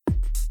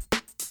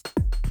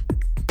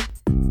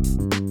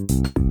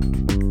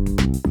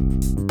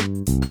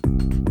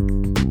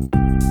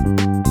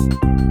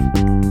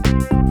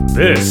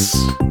This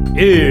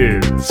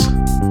is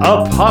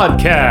a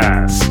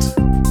podcast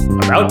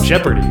about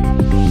Jeopardy!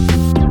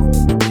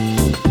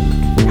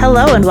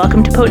 Hello and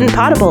welcome to Potent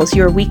Potables,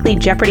 your weekly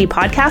Jeopardy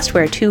podcast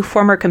where two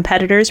former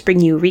competitors bring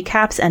you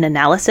recaps and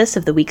analysis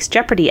of the week's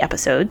Jeopardy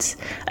episodes,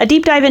 a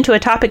deep dive into a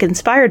topic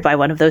inspired by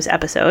one of those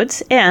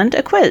episodes, and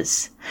a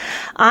quiz.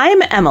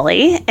 I'm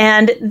Emily,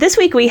 and this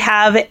week we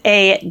have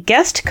a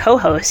guest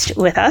co-host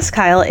with us.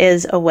 Kyle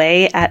is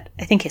away at,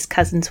 I think, his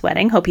cousin's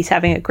wedding. Hope he's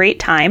having a great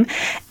time.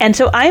 And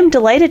so I'm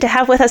delighted to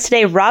have with us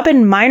today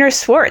Robin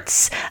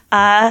Miner-Swartz,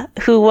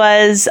 who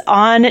was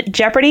on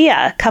Jeopardy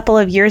a couple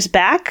of years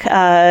back,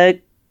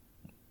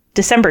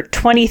 December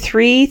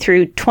 23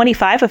 through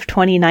 25 of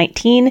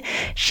 2019.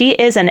 She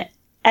is an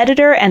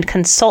editor and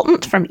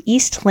consultant from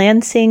East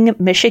Lansing,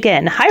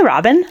 Michigan. Hi,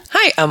 Robin.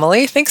 Hi,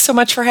 Emily. Thanks so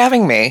much for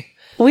having me.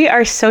 We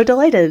are so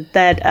delighted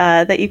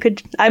that you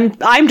could.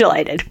 I'm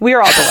delighted.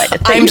 We're all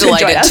delighted. I'm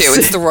delighted too.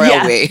 It's the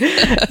royal we.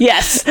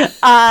 Yes.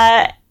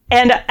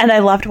 And I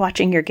loved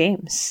watching your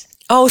games.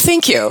 Oh,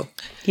 thank you.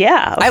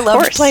 Yeah, I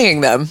loved playing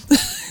them.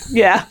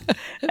 Yeah,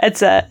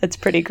 it's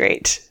pretty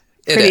great.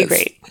 Pretty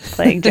great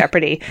playing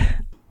Jeopardy.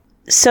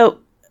 So,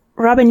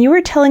 Robin, you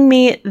were telling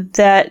me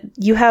that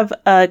you have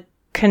a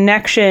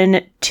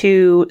connection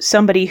to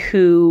somebody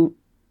who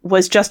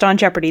was just on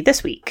Jeopardy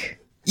this week.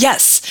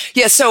 Yes.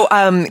 Yeah. So,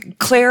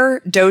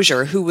 Claire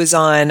Dozier, who was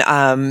on,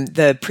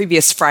 the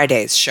previous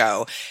Friday's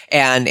show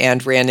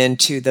and ran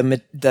into the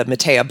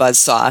Matea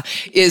buzzsaw,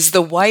 is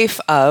the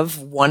wife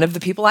of one of the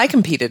people I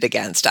competed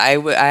against.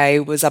 I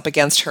was up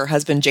against her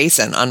husband,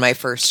 Jason, on my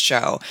first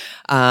show.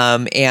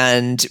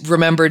 And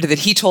remembered that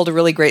he told a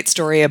really great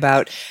story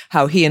about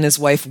how he and his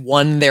wife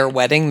won their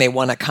wedding. They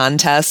won a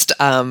contest,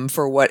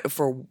 for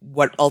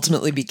what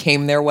ultimately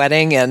became their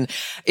wedding. And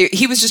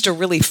he was just a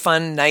really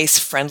fun, nice,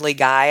 friendly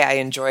guy. I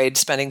enjoyed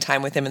spending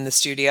time with him in the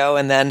studio.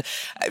 And then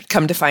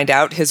come to find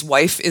out his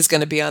wife is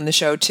going to be on the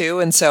show too.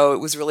 And so it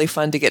was really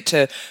fun to get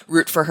to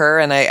root for her.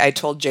 And I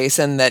told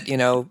Jason that,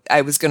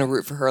 I was going to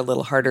root for her a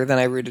little harder than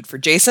I rooted for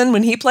Jason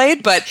when he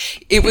played, but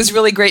it was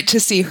really great to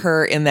see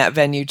her in that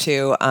venue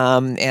too.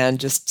 And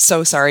just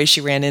so sorry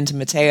she ran into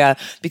Matea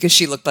because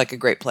she looked like a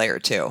great player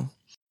too.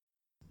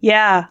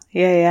 Yeah,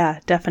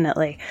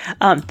 definitely.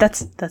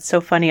 That's so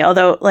funny.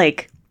 Although,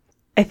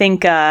 I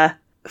think the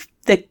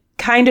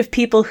kind of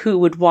people who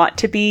would want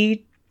to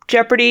be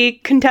Jeopardy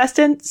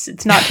contestants,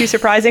 it's not too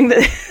surprising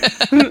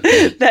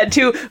that that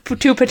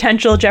two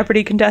potential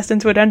Jeopardy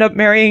contestants would end up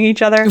marrying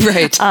each other.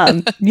 Right.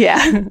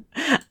 Yeah.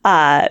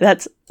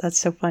 That's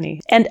so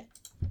funny. And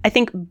I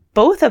think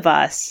both of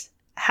us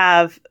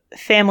have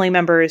family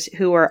members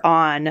who are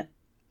on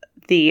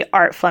the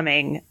Art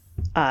Fleming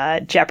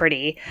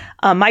Jeopardy.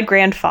 My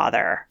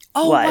grandfather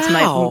was.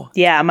 Wow.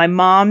 My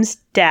mom's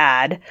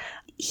dad.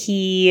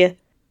 He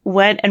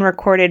went and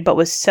recorded, but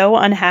was so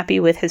unhappy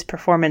with his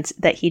performance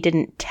that he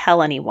didn't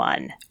tell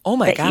anyone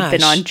that he'd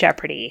been on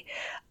Jeopardy,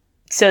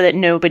 so that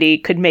nobody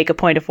could make a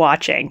point of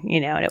watching.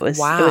 And it was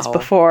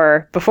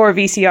before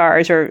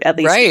VCRs, or at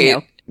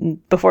least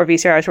before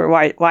VCRs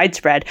were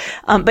widespread.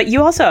 But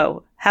you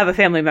also have a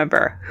family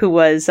member who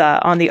was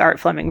on the Art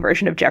Fleming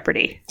version of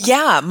Jeopardy.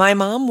 Yeah, my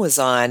mom was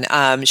on.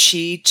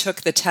 She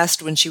took the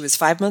test when she was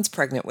 5 months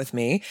pregnant with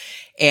me,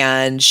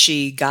 and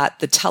she got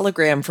the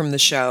telegram from the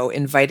show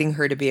inviting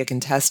her to be a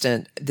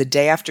contestant the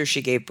day after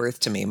she gave birth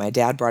to me. My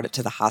dad brought it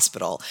to the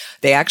hospital.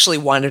 They actually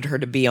wanted her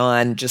to be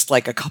on just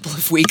like a couple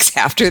of weeks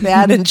after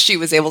that, and she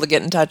was able to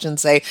get in touch and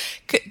say,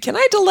 can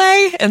I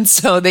delay? And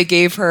so they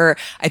gave her,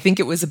 I think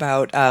it was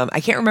about, I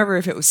can't remember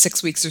if it was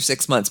 6 weeks or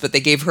 6 months, but they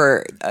gave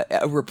her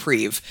a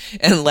reprieve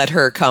and let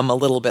her come a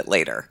little bit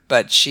later.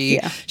 But she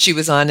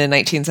was on in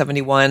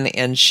 1971,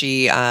 and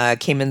she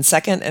came in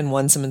second and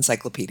won some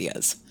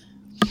encyclopedias.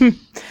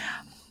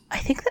 I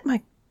think that my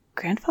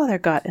grandfather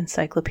got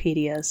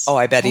encyclopedias. Oh,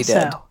 I bet he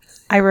did.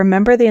 I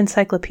remember the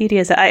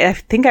encyclopedias. I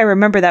think I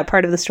remember that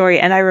part of the story,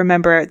 and I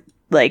remember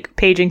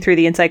paging through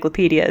the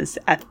encyclopedias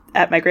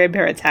at my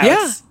grandparents'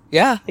 house.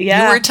 Yeah.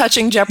 You were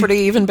touching Jeopardy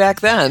even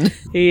back then.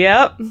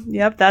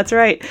 Yep, that's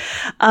right.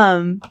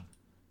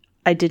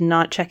 I did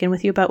not check in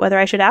with you about whether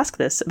I should ask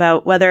this,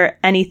 about whether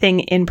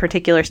anything in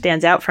particular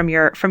stands out from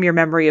your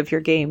memory of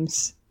your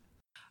games.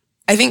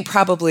 I think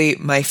probably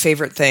my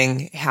favorite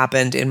thing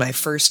happened in my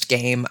first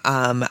game.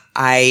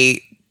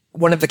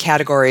 One of the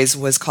categories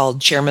was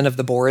called Chairman of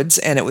the Boards,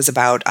 and it was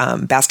about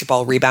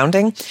basketball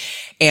rebounding.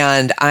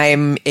 And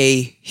I'm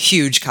a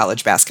huge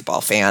college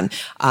basketball fan.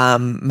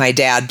 My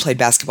dad played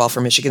basketball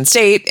for Michigan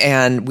State,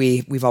 and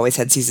we've always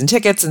had season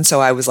tickets. And so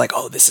I was like,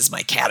 oh, this is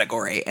my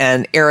category.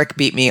 And Eric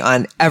beat me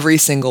on every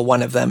single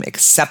one of them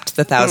except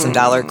the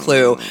 $1,000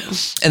 clue.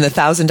 And the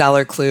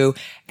 $1,000 clue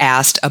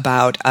asked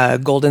about a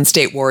Golden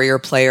State Warrior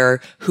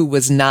player who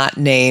was not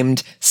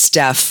named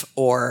Steph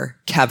or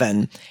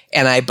Kevin.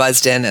 And I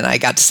buzzed in and I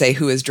got to say,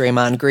 who is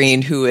Draymond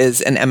Green, who is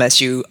an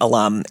MSU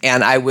alum.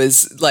 And I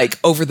was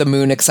over the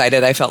moon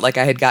excited. I felt like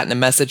I had gotten a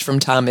message from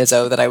Tom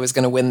Izzo that I was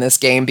going to win this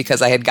game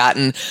because I had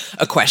gotten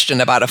a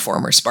question about a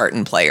former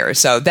Spartan player.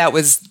 So that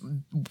was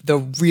the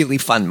really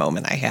fun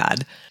moment I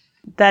had.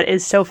 That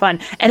is so fun.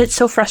 And it's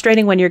so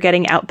frustrating when you're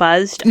getting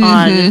outbuzzed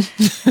on,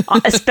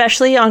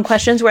 especially on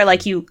questions where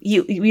like you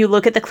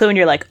look at the clue and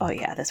you're like, oh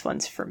yeah, this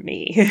one's for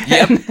me.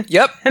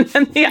 Yep.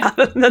 And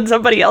then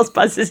somebody else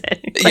buzzes in.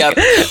 Like,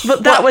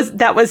 but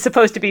that was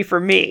supposed to be for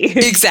me.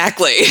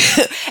 Exactly.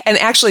 And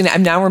actually,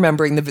 I'm now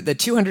remembering the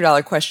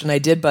 $200 question I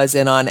did buzz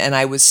in on, and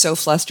I was so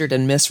flustered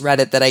and misread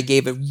it that I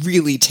gave a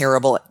really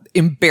terrible,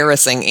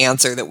 embarrassing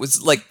answer that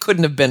was like,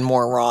 couldn't have been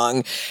more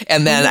wrong.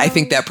 And then I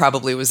think that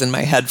probably was in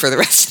my head for the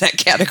rest of that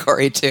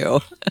category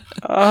too.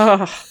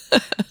 I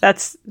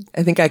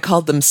think I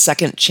called them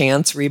second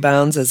chance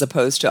rebounds as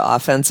opposed to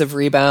offensive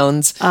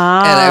rebounds. And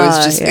I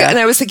was and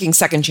I was thinking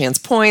second chance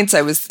points.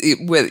 I was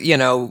with,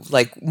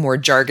 like more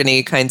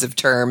jargony kinds of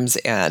terms,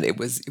 and it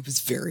was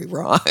very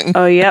wrong.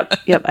 Oh, yep.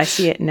 I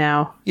see it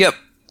now. Yep.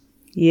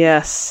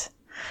 Yes.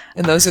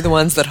 And those are the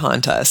ones that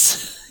haunt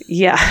us.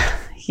 Yeah.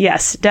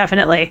 Yes,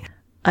 definitely.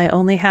 I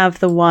only have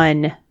the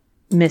one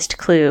missed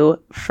clue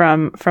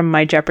from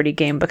my Jeopardy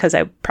game because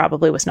I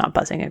probably was not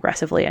buzzing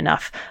aggressively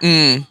enough.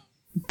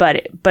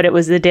 But it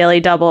was the Daily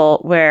Double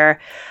where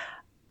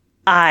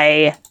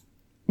I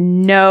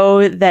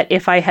know that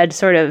if I had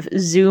sort of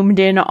zoomed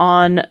in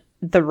on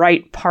the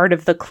right part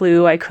of the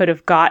clue, I could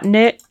have gotten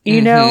it,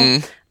 you know?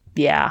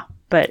 Yeah,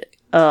 but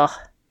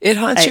it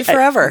haunts you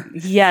forever.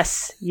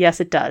 Yes,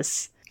 it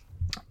does.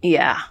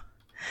 Yeah.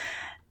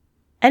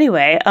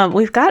 Anyway,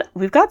 we've got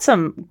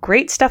some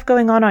great stuff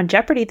going on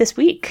Jeopardy this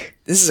week.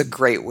 This is a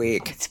great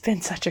week. It's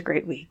been such a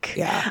great week.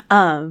 Yeah.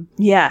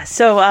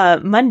 So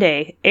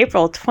Monday,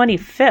 April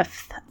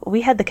 25th, we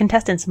had the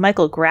contestants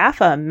Michael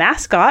Graff, a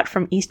mascot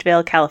from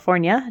Eastvale,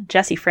 California,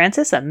 Jesse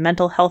Francis, a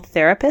mental health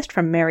therapist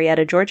from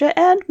Marietta, Georgia,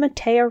 and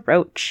Matea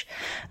Roach,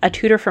 a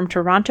tutor from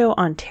Toronto,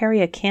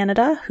 Ontario,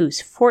 Canada,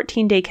 whose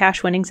 14-day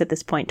cash winnings at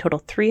this point total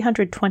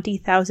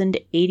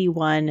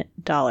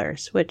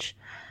 $320,081, which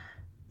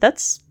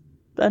that's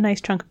a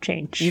nice chunk of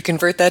change. You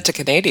convert that to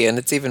Canadian,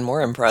 it's even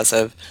more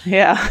impressive.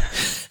 Yeah.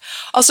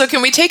 Also,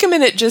 can we take a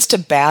minute just to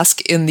bask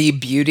in the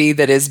beauty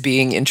that is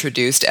being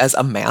introduced as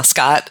a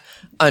mascot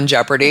on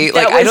Jeopardy?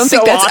 Like, I don't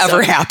think that's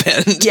ever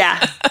happened.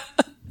 Yeah.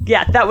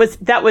 Yeah, that was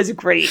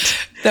great.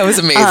 That was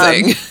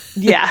amazing.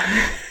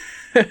 Yeah.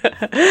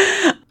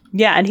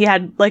 Yeah, and he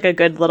had like a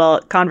good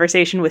little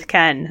conversation with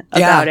Ken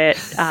about it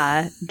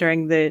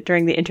during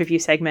the interview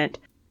segment,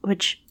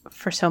 which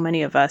for so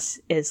many of us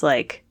is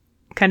like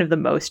kind of the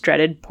most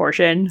dreaded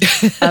portion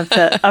of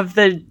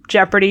the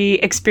Jeopardy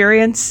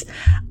experience.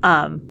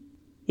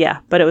 Yeah,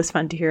 but it was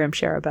fun to hear him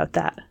share about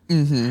that.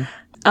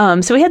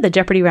 So we had the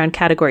Jeopardy round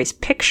categories: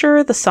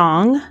 picture the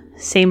song,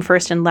 same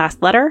first and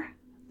last letter,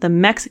 the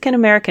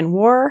Mexican-American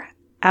War,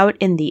 out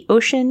in the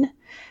ocean,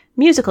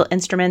 musical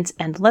instruments,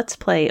 and let's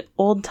play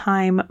Old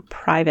Time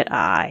Private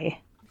Eye.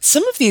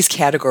 Some of these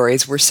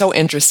categories were so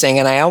interesting,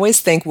 and I always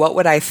think, what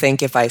would I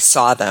think if I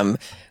saw them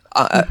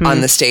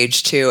on the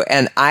stage too?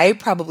 And I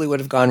probably would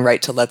have gone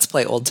right to Let's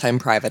Play Old Time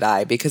Private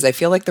Eye, because I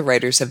feel like the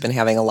writers have been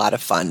having a lot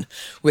of fun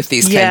with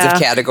these kinds of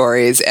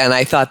categories, and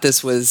I thought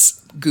this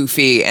was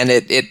goofy, and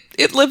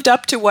it lived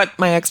up to what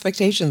my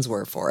expectations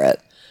were for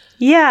it.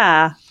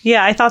 Yeah,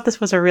 I thought this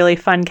was a really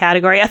fun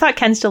category. I thought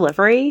Ken's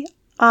delivery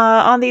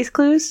on these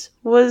clues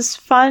was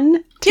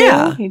fun too.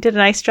 Yeah, he did a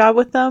nice job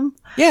with them.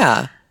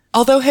 Yeah.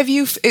 Although,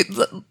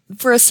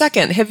 for a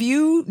second, have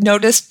you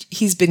noticed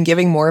he's been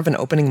giving more of an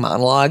opening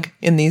monologue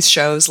in these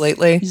shows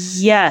lately?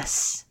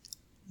 Yes.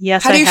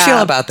 How do you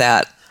feel about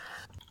that?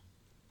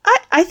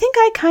 I think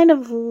I kind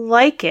of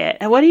like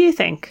it. What do you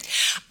think?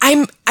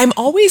 I'm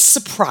always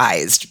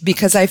surprised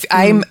because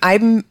I'm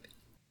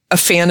a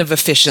fan of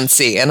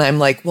efficiency, and I'm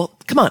like, well,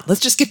 come on,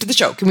 let's just get to the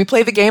show. Can we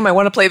play the game? I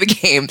want to play the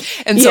game.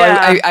 And so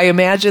I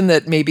imagine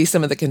that maybe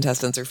some of the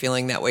contestants are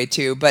feeling that way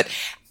too. But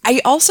I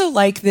also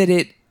like that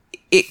it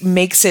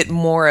makes it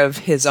more of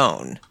his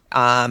own.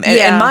 And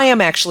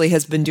Mayim actually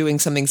has been doing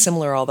something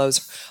similar,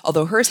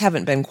 although hers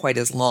haven't been quite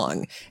as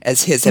long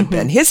as his have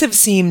been. His have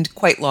seemed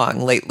quite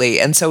long lately.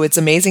 And so it's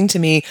amazing to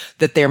me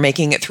that they're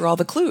making it through all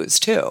the clues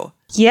too.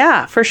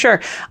 Yeah, for sure.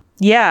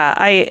 Yeah,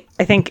 I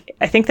think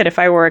that if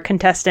I were a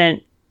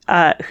contestant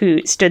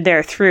who stood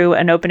there through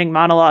an opening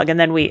monologue and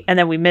then we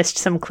missed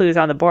some clues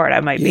on the board,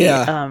 I might be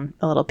a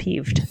little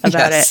peeved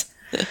about it.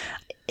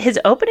 His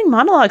opening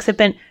monologues have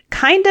been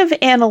kind of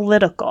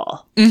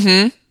analytical.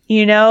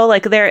 You know,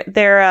 like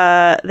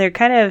they're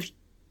kind of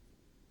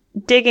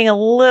digging a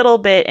little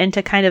bit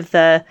into kind of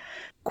the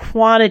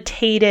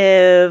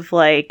quantitative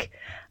side,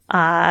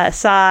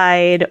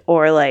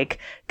 or like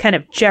kind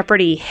of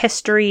Jeopardy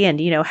history,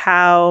 and you know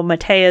how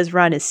Matea's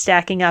run is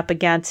stacking up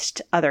against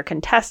other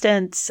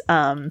contestants.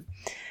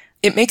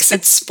 It makes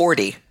it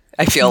sporty,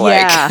 I feel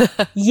like.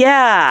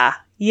 Yeah.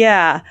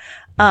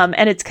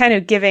 And it's kind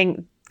of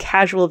giving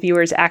casual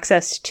viewers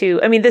access to,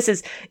 I mean, this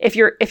is, if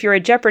you're a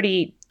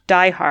Jeopardy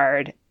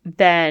diehard,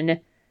 then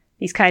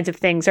these kinds of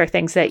things are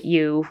things that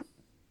you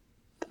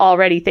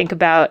already think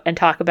about and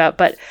talk about.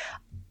 But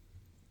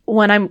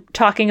when I'm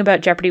talking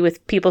about Jeopardy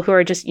with people who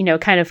are just, you know,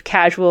 kind of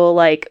casual,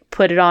 like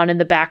put it on in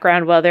the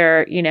background while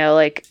they're, you know,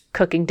 like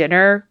cooking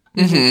dinner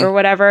or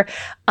whatever.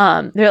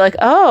 They're like,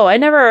 oh, I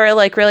never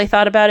like really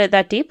thought about it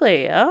that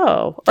deeply.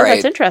 Oh,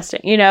 that's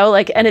interesting. You know,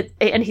 like,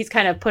 and he's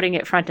kind of putting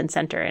it front and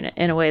center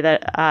in a way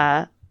that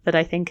that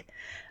I think,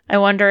 I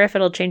wonder if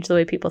it'll change the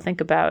way people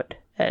think about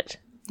it,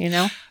 you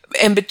know?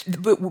 And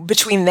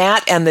between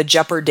that and the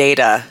Jeopardy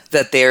data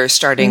that they're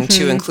starting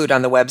to include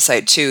on the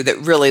website too, that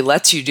really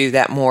lets you do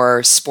that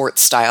more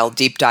sports style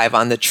deep dive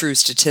on the true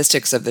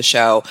statistics of the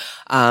show.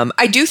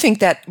 I do think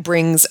that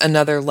brings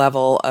another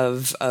level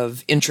of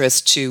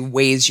interest to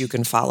ways you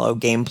can follow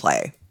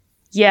gameplay.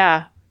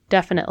 Yeah,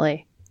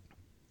 definitely.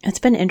 It's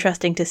been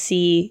interesting to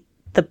see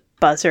the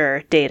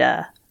buzzer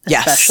data,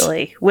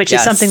 especially, which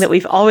is something that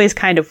we've always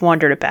kind of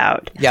wondered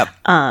about. Yep.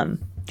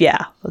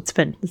 Yeah, it's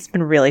been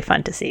really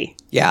fun to see.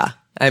 Yeah,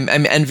 I'm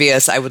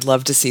envious. I would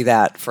love to see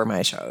that for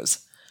my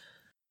shows.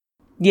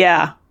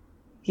 Yeah,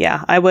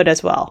 I would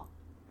as well.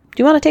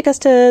 Do you want to take us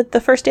to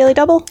the first Daily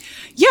Double?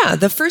 Yeah,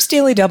 the first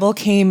Daily Double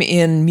came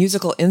in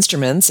musical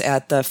instruments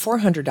at the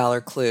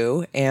 $400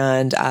 clue,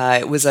 and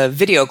it was a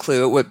video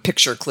clue, a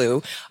picture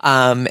clue.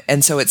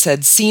 And so it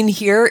said, seen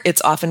here,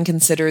 it's often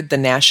considered the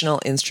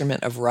national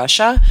instrument of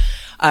Russia.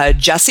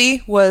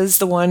 Jesse was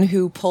the one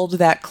who pulled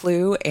that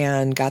clue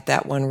and got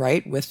that one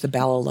right with the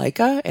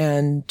balalaika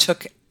and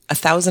took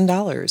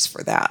 $1,000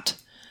 for that.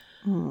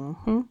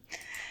 Mm-hmm.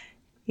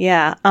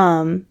 Yeah,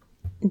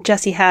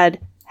 Jesse had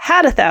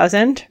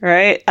 1,000,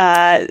 right?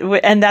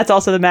 And that's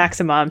also the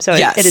maximum. So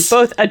it is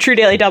both a true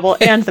Daily Double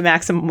and the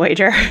maximum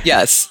wager.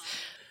 Yes.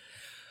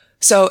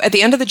 So at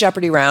the end of the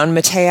Jeopardy round,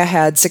 Matea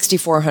had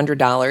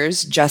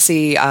 $6,400.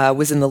 Jesse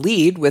was in the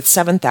lead with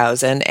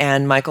 $7,000,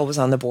 and Michael was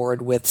on the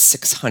board with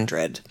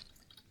 $600.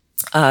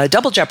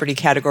 Double Jeopardy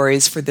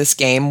categories for this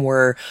game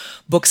were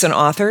books and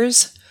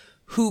authors,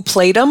 who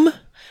played 'em,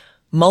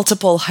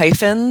 multiple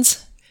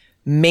hyphens,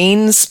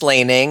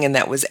 mansplaining, and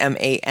that was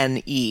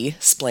M-A-N-E,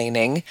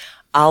 splaining,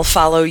 I'll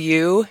follow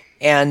you,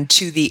 and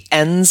to the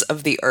ends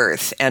of the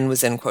earth, and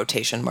was in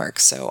quotation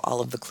marks. So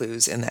all of the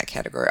clues in that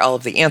category, all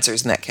of the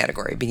answers in that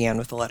category began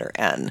with the letter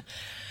N.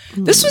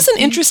 Mm-hmm. This was an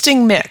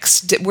interesting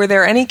mix. Were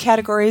there any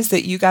categories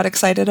that you got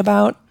excited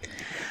about?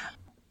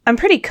 I'm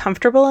pretty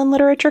comfortable in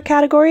literature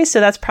categories,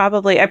 so I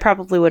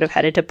probably would have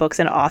headed to books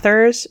and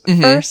authors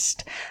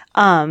first.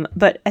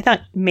 But I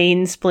thought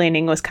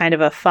mansplaining was kind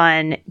of a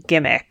fun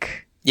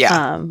gimmick.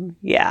 Yeah.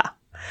 Yeah.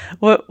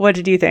 What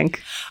did you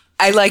think?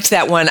 I liked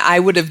that one. I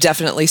would have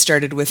definitely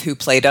started with who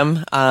played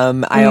 'em.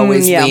 I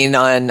always lean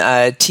on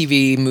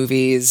TV,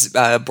 movies,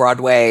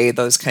 Broadway,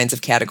 those kinds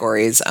of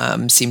categories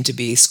seem to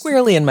be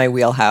squarely in my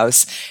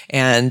wheelhouse,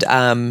 and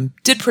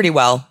did pretty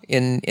well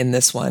in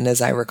this one, as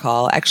I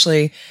recall.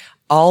 Actually,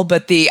 all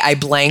but I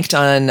blanked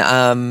on,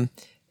 and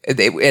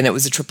it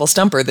was a triple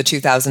stumper, the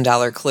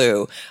 $2,000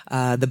 clue.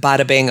 The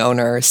Bada Bing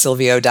owner,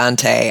 Silvio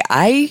Dante.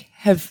 I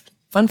have,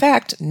 fun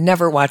fact,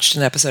 never watched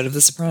an episode of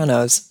The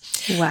Sopranos.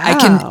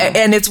 Wow.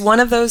 And it's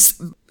one of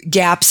those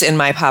gaps in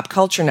my pop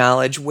culture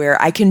knowledge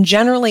where I can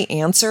generally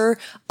answer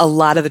a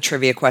lot of the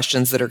trivia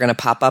questions that are going to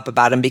pop up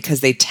about them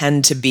because they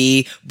tend to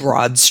be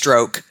broad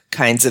stroke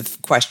kinds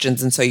of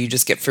questions. And so you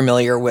just get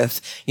familiar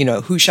with,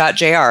 who shot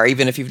JR,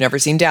 even if you've never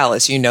seen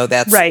Dallas,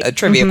 that's right. A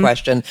trivia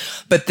question.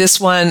 But this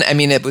one,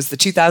 it was the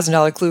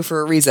 $2,000 clue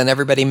for a reason.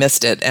 Everybody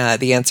missed it.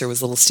 The answer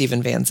was little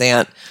Steven Van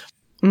Zandt.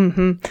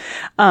 Mm-hmm.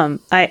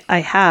 I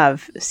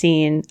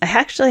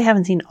actually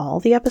haven't seen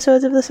all the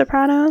episodes of The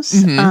Sopranos.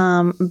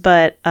 Mm-hmm.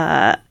 But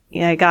I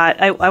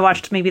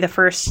watched maybe the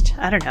first,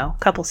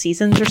 couple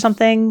seasons or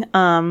something.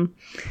 And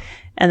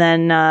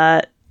then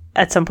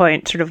at some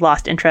point sort of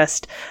lost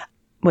interest,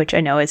 which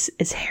I know is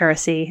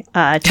heresy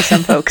to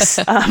some folks.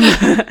 But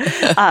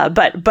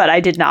I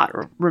did not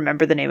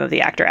remember the name of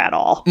the actor at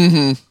all.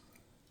 Mm-hmm.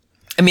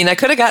 I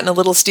could have gotten a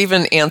little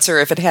Steven answer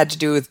if it had to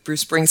do with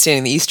Bruce Springsteen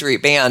and the E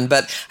Street Band,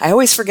 but I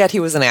always forget he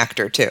was an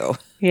actor too.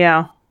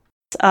 Yeah.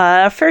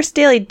 First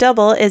Daily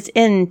Double is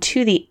in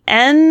To the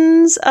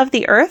Ends of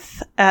the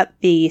Earth at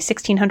the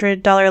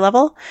 $1,600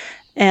 level,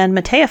 and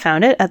Matea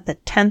found it at the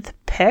 10th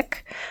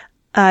pick.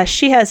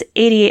 She has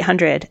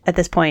 8,800 at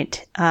this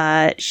point.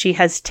 She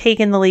has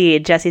taken the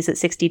lead. Jesse's at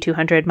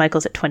 6,200.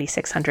 Michael's at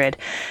 2,600.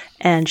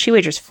 And she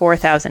wagers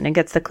 4,000 and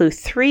gets the clue.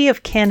 3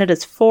 of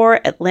Canada's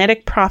 4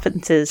 Atlantic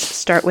provinces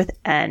start with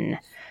N.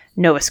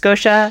 Nova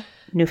Scotia,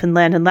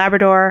 Newfoundland and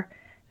Labrador,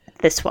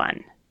 this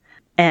one.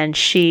 And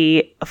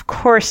she, of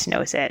course,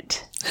 knows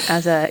it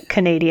as a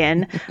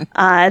Canadian,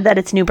 that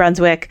it's New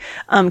Brunswick.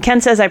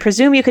 Ken says, I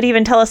presume you could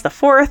even tell us the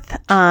 4th.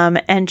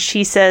 And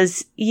she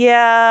says,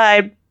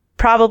 yeah,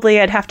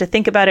 I'd have to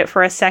think about it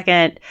for a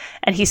second.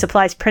 And he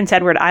supplies Prince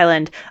Edward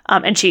Island.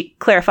 And she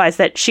clarifies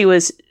that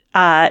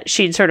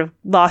she'd sort of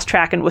lost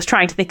track and was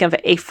trying to think of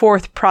a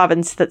 4th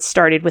province that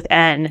started with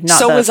N, not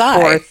so the was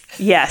 4th. I.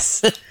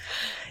 Yes.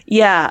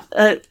 Yeah.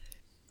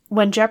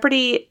 When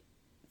Jeopardy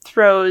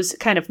throws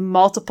kind of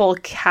multiple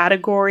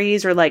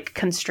categories or like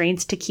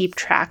constraints to keep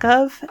track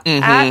of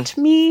at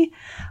me,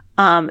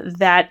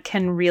 that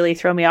can really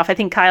throw me off. I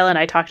think Kyle and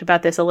I talked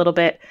about this a little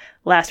bit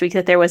last week,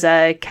 that there was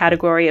a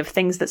category of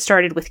things that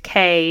started with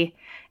K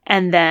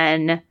and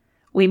then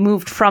we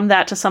moved from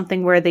that to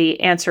something where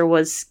the answer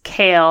was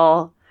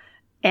kale,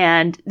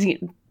 and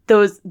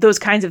those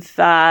kinds of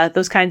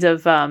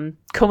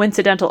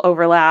coincidental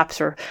overlaps,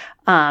 or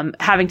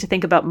having to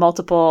think about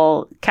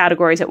multiple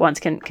categories at once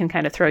can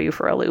kind of throw you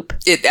for a loop.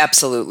 It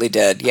absolutely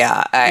did.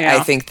 Yeah. I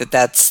think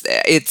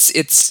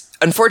it's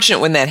unfortunate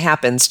when that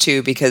happens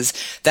too, because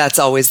that's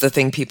always the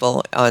thing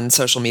people on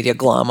social media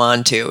glom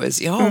onto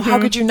is, how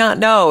could you not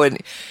know? And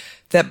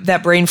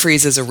that brain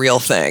freeze is a real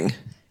thing.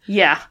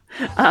 Yeah.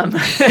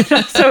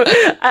 So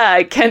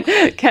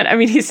Ken, I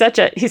mean, he's such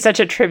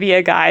a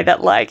trivia guy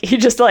that like he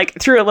just like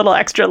threw a little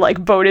extra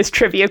like bonus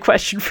trivia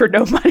question for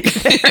no money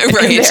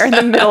there in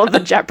the middle of the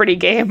Jeopardy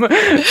game,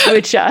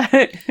 which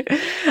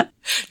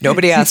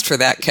nobody asked for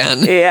that,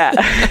 Ken. Yeah.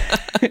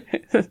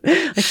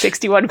 Like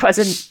 61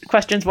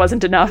 questions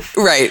wasn't enough.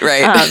 Right.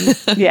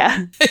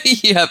 Yeah.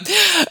 Yep.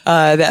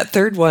 That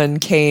third one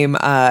came,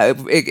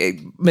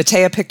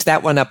 Matea picked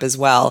that one up as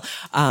well.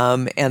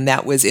 And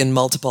that was in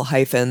multiple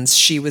hyphens.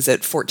 She was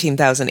at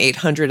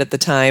 14,800 at the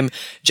time.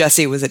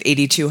 Jesse was at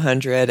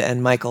 8,200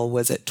 and Michael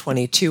was at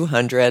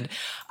 2,200.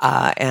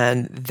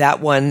 And that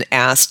one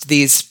asked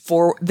this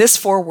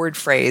 4-word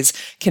phrase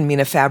can mean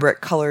a fabric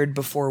colored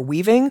before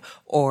weaving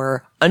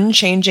or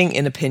unchanging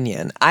in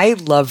opinion. I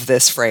love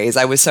this phrase.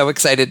 I was so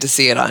excited to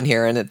see it on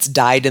here, and it's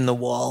dyed in the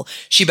wool.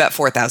 She bet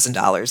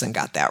 $4,000 and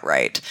got that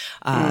right.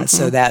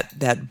 So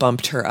that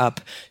bumped her up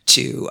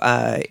to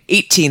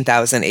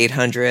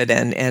 18,800,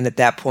 and at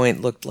that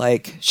point looked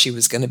like she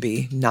was going to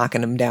be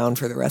knocking him down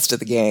for the rest of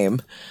the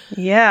game.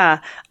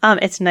 Yeah.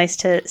 It's nice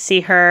to see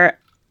her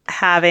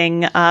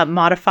having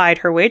modified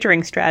her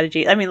wagering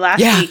strategy. I mean,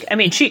 last week, I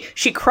mean,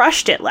 she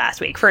crushed it last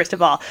week, first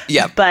of all.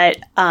 Yeah.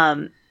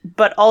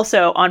 But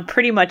also on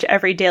pretty much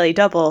every Daily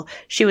Double,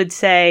 she would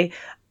say,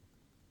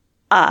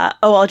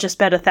 I'll just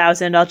bet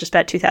 1,000, I'll just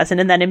bet 2,000.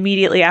 And then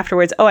immediately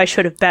afterwards, I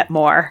should have bet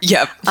more.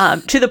 Yep.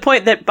 To the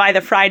point that by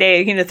the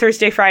Friday,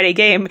 Thursday, Friday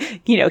game,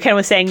 Ken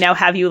was saying, now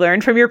have you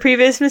learned from your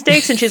previous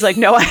mistakes? And she's like,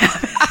 no, I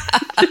haven't.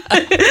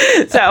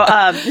 So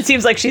it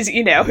seems like she's,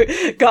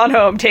 gone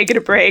home, taken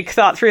a break,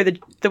 thought through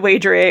the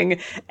wagering,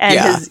 and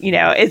has,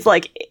 it's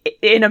like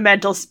in a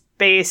mental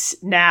space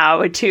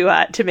now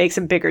to make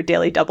some bigger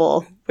Daily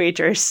Double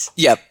wagers.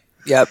 Yep.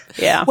 Yeah.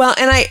 Well,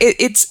 and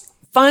it's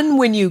fun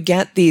when you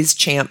get these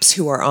champs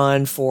who are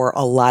on for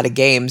a lot of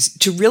games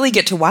to really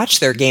get to watch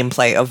their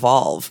gameplay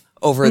evolve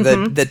over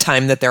the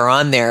time that they're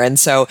on there. And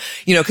so,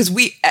 because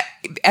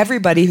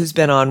everybody who's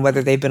been on,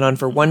 whether they've been on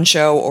for one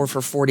show or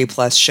for 40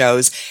 plus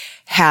shows,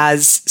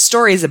 has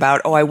stories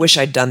about, I wish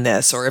I'd done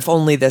this, or if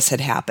only this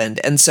had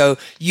happened. And so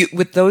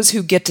with those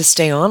who get to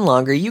stay on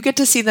longer, you get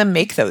to see them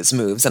make those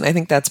moves. And I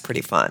think that's pretty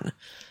fun.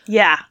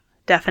 Yeah,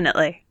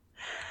 definitely.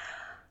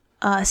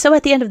 So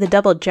at the end of the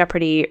Double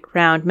Jeopardy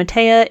round,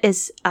 Matea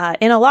is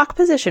in a lock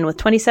position with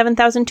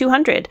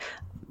 27,200.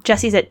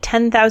 Jesse's at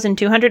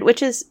 10,200,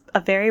 which is a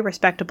very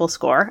respectable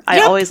score. I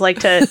always like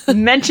to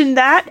mention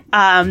that,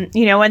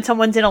 when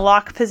someone's in a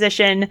lock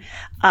position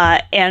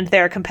and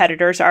their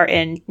competitors are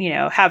in,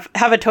 have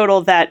a total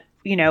that,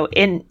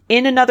 in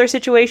another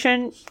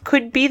situation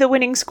could be the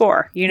winning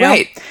score,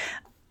 Right.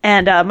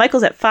 And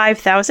Michael's at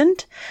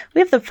 5,000.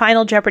 We have the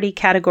final Jeopardy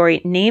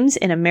category, Names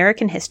in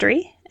American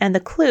History. And the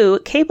clue,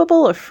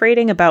 capable of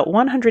freighting about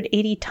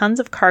 180 tons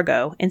of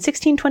cargo. In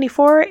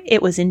 1624,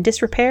 it was in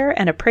disrepair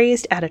and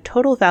appraised at a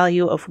total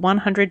value of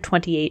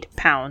 128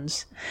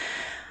 pounds.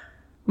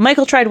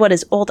 Michael tried what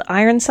is Old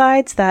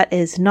Ironsides. That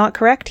is not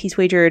correct. He's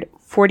wagered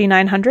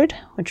 4,900,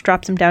 which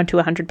drops him down to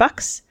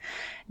 $100.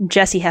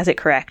 Jessie has it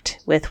correct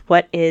with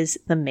what is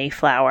the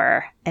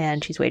Mayflower,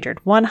 and she's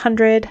wagered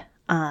 100.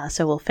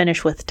 So we'll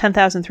finish with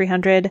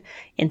 10,300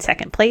 in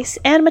second place.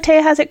 And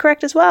Matea has it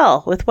correct as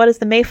well with what is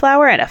the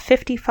Mayflower and a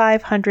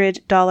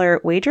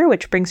 $5,500 wager,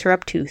 which brings her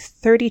up to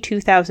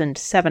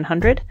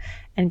 32,700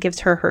 and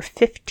gives her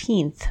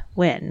 15th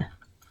win.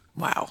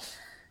 Wow.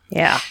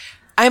 Yeah.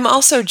 I'm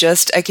also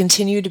I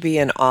continue to be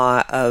in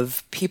awe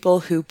of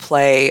people who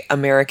play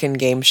American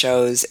game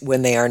shows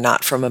when they are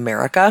not from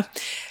America,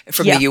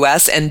 from the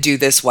U.S., and do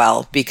this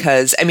well.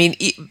 Because,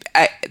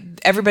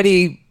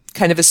 everybody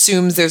kind of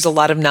assumes there's a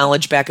lot of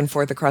knowledge back and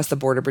forth across the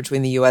border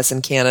between the U.S.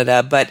 and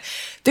Canada, but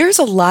there's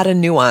a lot of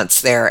nuance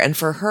there. And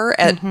for her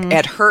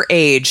at her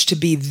age to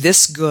be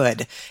this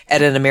good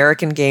at an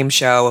American game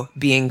show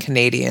being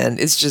Canadian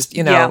is just,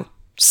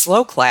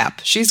 slow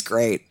clap. She's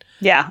great.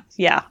 Yeah,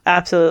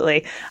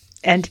 absolutely.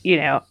 And,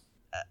 I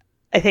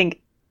think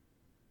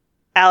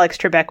Alex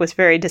Trebek was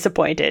very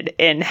disappointed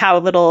in how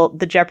little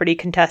the Jeopardy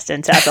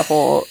contestants as a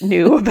whole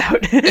knew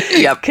about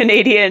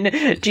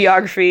Canadian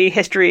geography,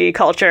 history,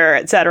 culture,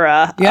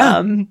 etc. Yeah.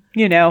 I don't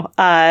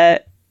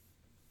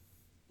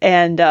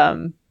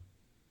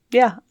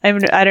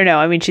know.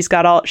 I mean, she's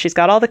got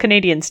all the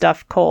Canadian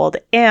stuff cold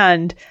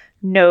and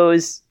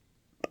knows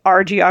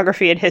our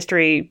geography and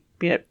history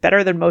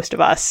better than most of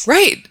us.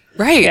 Right.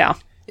 Yeah.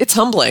 It's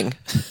humbling.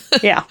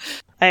 Yeah.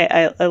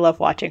 I love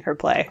watching her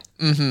play.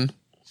 Mm-hmm.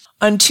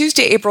 On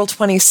Tuesday, April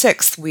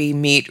 26th, we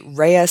meet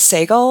Rhea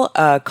Segal,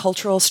 a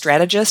cultural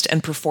strategist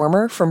and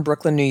performer from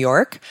Brooklyn, New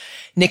York,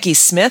 Nikki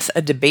Smith,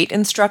 a debate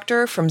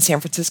instructor from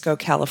San Francisco,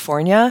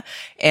 California,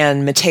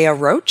 and Matea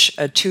Roach,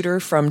 a tutor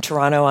from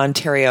Toronto,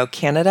 Ontario,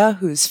 Canada,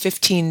 whose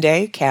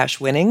 15-day cash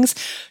winnings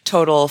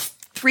total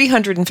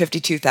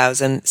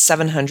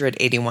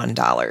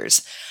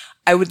 $352,781.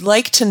 I would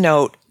like to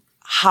note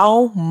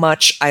how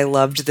much I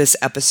loved this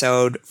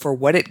episode for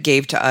what it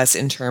gave to us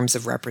in terms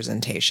of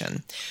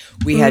representation.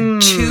 We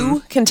had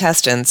two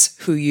contestants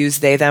who use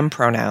they, them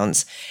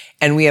pronouns,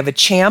 and we have a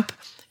champ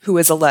who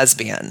is a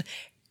lesbian.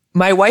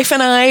 My wife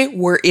and I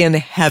were in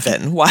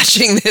heaven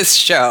watching this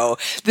show.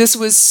 This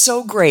was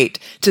so great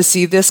to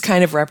see this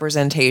kind of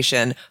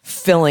representation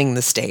filling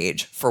the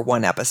stage for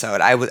one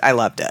episode. I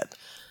loved it.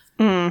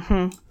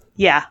 Mm-hmm.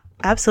 Yeah.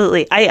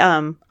 Absolutely.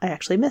 I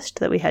actually missed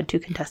that we had two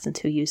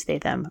contestants who use they,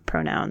 them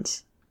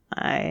pronouns.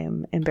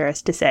 I'm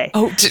embarrassed to say.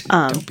 Oh,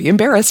 don't be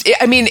embarrassed.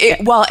 I mean,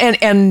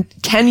 and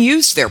Ken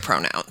used their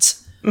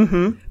pronouns,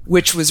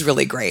 which was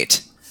really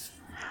great.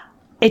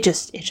 It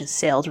just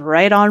sailed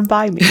right on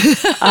by me,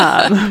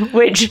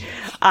 which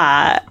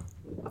I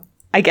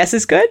guess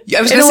is good.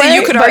 I was going to say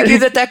you could argue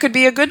that could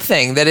be a good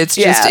thing. That it's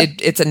just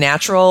it's a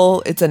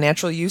natural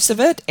use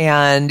of it,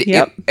 and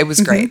it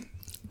was great.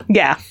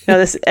 Yeah,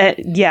 no,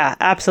 yeah,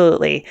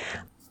 absolutely,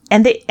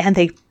 and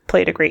they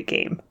played a great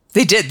game.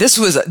 They did. This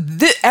was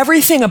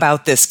everything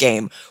about this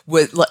game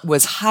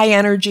was high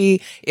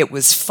energy. It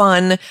was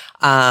fun.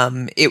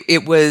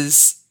 It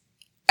was.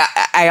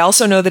 I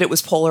also know that it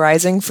was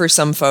polarizing for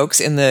some folks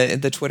in the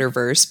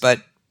Twitterverse, but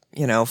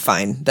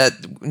fine.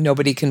 That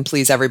nobody can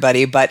please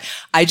everybody. But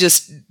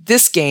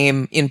this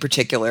game in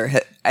particular,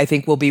 I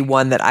think will be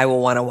one that I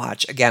will want to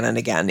watch again and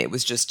again. It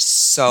was just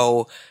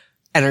so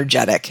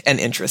energetic and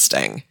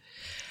interesting.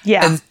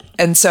 Yeah.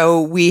 And so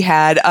we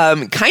had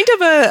kind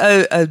of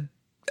a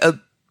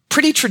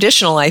pretty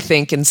traditional, I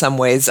think, in some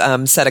ways,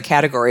 set of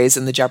categories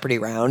in the Jeopardy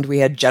round. We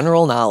had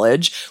general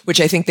knowledge,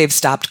 which I think they've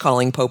stopped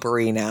calling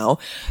potpourri now.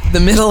 The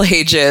Middle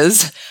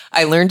Ages,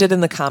 I learned it in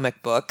the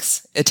comic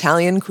books.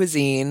 Italian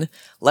cuisine,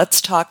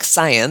 let's talk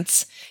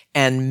science,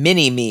 and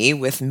mini-me,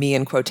 with me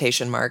in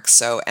quotation marks,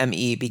 so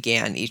M-E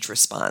began each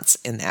response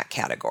in that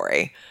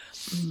category.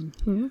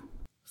 Mm-hmm.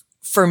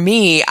 For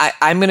me,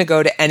 I'm going to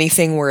go to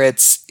anything where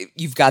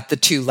you've got the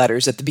two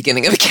letters at the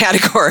beginning of the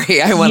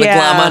category. I want to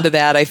glom onto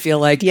that. I feel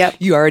like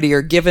you already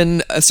are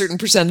given a certain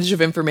percentage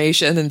of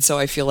information, and so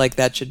I feel like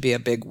that should be a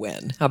big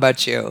win. How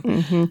about you?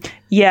 Mm-hmm.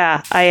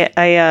 Yeah,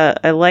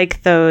 I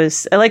like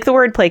those. I like the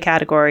wordplay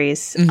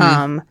categories.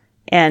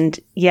 And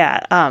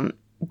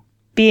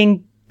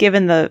being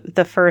given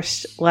the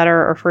first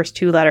letter or first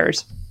two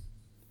letters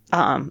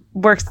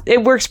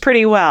works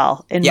pretty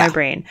well in my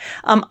brain.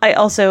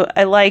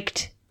 I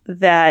liked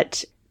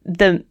that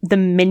the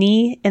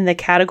mini in the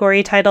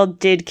category title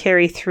did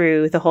carry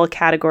through the whole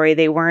category.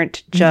 They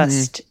weren't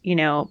just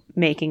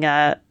making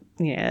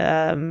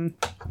an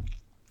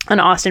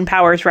Austin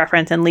Powers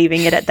reference and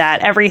leaving it at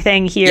that.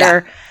 Everything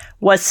here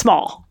was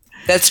small.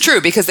 That's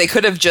true, because they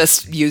could have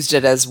just used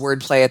it as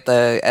wordplay at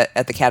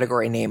the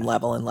category name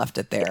level and left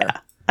it there. Yeah.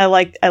 I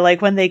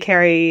like when they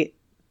carry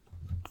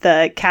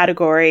the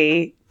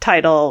category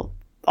title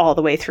all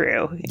the way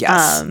through.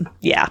 Yes.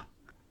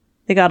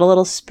 They got a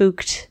little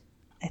spooked,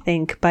 I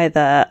think, by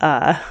the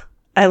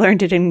I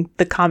learned it in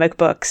the comic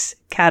books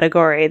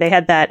category. They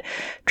had that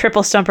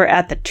triple stumper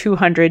at the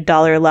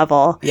 $200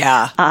 level.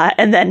 Yeah.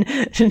 And then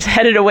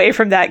headed away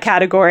from that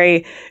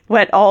category,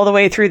 went all the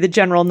way through the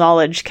general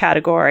knowledge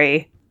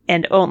category.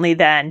 And only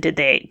then did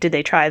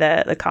they try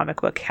the comic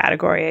book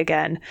category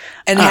again.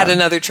 And had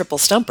another triple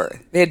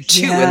stumper. They had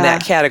two in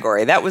that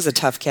category. That was a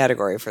tough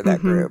category for that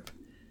group.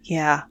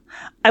 Yeah.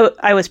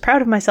 I was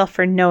proud of myself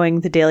for knowing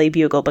the Daily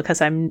Bugle,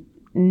 because I'm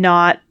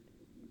not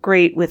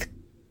great with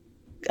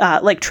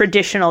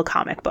traditional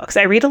comic books.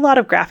 I read a lot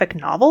of graphic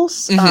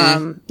novels,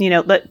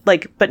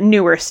 but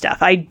newer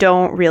stuff. I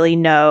don't really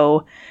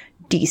know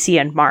DC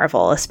and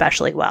Marvel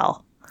especially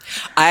well.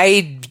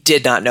 I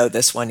did not know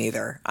this one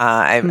either.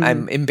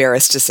 I'm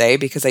embarrassed to say,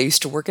 because I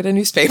used to work at a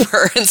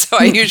newspaper, and so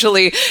I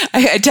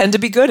tend to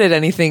be good at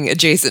anything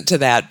adjacent to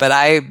that.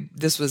 But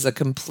this was a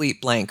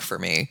complete blank for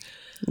me.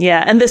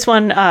 Yeah, and this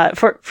one,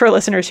 for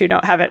listeners who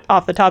don't have it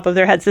off the top of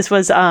their heads, this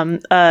was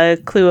a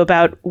clue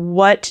about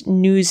what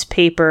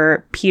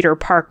newspaper Peter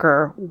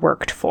Parker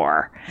worked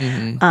for.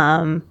 And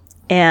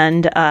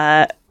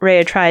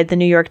Rhea tried the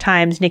New York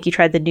Times, Nikki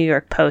tried the New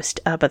York Post,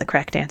 but the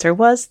correct answer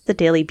was the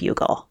Daily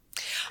Bugle.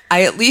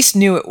 I at least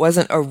knew it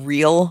wasn't a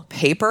real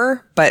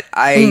paper, but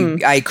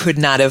I could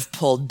not have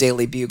pulled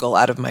Daily Bugle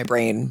out of my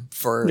brain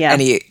for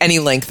any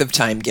length of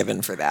time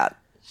given for that.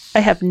 I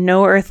have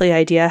no earthly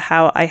idea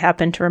how I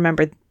happen to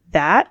remember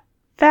that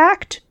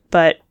fact,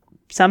 but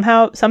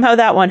somehow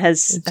that one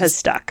has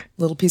stuck.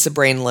 Little piece of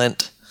brain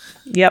lint.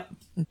 Yep.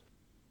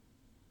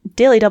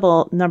 Daily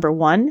Double number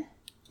 1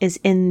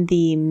 is in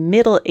the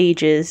Middle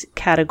Ages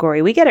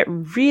category. We get it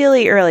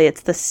really early.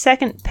 It's the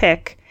second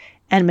pick,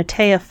 and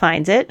Matea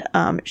finds it.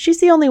 She's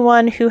the only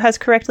one who has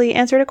correctly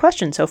answered a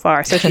question so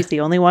far. So she's the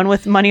only one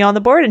with money on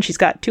the board, and she's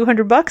got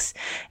 $200,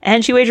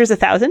 and she wagers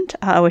 1,000,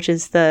 which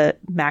is the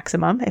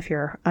maximum if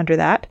you're under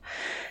that,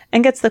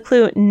 and gets the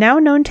clue. Now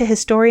known to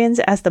historians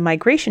as the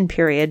Migration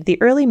Period,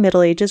 the early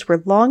Middle Ages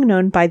were long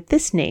known by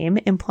this name,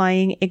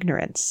 implying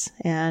ignorance.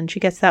 And she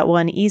gets that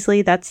one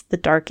easily. That's the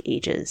Dark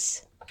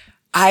Ages.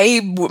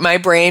 My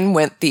brain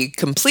went the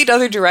complete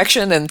other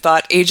direction and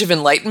thought Age of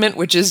Enlightenment,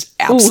 which is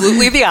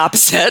absolutely the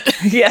opposite.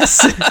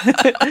 Yes.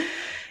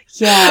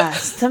 Yeah,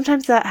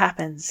 sometimes that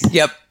happens.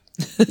 Yep.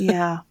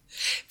 Yeah.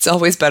 It's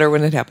always better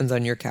when it happens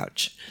on your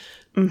couch.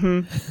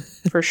 Mm-hmm.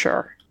 For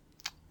sure.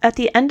 At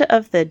the end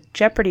of the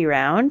Jeopardy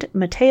round,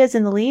 Matea's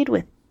in the lead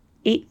with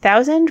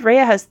 8,000.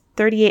 Rhea has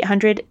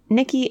 3,800.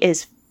 Nikki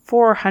is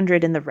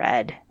 400 in the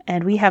red.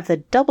 And we have the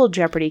double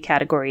Jeopardy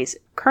categories: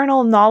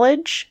 Kernel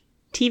Knowledge,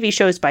 TV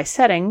shows by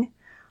setting,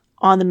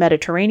 On the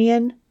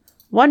Mediterranean,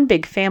 One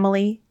Big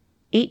Family,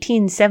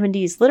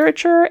 1870s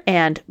Literature,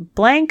 and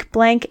blank,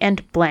 blank,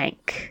 and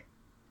blank.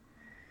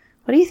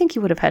 What do you think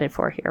you would have headed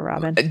for here,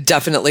 Robin?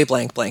 Definitely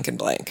blank, blank, and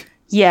blank.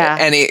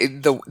 Yeah.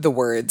 The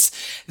words.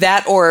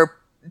 That, or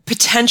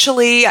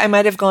potentially I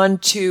might have gone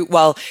to,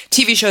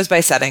 TV shows by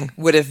setting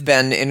would have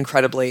been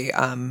incredibly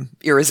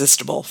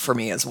irresistible for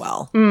me as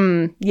well.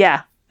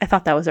 Yeah. I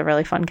thought that was a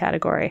really fun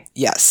category.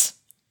 Yes.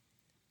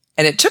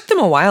 And it took them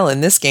a while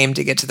in this game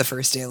to get to the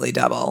first Daily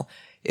Double.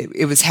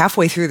 It was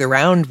halfway through the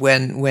round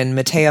when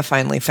Matea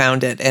finally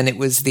found it, and it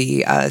was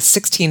the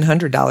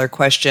 $1,600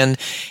 question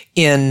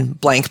in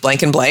blank,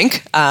 blank, and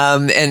blank.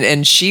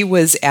 And she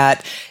was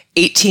at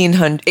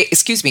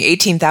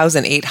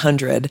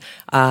 18,800.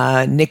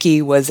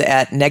 Nikki was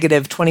at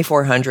negative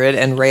 2,400,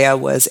 and Rhea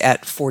was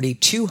at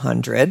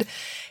 4,200.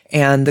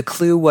 And the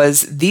clue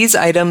was, these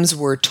items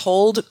were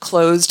told,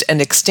 closed,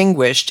 and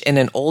extinguished in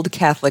an old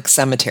Catholic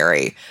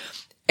cemetery.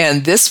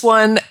 And this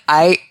one,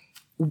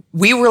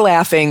 we were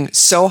laughing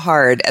so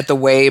hard at the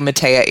way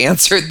Matea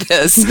answered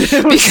this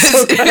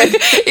because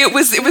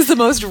it was the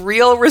most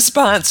real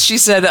response. She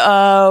said,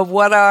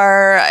 what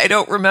are, I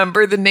don't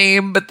remember the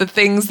name, but the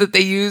things that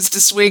they use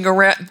to swing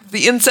around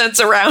the incense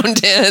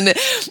around in.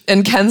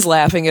 And Ken's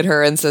laughing at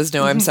her and says,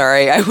 no, I'm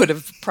sorry. I would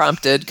have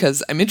prompted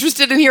because I'm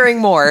interested in hearing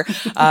more.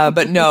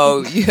 But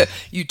no,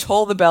 you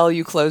toll the bell,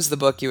 you close the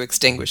book, you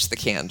extinguish the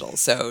candle.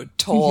 So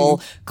toll,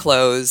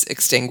 close,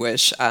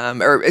 extinguish,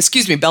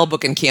 bell,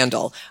 book, and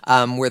candle.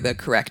 Were the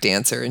correct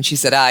answer. And she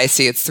said, I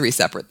see, it's 3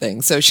 separate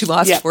things. So she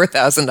lost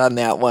 4,000 on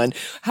that one.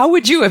 How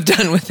would you have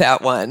done with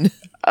that one?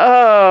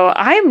 Oh,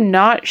 I'm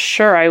not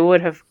sure I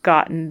would have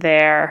gotten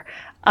there.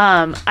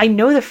 I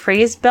know the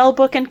phrase bell,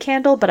 book, and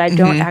candle, but I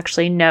don't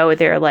actually know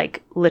their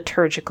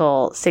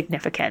liturgical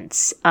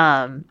significance.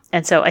 And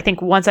so I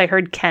think once I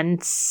heard Ken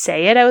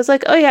say it, I was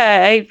like, oh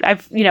yeah,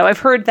 I've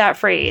heard that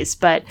phrase,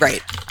 but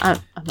right. I'm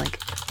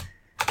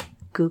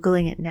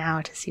Googling it now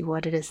to see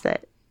what it is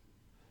that,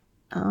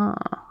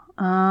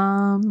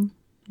 no,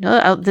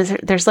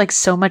 there's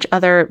so much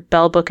other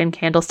bell, book, and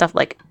candle stuff,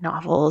 like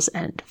novels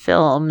and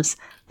films,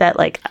 that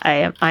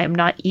I am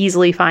not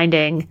easily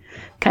finding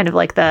kind of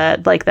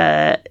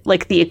the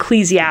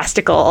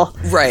ecclesiastical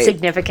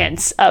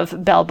significance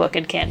of bell, book,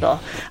 and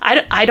candle.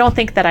 I don't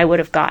think that I would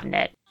have gotten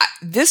it.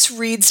 This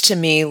reads to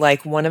me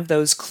like one of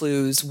those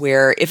clues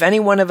where if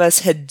any one of us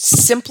had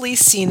simply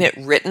seen it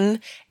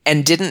written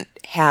and didn't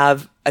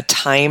have a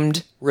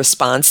timed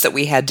response that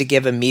we had to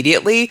give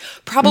immediately,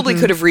 probably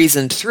could have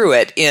reasoned through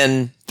it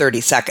in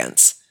 30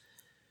 seconds.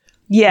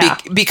 Yeah.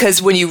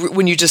 Because when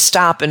you just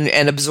stop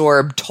and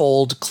absorb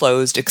told,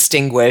 closed,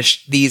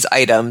 extinguished these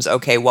items,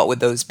 okay, what would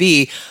those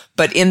be?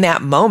 But in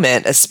that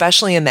moment,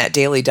 especially in that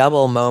Daily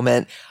Double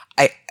moment,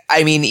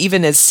 I mean,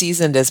 even as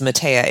seasoned as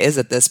Matea is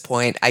at this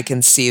point, I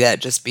can see that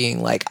just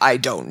being I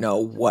don't know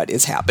what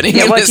is happening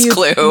in this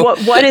clue.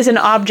 What is an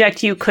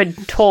object you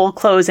could toll,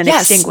 close, and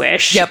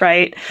extinguish,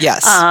 right?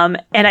 Yes.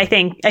 And I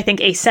think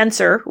a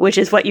censer, which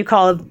is what you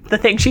call the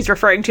thing she's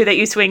referring to that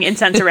you swing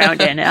incense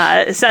around in,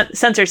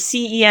 censer,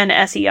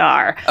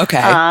 CENSER.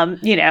 Okay.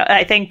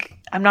 I think,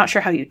 I'm not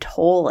sure how you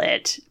toll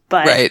it,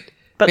 but... Right.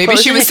 But maybe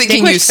she was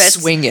thinking you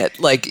swing it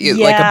like a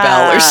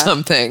bell or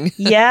something.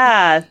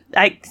 Yeah,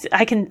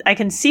 I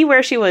can see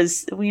where she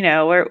was,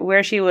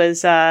 where she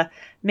was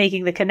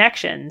making the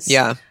connections.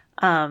 Yeah.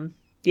 Yeah.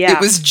 It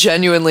was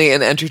genuinely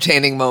an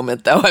entertaining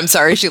moment, though. I'm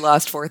sorry she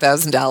lost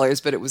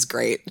 $4,000, but it was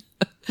great.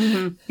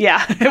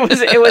 Yeah,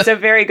 it was a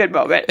very good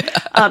moment,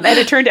 and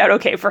it turned out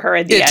okay for her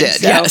in the end. It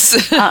did,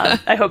 yes.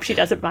 I hope she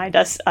doesn't mind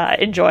us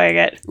enjoying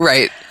it.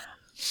 Right.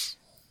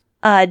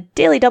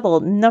 Daily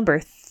Double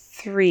number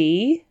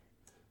 3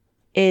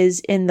 is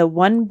in the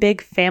One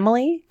Big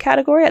Family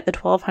category at the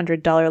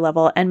 $1,200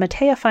 level, and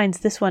Matea finds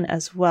this one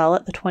as well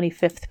at the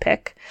 25th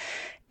pick.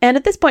 And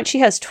at this point, she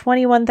has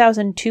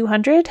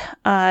 21,200.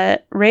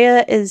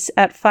 Rhea is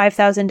at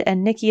 5,000,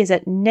 and Nikki is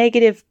at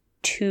negative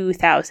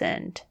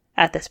 2,000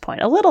 at this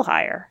point, a little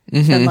higher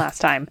than last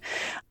time.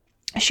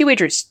 She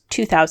wagers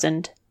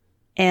 2,000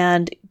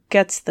 and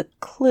gets the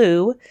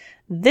clue.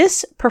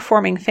 This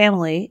performing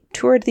family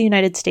toured the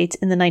United States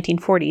in the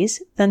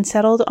 1940s, then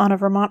settled on a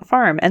Vermont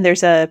farm. And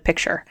there's a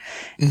picture.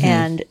 Mm-hmm.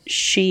 And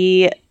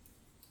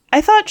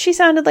I thought she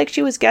sounded like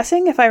she was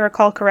guessing, if I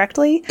recall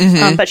correctly.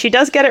 Mm-hmm. But she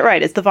does get it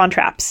right. It's the Von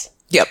Trapps.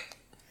 Yep.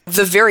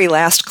 The very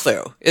last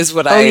clue is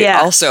what I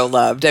also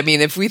loved. I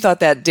mean, if we thought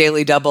that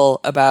Daily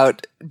Double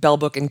about Bell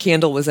Book and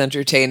Candle was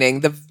entertaining,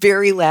 the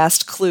very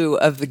last clue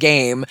of the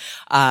game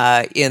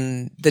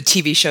in the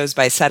TV shows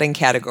by setting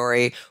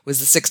category was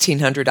the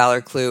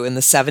 $1,600 clue in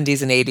the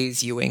 70s and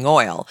 80s Ewing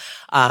Oil,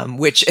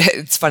 which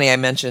it's funny, I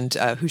mentioned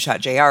Who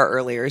Shot JR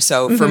earlier.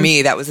 So for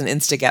me, that was an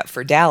insta-get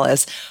for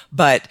Dallas.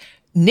 But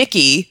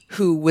Nikki,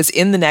 who was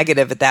in the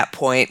negative at that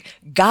point,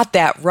 got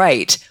that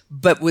right,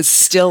 but was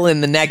still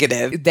in the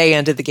negative. They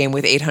ended the game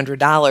with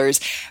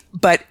 $800.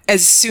 But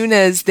as soon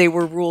as they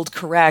were ruled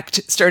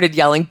correct, started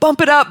yelling,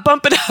 bump it up,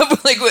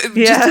 like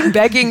just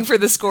begging for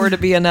the score to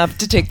be enough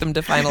to take them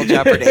to Final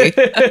Jeopardy.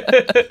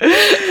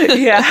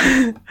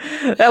 Yeah.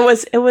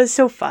 It was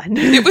so fun.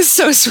 It was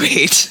so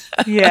sweet.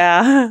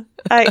 Yeah.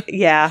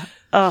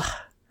 Ugh.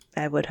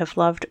 I would have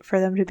loved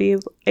for them to be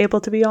able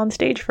to be on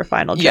stage for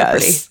Final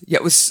Jeopardy. Yeah,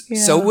 it was.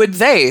 So would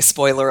they,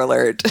 spoiler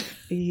alert.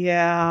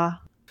 Yeah.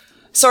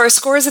 So our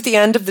scores at the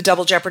end of the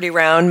Double Jeopardy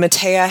round,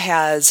 Matea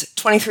has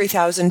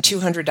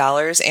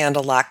 $23,200 and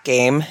a lock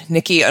game.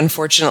 Nikki,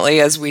 unfortunately,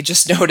 as we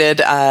just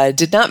noted,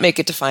 did not make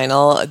it to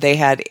final. They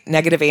had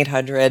negative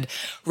 $800.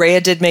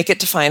 Rhea did make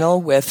it to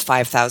final with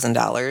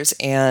 $5,000.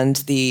 And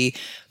the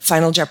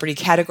Final Jeopardy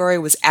category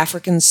was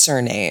African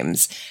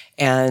surnames.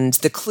 And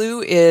the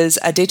clue is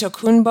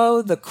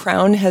Adetokunbo, the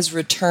crown has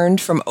returned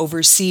from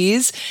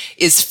overseas,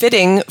 is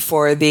fitting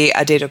for the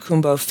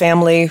Adetokunbo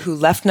family who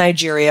left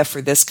Nigeria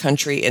for this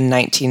country in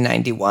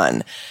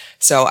 1991.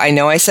 So I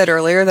know I said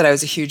earlier that I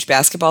was a huge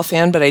basketball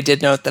fan, but I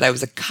did note that I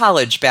was a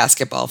college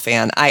basketball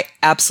fan. I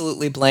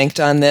absolutely blanked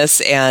on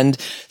this, and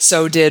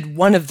so did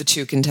one of the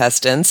two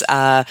contestants.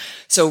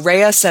 So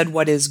Rhea said,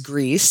 what is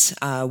Greece,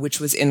 which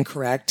was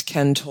incorrect.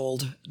 Ken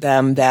told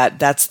them that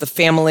that's the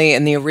family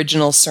and the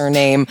original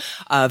surname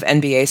of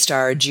NBA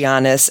star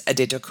Giannis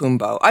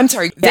Adetokunbo. I'm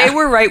sorry, They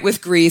were right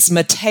with Greece.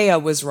 Matea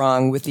was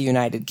wrong with the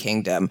United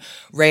Kingdom.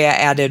 Rhea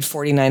added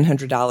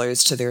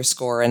 $4,900 to their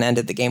score and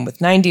ended the game with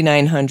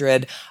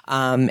 $9,900.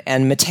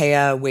 And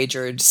Matea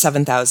wagered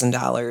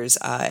 $7,000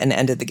 and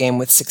ended the game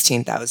with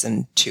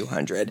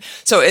 $16,200.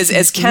 So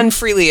as Ken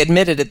freely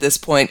admitted at this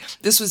point,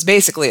 this was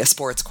basically a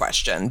sports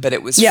question, but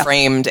it was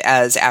framed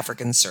as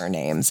African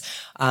surnames.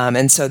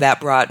 And so that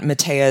brought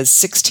Matea's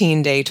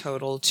 16-day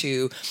total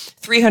to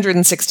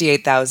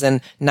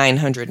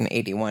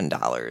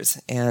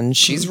 $368,981. And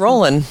she's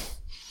rolling.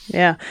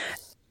 Yeah.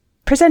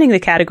 Presenting the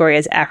category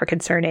as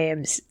African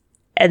surnames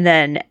and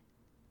then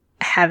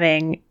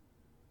having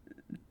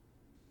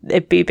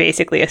it be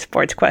basically a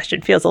sports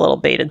question feels a little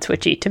bait and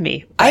switchy to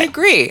me. I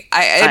agree.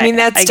 I mean,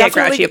 that's I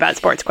definitely... get grouchy about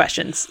sports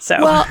questions. So,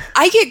 well,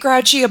 I get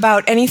grouchy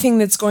about anything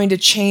that's going to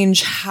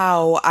change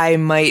how I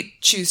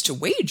might choose to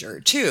wager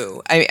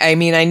too. I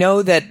mean, I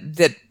know that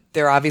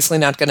they're obviously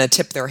not going to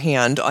tip their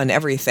hand on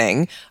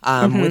everything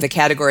with a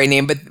category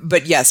name,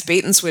 but yes,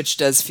 bait and switch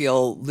does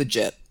feel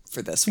legit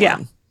for this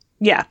one.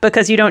 Yeah,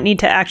 because you don't need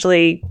to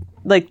actually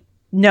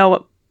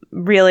know.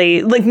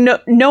 Really,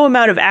 no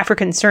amount of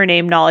African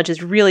surname knowledge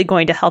is really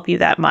going to help you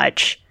that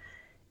much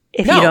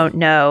if you don't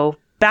know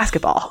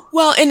basketball.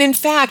 Well, and in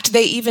fact,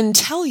 they even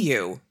tell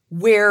you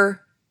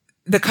where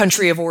the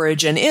country of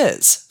origin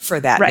is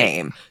for that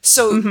name.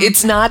 So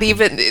it's not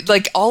even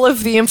all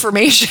of the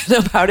information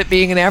about it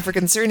being an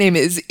African surname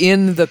is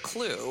in the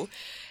clue.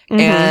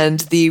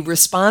 And the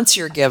response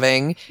you're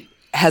giving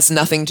has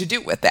nothing to do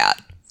with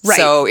that. Right.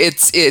 So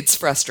it's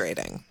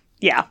frustrating.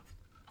 Yeah.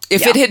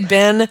 If it had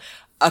been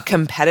a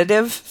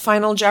competitive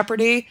Final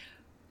Jeopardy,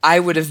 I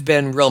would have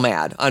been real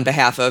mad on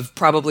behalf of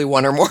probably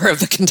one or more of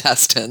the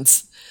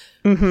contestants.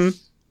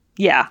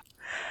 Yeah.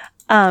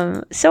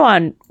 So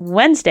on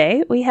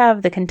Wednesday, we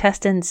have the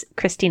contestants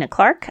Christina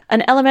Clark,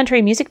 an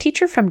elementary music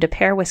teacher from De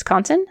Pere,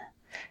 Wisconsin,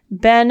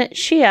 Ben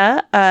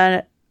Shia,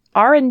 an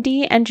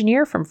R&D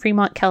engineer from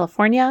Fremont,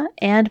 California,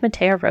 and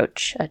Matea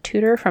Roach, a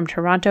tutor from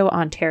Toronto,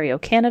 Ontario,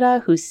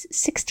 Canada, whose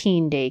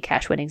 16-day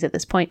cash winnings at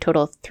this point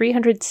total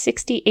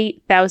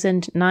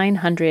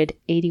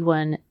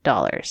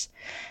 $368,981.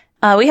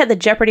 We had the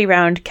Jeopardy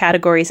round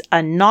categories: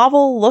 a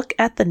novel look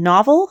at the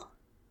novel,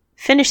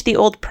 finish the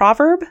old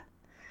proverb,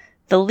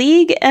 the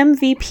league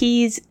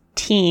MVP's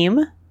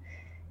team,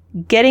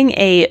 getting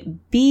a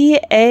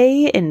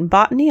BA in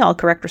botany. All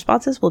correct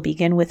responses will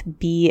begin with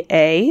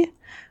BA.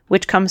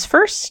 Which comes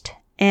first,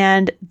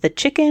 and the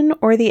chicken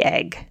or the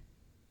egg?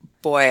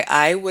 Boy,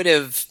 I would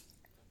have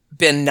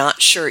been not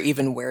sure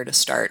even where to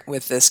start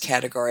with this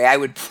category. I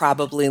would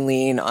probably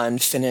lean on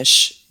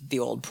finish the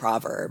old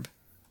proverb.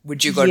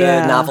 Would you go to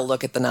a novel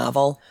look at the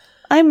novel?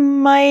 I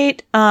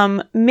might,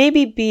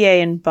 maybe BA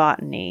in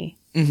botany.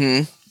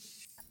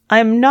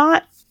 I'm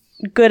not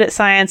good at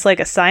science like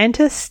a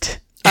scientist.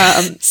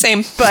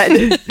 Same.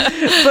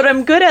 But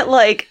I'm good at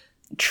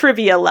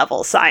trivia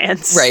level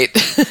science. Right.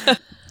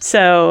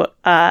 So,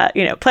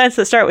 plants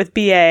that start with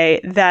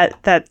BA,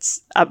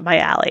 that's up my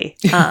alley.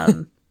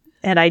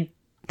 And I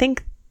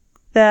think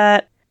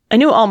that I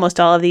knew almost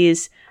all of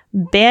these.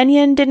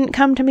 Banyan didn't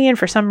come to me, and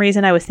for some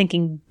reason I was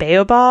thinking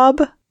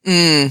baobab.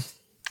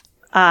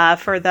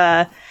 For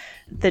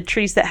the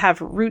trees that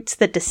have roots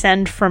that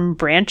descend from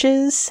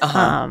branches.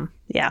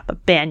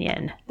 But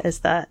banyan is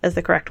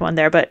the correct one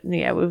there. But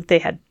they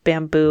had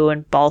bamboo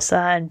and balsa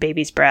and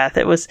baby's breath.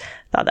 I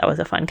thought that was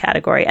a fun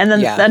category. And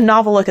then the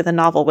novel look at the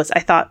novel was, I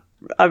thought,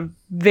 a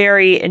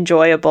very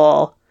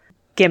enjoyable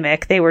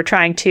gimmick. They were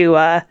trying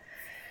to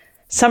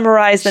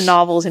summarize the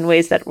novels in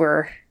ways that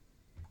were,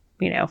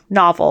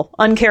 novel,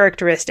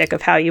 uncharacteristic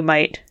of how you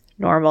might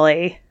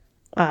normally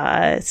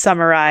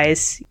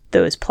summarize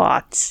those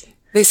plots.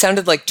 They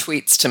sounded like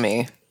tweets to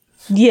me.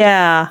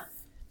 Yeah.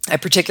 I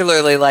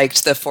particularly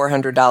liked the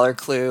 $400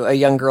 clue. A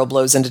young girl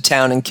blows into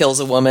town and kills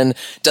a woman,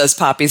 does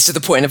poppies to the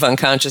point of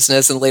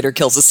unconsciousness, and later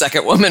kills a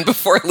second woman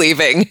before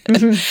leaving.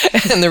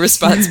 Mm-hmm. And the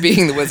response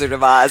being the Wizard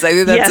of Oz. I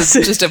think that's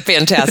just a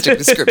fantastic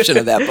description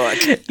of that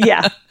book.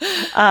 Yeah.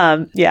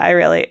 I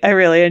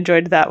really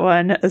enjoyed that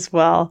one as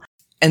well.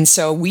 And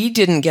so we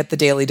didn't get the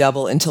Daily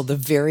Double until the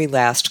very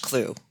last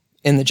clue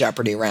in the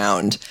Jeopardy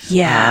round.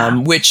 Yeah.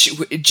 Which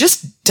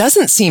just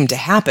doesn't seem to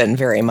happen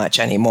very much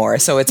anymore.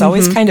 So it's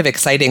always kind of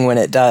exciting when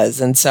it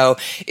does. And so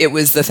it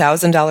was the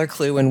 $1,000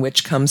 clue in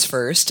which comes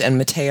first, and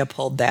Matea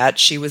pulled that.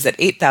 She was at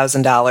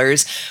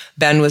 $8,000.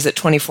 Ben was at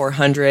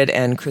 $2,400,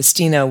 and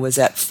Christina was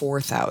at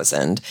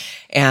 $4,000.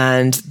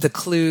 And the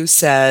clue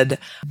said,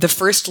 the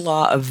first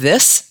law of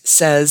this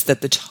says that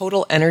the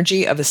total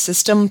energy of a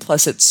system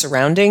plus its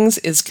surroundings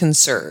is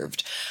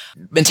conserved.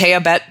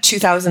 Matea bet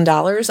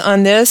 $2,000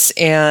 on this,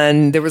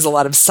 and there was a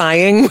lot of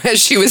sighing as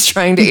she was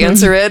trying to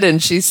answer it.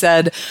 And she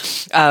said,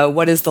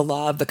 what is the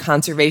law of the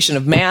conservation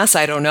of mass?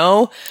 I don't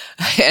know.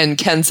 And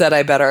Ken said,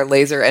 I bet our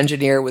laser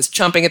engineer was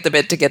chomping at the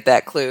bit to get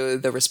that clue.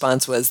 The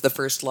response was the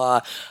first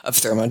law of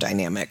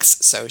thermodynamics.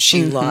 So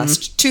she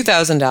lost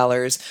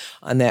 $2,000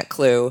 on that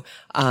clue.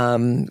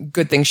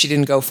 Good thing she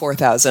didn't go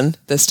 4,000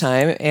 this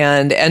time,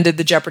 and ended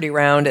the Jeopardy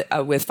round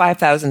with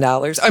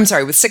 $5,000. I'm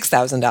sorry, with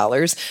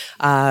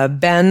 $6,000.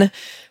 Ben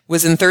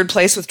was in third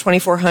place with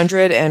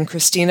 $2,400, and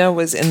Christina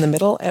was in the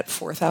middle at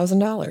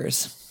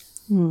 $4,000.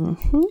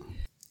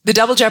 The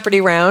Double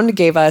Jeopardy round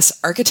gave us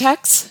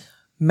architects,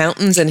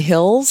 mountains and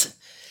hills,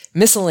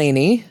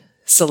 miscellany,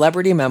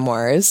 celebrity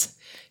memoirs,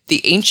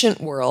 the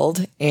ancient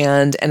world,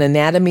 and an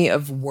anatomy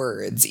of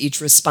words. Each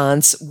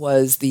response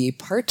was the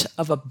part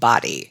of a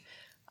body.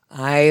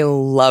 I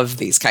love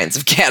these kinds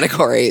of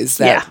categories.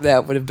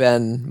 That would have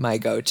been my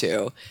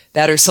go-to.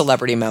 That or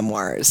celebrity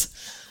memoirs.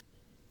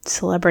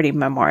 Celebrity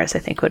memoirs, I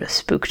think, would have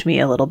spooked me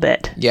a little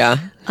bit. Yeah?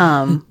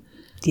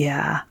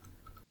 Yeah.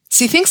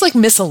 See, things like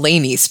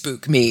miscellany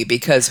spook me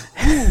because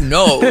who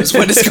knows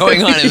what is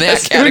going on in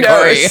that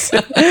category?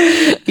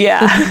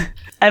 Yeah.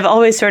 I've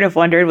always sort of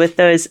wondered with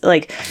those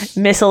like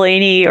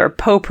miscellany or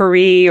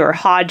potpourri or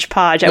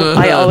hodgepodge.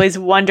 I always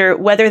wonder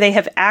whether they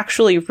have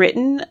actually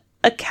written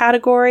a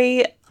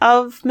category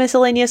of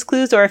miscellaneous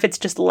clues or if it's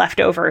just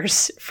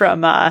leftovers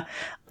from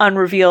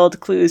unrevealed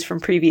clues from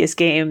previous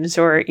games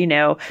or,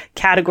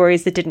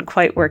 categories that didn't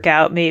quite work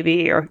out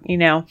maybe or,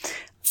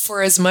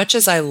 For as much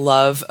as I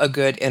love a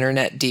good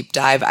internet deep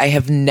dive, I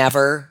have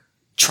never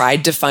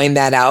tried to find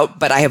that out,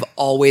 but I have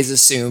always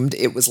assumed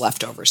it was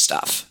leftover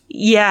stuff.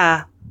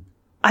 Yeah.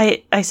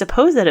 I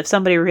suppose that if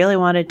somebody really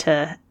wanted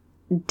to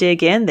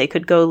dig in, they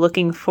could go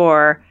looking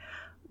for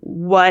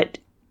what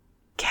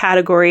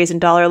categories and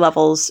dollar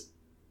levels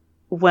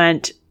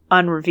went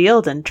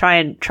unrevealed and try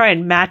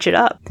and match it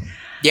up.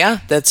 Yeah,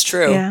 that's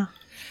true. Yeah.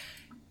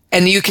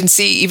 And you can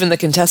see even the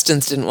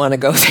contestants didn't want to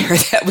go there.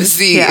 That was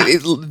the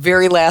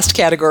very last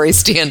category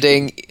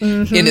standing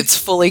in its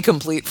fully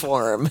complete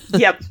form.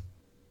 Yep.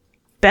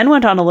 Ben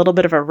went on a little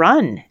bit of a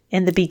run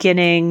in the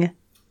beginning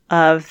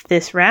of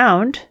this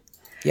round.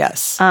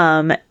 Yes.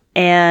 And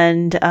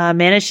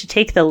managed to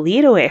take the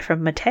lead away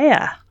from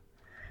Matea,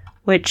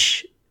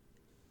 which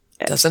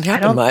doesn't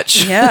happen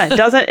much. Yeah,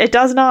 it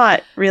does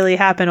not really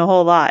happen a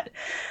whole lot.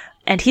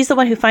 And he's the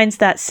one who finds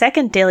that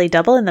second Daily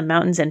Double in the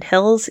Mountains and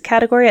Hills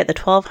category at the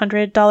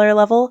 $1,200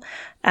 level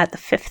at the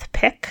fifth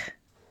pick.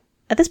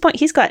 At this point,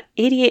 he's got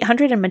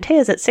 $8,800 and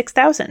Matea's at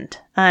 $6,000.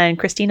 And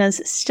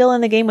Christina's still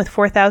in the game with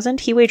 $4,000.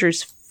 He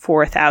wagers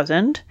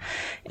 $4,000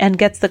 and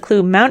gets the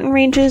clue mountain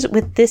ranges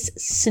with this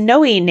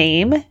snowy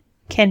name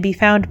can be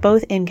found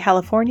both in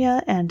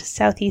California and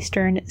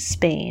southeastern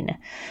Spain.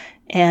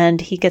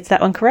 And he gets that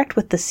one correct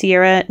with the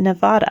Sierra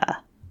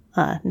Nevada.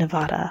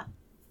 Nevada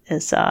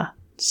is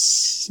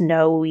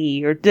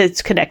snowy, or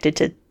it's connected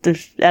to,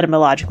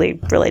 etymologically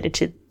related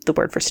to the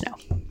word for snow.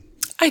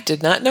 I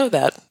did not know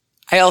that.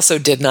 I also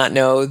did not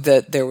know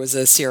that there was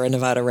a Sierra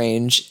Nevada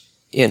range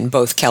in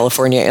both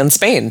California and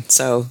Spain.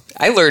 So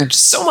I learned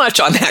so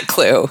much on that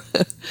clue.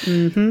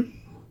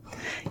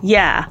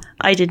 Yeah,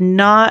 I did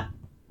not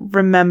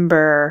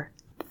remember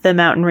the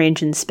mountain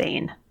range in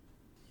Spain.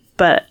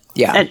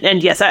 Yeah.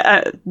 And yes,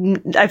 I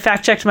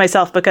fact checked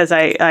myself because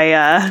I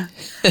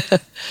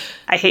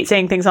I hate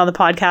saying things on the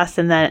podcast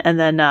and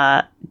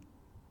then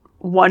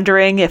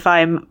wondering if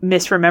I'm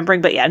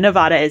misremembering. But yeah,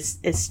 Nevada is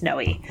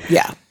snowy.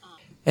 Yeah.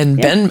 And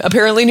Ben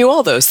apparently knew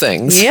all those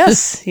things.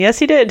 Yes,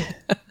 he did.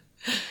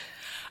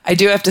 I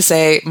do have to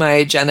say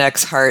my Gen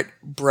X heart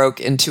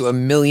broke into a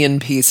million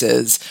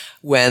pieces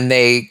when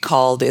they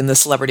called in the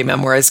celebrity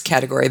memoirs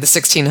category the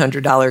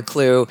 $1,600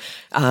 clue,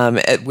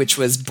 which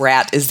was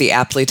Brat is the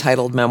aptly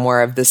titled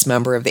memoir of this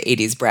member of the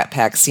 80s Brat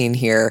Pack seen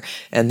here.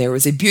 And there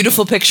was a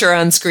beautiful picture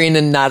on screen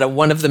and not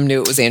one of them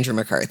knew it was Andrew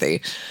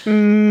McCarthy.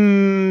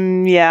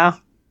 Yeah.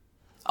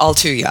 All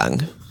too young.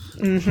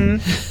 Mm-hmm.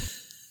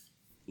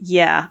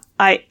 Yeah.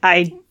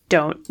 I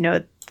don't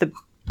know the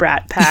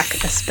Brat Pack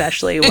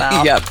especially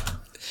well. Yep.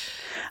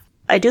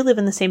 I do live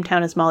in the same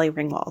town as Molly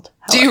Ringwald.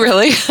 However. Do you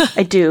really?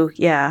 I do.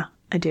 Yeah,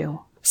 I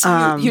do.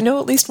 So you know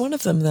at least one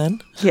of them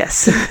then.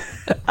 Yes.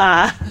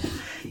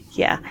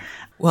 Yeah.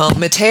 Well,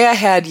 Matea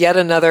had yet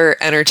another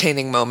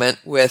entertaining moment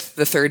with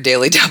the third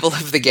daily double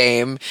of the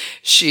game.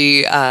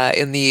 She,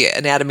 in the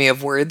Anatomy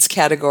of Words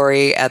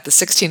category at the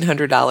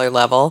 $1,600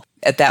 level,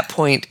 at that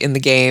point in the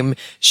game,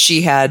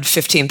 she had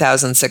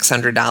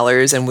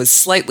 $15,600 and was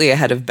slightly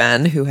ahead of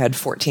Ben, who had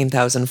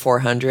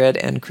 $14,400,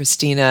 and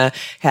Christina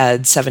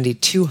had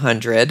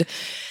 $7,200.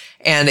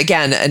 And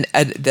again,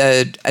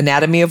 the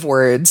anatomy of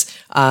words.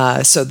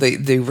 So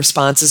the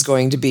response is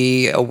going to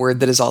be a word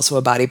that is also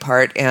a body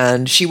part.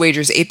 And she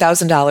wagers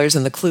 $8,000,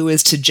 and the clue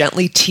is to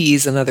gently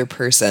tease another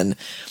person.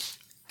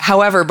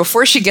 However,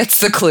 before she gets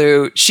the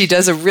clue, she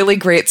does a really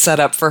great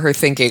setup for her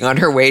thinking on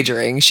her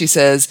wagering. She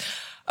says,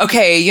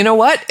 okay, you know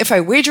what? If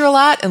I wager a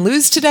lot and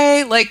lose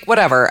today, like,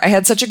 whatever. I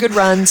had such a good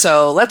run,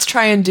 so let's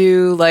try and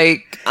do,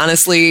 like,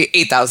 honestly,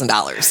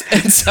 $8,000.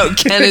 And so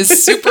Ken is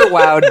super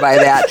wowed by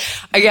that.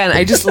 Again,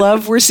 I just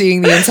love we're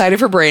seeing the inside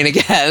of her brain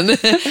again.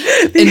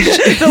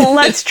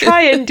 Let's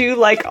try and do,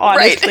 like,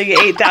 honestly,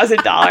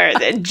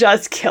 $8,000. It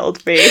just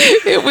killed me.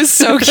 It was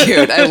so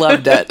cute. I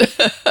loved it.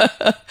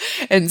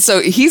 And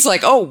so he's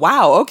like, oh,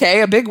 wow,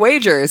 okay, a big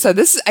wager. So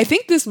I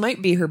think this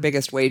might be her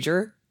biggest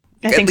wager.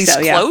 I think at least so,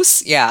 yeah.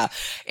 close. Yeah.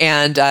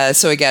 And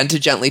so again, to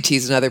gently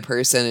tease another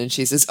person. And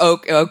she says, oh,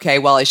 okay,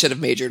 well, I should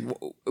have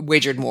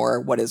wagered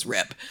more. What is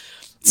RIP?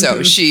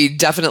 So she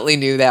definitely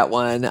knew that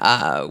one,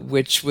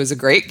 which was a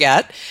great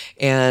get,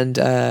 and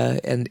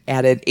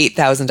added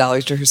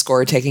 $8,000 to her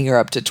score, taking her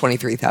up to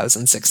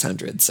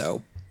 $23,600.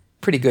 So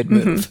pretty good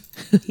move.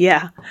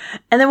 Yeah.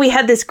 And then we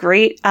had this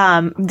great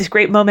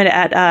moment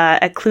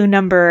at clue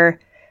number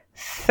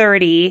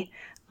 30,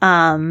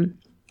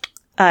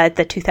 at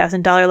the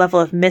 $2,000 level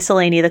of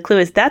miscellany. The clue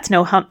is that's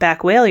no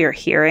humpback whale you're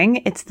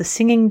hearing. It's the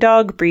singing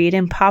dog breed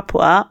in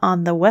Papua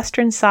on the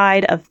western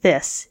side of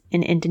this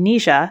in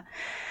Indonesia.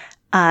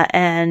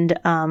 And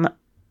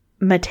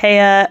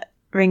Matea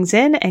rings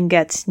in and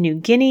gets New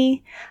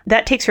Guinea.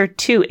 That takes her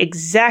to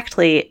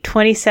exactly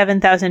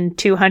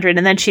 27,200.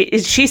 And then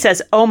she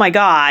says, oh my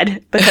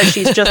God, because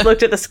she's just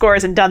looked at the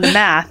scores and done the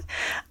math.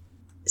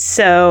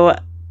 So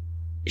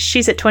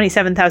she's at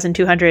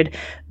 27,200.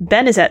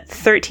 Ben is at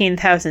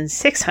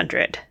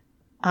 13,600,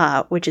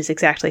 which is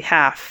exactly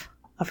half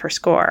of her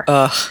score.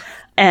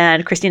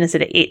 And Christina's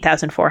at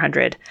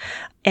 8,400.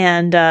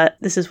 And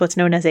this is what's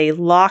known as a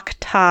lock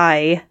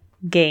tie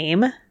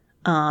game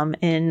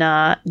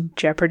in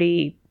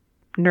Jeopardy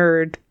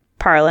nerd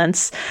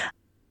parlance.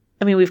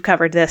 I mean, we've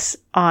covered this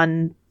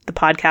on the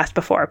podcast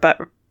before, but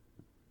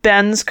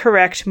Ben's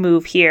correct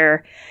move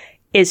here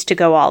is to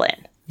go all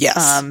in.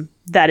 Yes.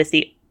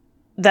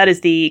 That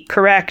is the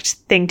correct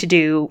thing to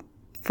do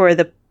for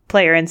the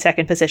player in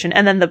second position.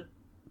 And then the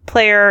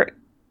player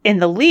in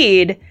the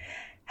lead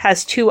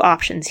has two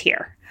options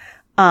here.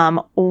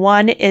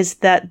 One is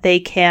that they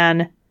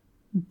can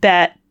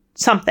bet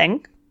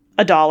something,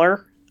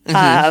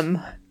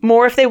 $1,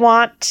 more if they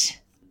want,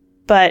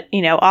 but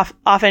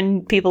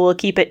often people will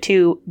keep it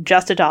to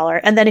just $1.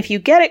 And then if you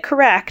get it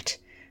correct,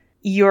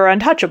 you're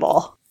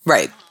untouchable.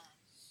 Right.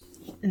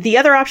 The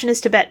other option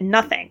is to bet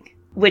nothing,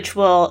 which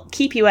will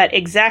keep you at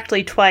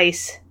exactly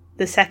twice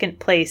the second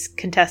place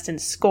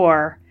contestant's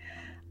score.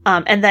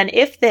 And then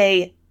if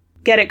they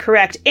get it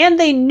correct and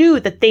they knew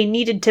that they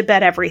needed to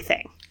bet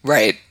everything,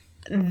 right,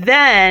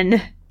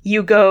 then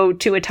you go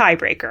to a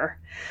tiebreaker.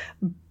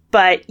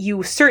 But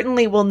you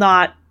certainly will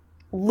not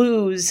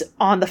lose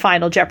on the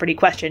final Jeopardy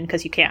question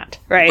because you can't,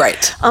 right?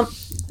 Right.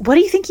 What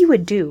do you think you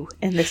would do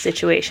in this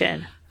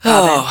situation? Do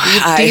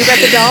you bet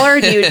the $1? Or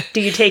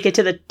do you take it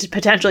to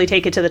potentially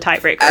take it to the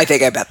tiebreaker? I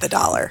think I bet the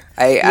 $1.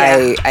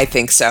 I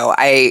think so.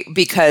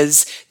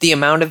 Because the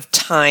amount of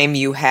time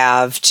you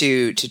have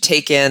to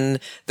take in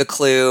the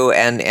clue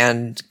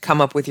and come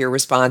up with your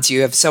response,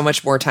 you have so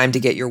much more time to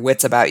get your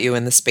wits about you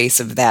in the space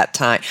of that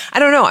time. I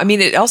don't know. I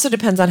mean, it also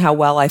depends on how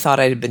well I thought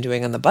I had been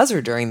doing on the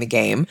buzzer during the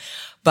game,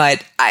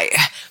 but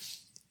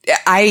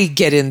I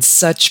get in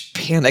such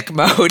panic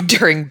mode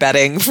during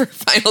betting for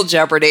Final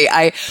Jeopardy.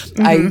 I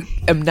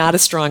am not a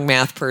strong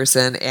math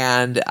person,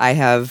 and I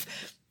have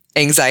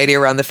anxiety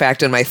around the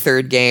fact in my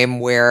third game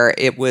where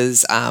it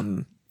was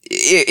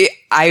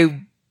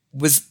it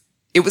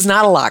was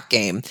not a lock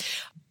game,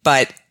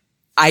 but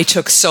I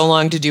took so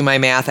long to do my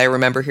math. I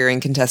remember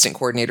hearing contestant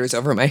coordinators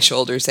over my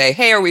shoulder say,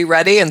 "Hey, are we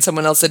ready?" And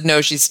someone else said,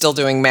 "No, she's still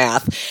doing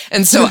math."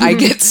 And so I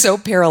get so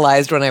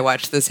paralyzed when I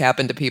watch this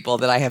happen to people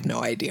that I have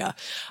no idea.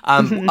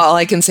 All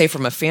I can say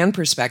from a fan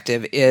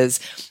perspective is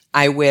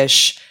I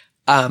wish,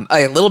 I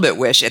a little bit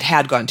wish it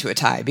had gone to a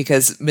tie,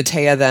 because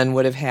Matea then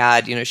would have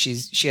had,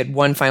 she had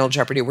one Final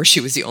Jeopardy where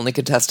she was the only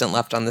contestant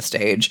left on the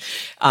stage.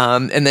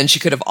 And then she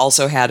could have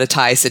also had a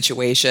tie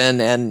situation.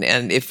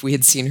 And if we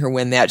had seen her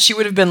win that, she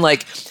would have been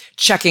like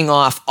checking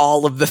off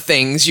all of the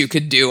things you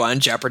could do on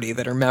Jeopardy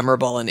that are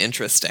memorable and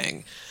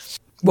interesting.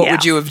 What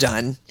would you have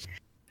done?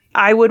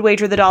 I would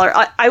wager the dollar.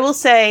 I will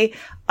say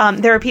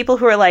there are people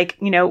who are like,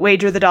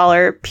 wager the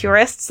dollar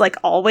purists, like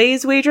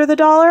always wager the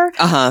dollar.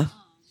 Uh-huh.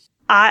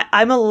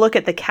 I'm a look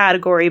at the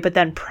category, but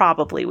then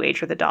probably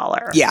wager the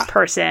dollar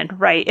person,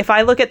 right? If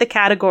I look at the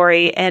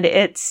category and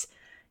it's,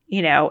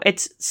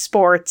 it's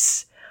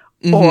sports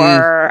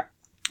or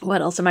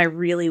what else am I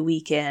really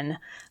weak in?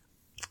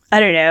 I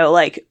don't know,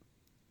 like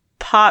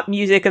pop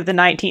music of the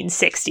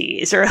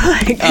 1960s or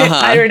like,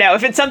 I don't know.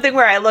 If it's something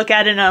where I look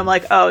at it and I'm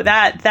like, oh,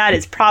 that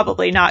is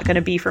probably not going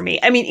to be for me.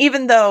 I mean,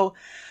 even though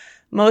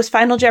most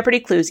Final Jeopardy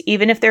clues,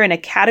 even if they're in a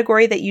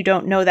category that you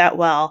don't know that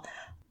well,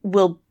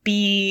 will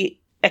be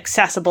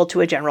accessible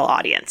to a general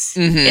audience.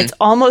 It's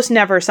almost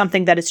never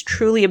something that is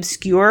truly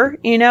obscure,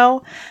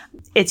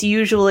 It's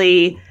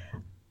usually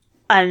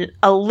a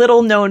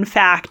little known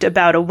fact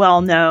about a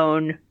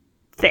well-known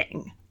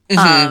thing.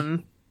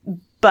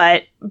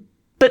 But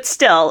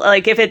still,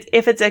 like if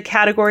it's a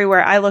category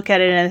where I look at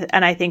it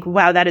and I think,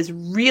 wow, that is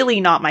really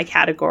not my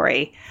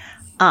category,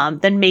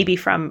 then maybe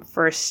from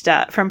first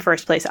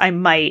place, I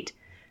might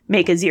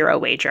make a zero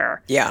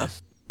wager. Yeah.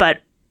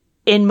 But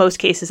in most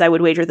cases, I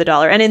would wager the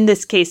dollar. And in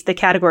this case, the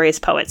category is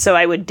poets. So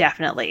I would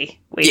definitely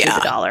wager the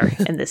dollar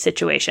in this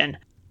situation.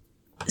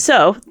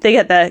 So they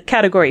get the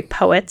category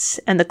poets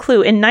and the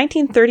clue. In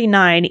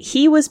 1939,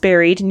 he was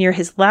buried near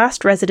his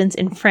last residence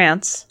in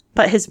France,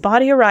 but his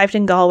body arrived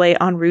in Galway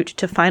en route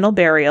to final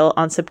burial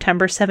on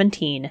September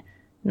 17,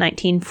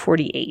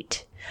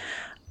 1948.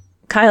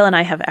 Kyle and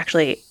I have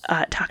actually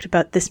talked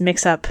about this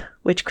mix-up,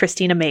 which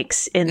Christina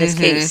makes in this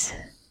case.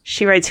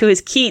 She writes, "Who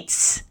is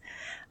Keats?"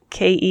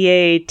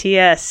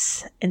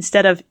 Keats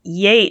instead of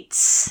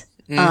Yates.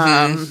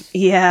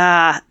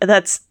 Yeah,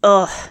 that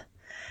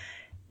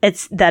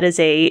is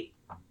a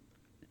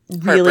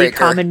really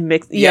common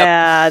mix. Yep.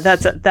 Yeah,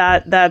 that's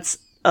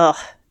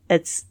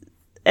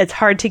it's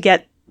hard to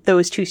get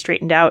those two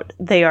straightened out.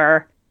 They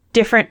are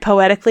different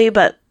poetically,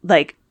 but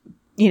like,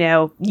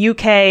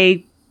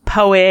 UK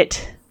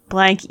poet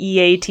blank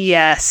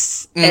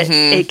EATS,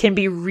 it can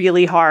be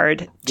really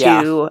hard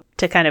to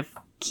kind of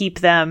keep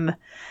them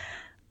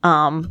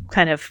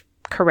kind of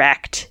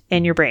correct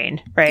in your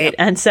brain, right? Yep.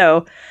 And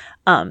so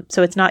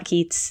it's not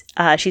Keats.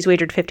 She's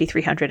wagered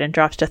 5,300 and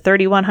drops to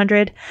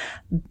 3,100.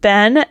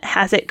 Ben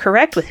has it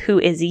correct with Who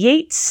is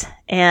Yates,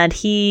 and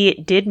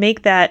he did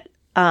make that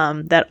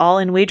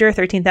all-in wager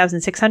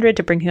 13,600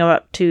 to bring him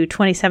up to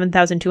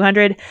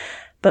 27,200.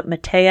 But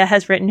Matea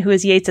has written Who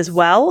is Yates as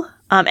well,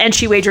 and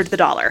she wagered the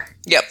dollar.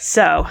 Yep.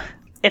 So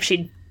if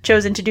she'd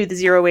chosen to do the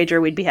zero wager,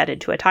 we'd be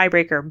headed to a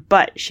tiebreaker.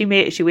 But she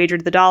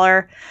wagered the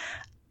dollar.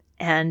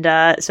 And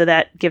so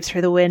that gives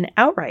her the win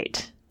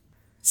outright.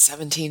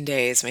 17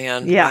 days,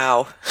 man. Yeah.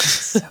 Wow.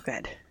 So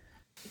good.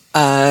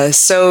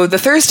 So the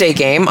Thursday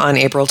game on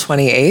April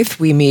 28th,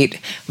 we meet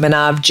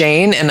Manav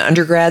Jain, an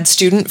undergrad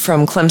student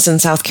from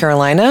Clemson, South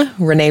Carolina,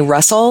 Renee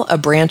Russell, a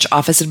branch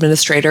office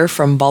administrator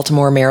from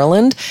Baltimore,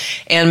 Maryland,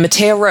 and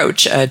Matea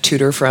Roach, a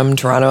tutor from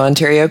Toronto,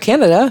 Ontario,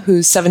 Canada,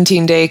 whose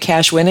 17-day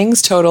cash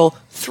winnings total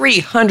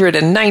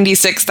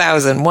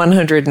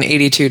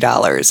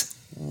 $396,182.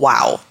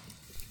 Wow.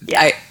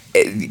 Yeah.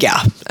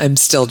 I'm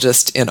still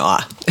just in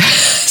awe.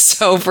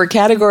 So for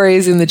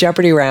categories in the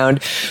Jeopardy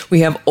round, we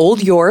have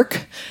Old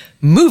York,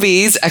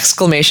 movies,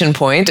 exclamation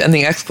point, and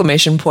the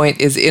exclamation point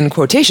is in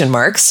quotation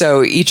marks.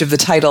 So each of the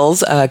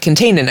titles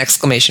contain an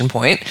exclamation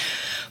point.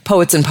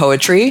 Poets and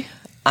poetry,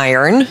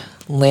 iron,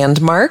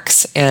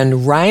 landmarks,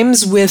 and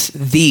rhymes with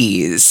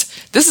these.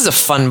 This is a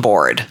fun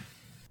board.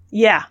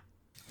 Yeah.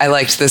 I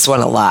liked this one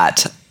a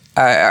lot.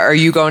 Are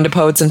you going to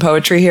poets and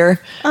poetry here?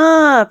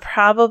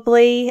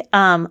 Probably.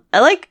 I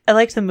like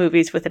the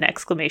movies with an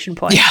exclamation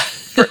point. Yeah.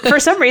 for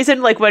some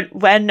reason, like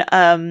when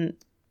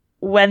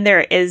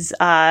there is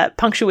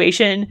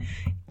punctuation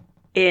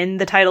in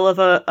the title of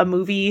a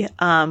movie,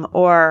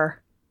 or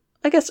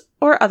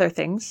other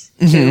things,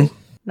 too,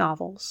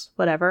 novels,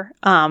 whatever.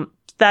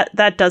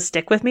 That does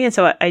stick with me, and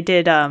so I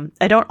did.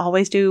 I don't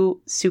always do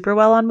super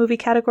well on movie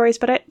categories,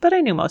 but I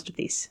knew most of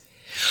these.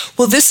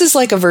 Well, this is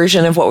like a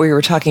version of what we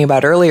were talking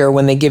about earlier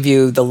when they give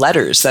you the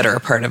letters that are a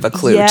part of a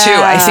clue, too.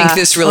 I think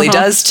this really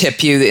does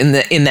tip you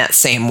in that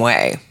same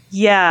way.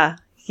 Yeah.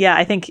 Yeah,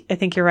 I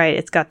think you're right.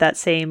 It's got that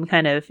same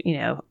kind of,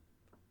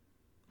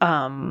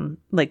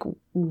 like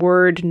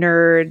word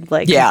nerd,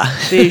 like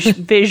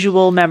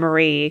visual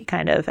memory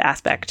kind of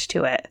aspect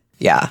to it.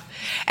 Yeah.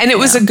 And it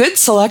was a good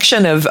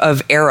selection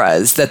of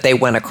eras that they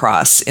went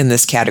across in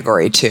this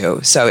category,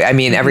 too. So, I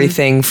mean,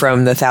 everything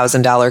from the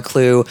 $1,000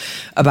 clue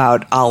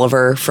about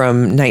Oliver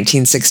from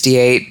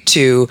 1968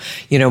 to,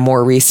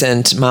 more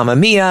recent Mamma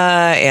Mia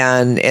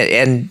and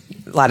a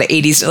lot of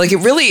 80s. Like,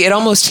 it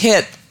almost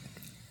hit.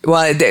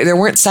 Well, there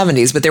weren't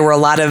 70s, but there were a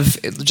lot of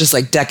just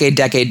like decade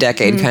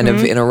kind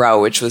of in a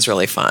row, which was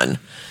really fun.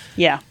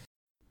 Yeah.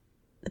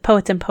 The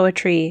Poets and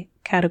Poetry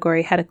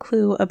category had a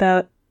clue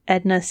about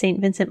Edna St.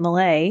 Vincent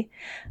Millay,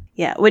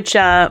 which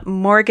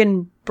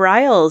Morgan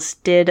Briles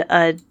did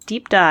a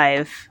deep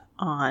dive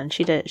on.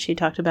 She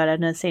talked about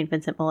Edna St.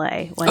 Vincent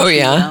Millay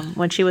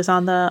when she was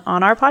on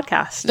our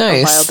podcast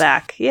a while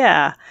back.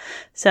 Yeah.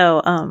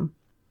 So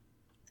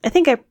I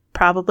think I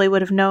probably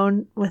would have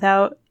known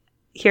without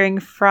hearing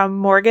from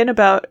Morgan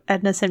about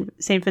Edna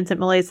St. Vincent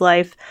Millay's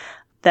life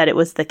that it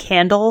was the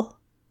candle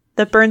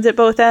that burns at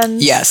both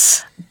ends.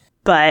 Yes.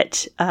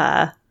 But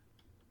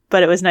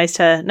it was nice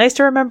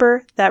to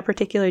remember that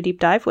particular deep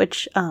dive,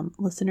 which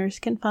listeners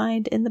can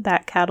find in the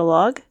back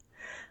catalog.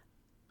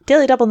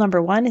 Daily Double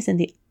number 1 is in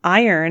the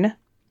iron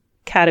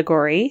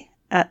category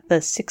at the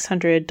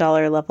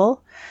 $600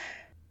 level.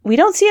 We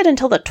don't see it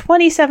until the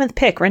 27th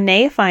pick.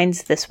 Renee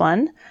finds this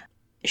one.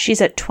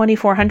 She's at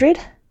 $2,400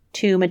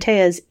 to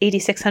Matea's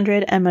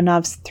 $8,600 and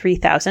Manav's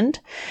 $3,000.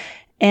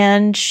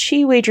 And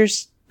she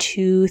wagers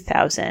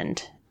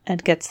 $2,000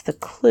 and gets the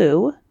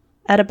clue.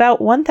 At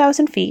about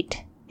 1,000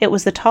 feet, it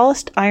was the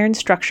tallest iron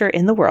structure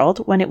in the world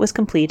when it was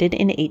completed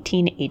in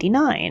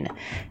 1889.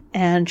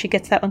 And she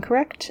gets that one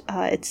correct.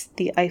 It's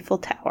the Eiffel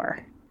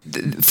Tower.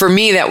 For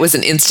me, that was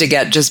an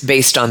insta-get just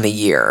based on the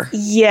year.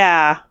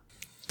 Yeah.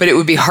 But it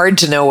would be hard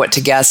to know what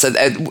to guess.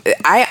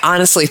 I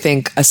honestly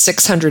think a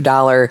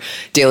 $600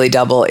 Daily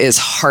Double is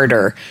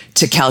harder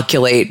to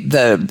calculate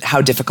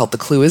how difficult the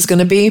clue is going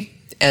to be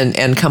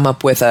and come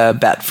up with a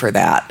bet for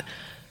that.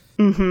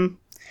 Mm-hmm.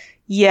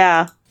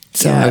 Yeah.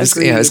 So I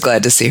was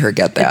glad to see her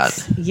get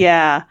that.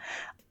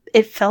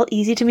 It felt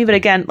easy to me, but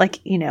again,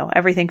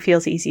 everything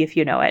feels easy if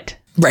you know it.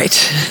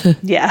 Right.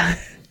 Yeah.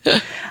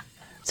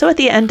 So at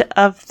the end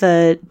of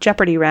the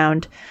Jeopardy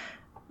round,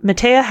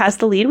 Matea has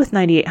the lead with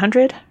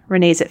 9,800.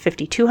 Renee's at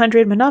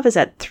 5,200. Manav is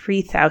at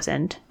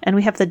 3,000. And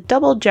we have the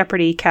double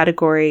Jeopardy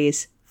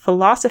categories: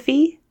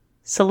 philosophy,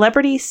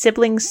 celebrity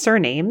sibling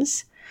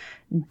surnames,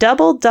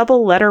 double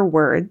letter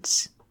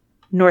words,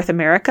 North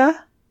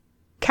America,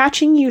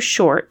 catching you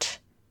short,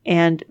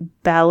 and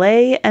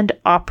ballet and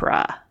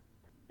opera.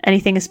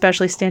 Anything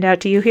especially stand out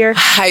to you here?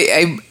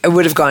 I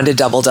would have gone to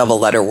double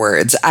letter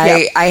words.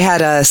 I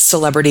had a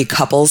celebrity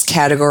couples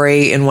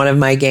category in one of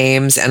my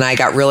games, and I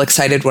got real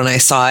excited when I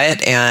saw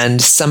it,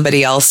 and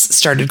somebody else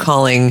started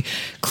calling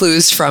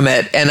clues from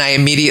it, and I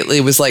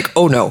immediately was like,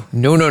 oh, no,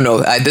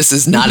 this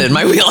is not in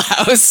my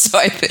wheelhouse.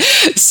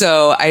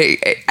 So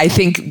I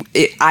think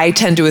I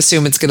tend to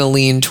assume it's going to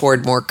lean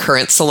toward more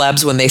current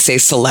celebs when they say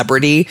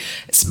celebrity,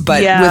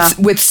 but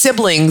with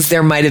siblings,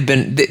 there might have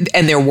been,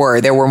 and there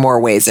were more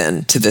ways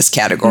into this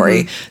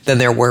category than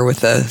there were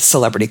with the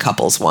celebrity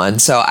couples one.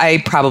 So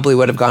I probably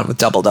would have gone with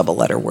double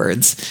letter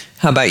words.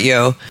 How about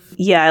you?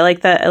 Yeah, I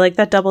like that. I like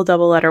that double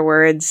letter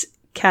words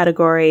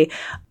category.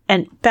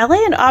 And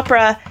ballet and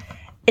opera,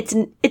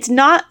 it's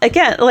not,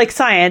 again, like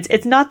science,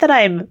 it's not that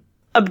I'm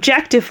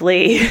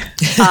objectively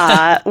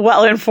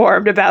well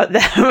informed about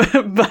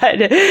them,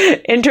 but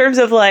in terms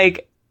of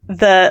like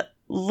the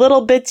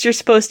little bits you're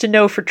supposed to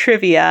know for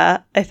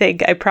trivia, I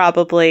think I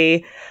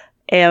probably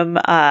am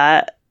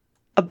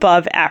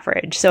above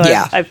average. So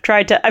I've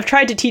tried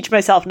to teach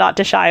myself not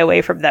to shy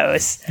away from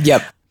those.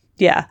 Yep.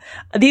 Yeah.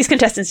 These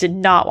contestants did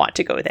not want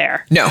to go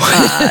there. No.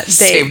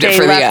 Saved it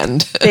for the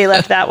end. They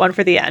left that one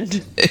for the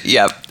end.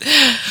 Yep.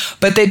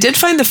 But they did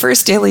find the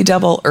first Daily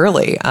Double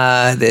early.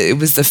 It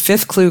was the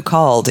fifth clue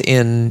called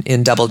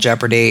in Double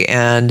Jeopardy,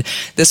 and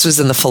this was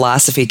in the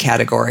philosophy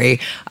category.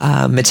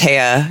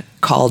 Matea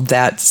called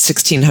that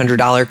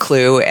 $1,600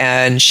 clue,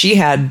 and she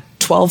had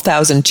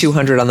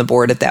 12,200 on the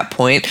board at that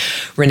point.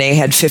 Renee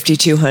had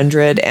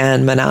 5,200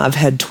 and Manav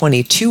had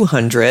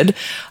 2,200.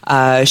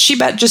 She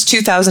bet just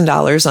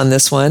 $2,000 on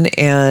this one,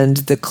 and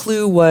the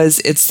clue was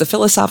it's the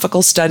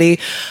philosophical study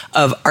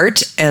of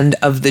art and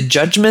of the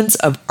judgments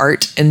of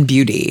art and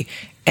beauty.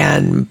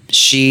 And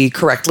she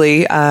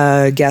correctly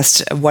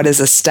guessed what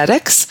is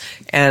aesthetics,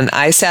 and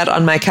I sat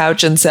on my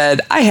couch and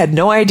said, I had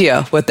no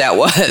idea what that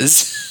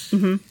was.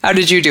 Mm-hmm. How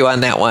did you do on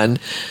that one?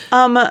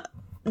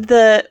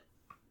 The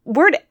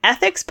word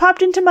ethics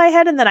popped into my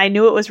head, and then I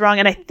knew it was wrong,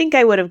 and I think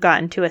I would have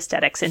gotten to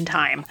aesthetics in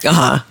time.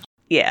 Uh-huh.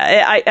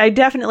 Yeah, I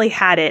definitely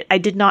had it. I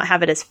did not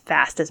have it as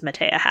fast as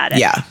Matea had it.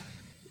 Yeah.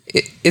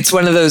 It's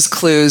one of those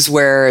clues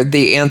where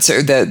the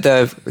answer,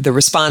 the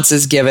response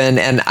is given,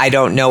 and I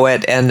don't know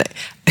it, and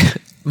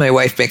my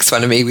wife makes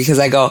fun of me because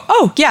I go,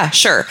 oh, yeah,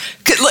 sure.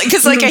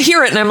 Because I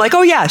hear it, and I'm like,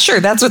 oh, yeah, sure,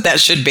 that's what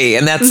that should be.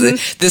 And that's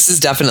this is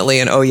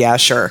definitely an oh, yeah,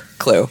 sure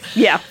clue.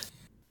 Yeah.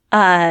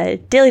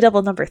 Daily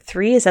Double number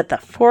 3 is at the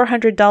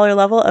 $400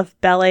 level of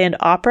ballet and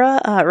opera.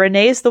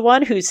 Renee's the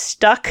one who's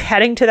stuck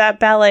heading to that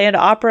ballet and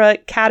opera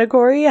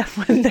category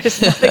when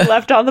there's nothing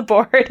left on the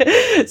board.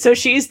 So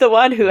she's the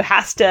one who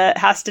has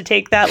to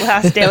take that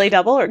last Daily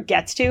Double, or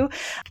gets to,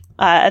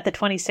 at the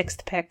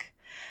 26th pick.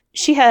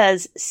 She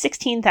has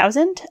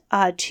 16,000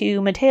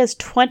 to Matea's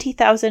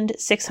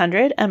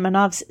 20,600 and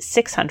Manav's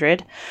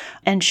 600.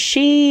 And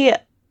she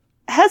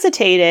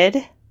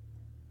hesitated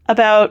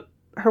about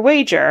her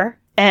wager.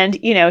 And,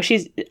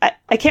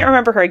 I can't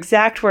remember her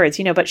exact words,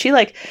 but she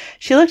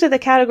looked at the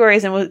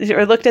categories and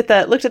looked at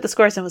the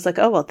scores and was like,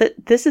 oh, well,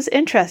 this is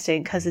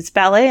interesting because it's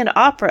ballet and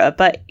opera,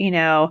 but,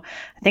 I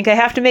think I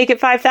have to make it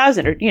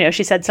 5,000, or,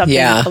 she said something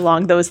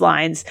along those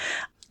lines.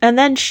 And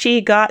then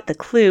she got the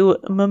clue,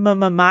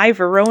 My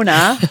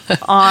Verona,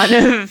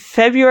 on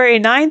February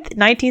 9th,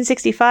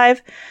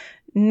 1965.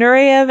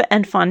 Nureyev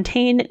and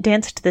Fontaine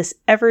danced this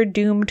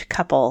ever-doomed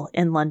couple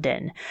in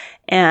London.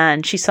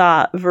 And she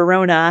saw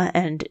Verona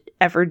and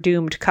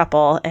ever-doomed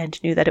couple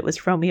and knew that it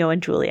was Romeo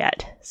and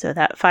Juliet. So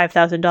that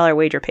 $5,000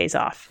 wager pays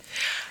off.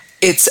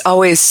 It's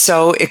always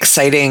so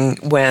exciting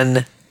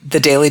when the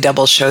Daily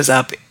Double shows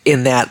up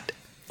in that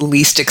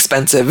least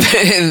expensive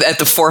at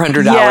the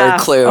 $400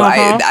 clue.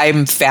 Uh-huh.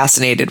 I'm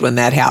fascinated when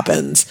that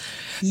happens.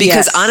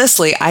 Because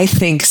honestly, I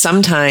think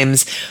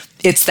sometimes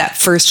it's that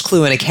first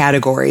clue in a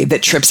category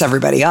that trips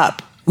everybody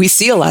up. We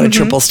see a lot of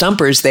triple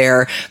stumpers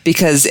there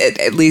because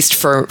at least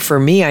for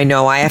me, I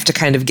know I have to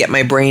kind of get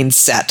my brain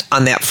set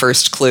on that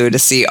first clue to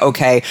see,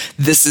 okay,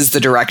 this is the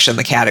direction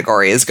the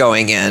category is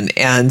going in.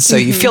 And so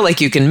you feel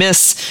like you can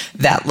miss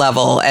that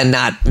level and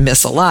not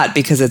miss a lot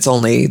because it's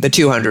only the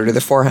 200 or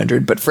the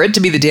 400. But for it to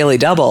be the Daily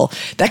Double,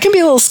 that can be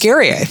a little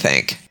scary, I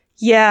think.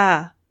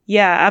 Yeah,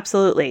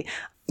 absolutely.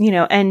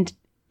 And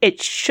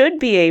it should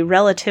be a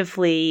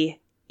relatively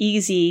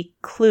easy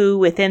clue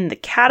within the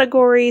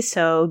category,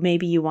 so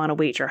maybe you want to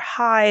wager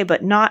high,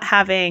 but not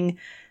having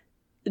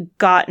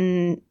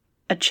gotten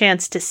a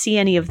chance to see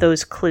any of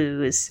those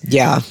clues.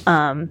 It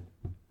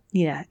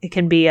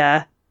can be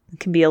a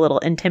little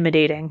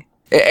intimidating.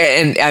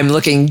 And I'm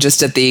looking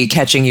just at the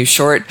catching you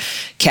short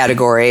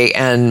category,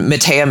 and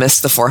Matea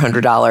missed the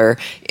 $400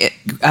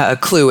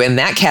 clue in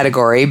that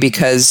category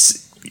because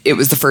it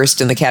was the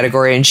first in the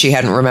category and she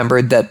hadn't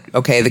remembered that,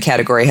 okay, the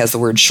category has the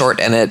word short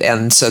in it.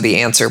 And so the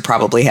answer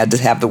probably had to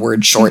have the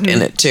word short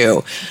in it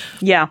too.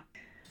 Yeah.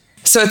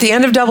 So at the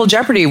end of Double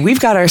Jeopardy,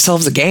 we've got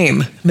ourselves a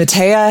game.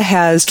 Matea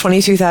has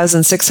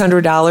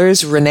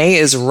 $22,600. Renee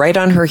is right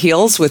on her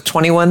heels with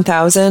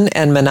 $21,000,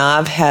 and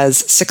Manav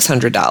has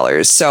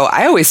 $600. So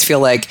I always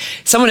feel like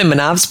someone in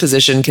Manav's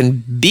position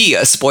can be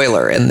a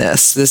spoiler in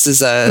this. This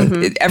is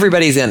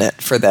everybody's in it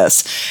for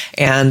this.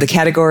 And the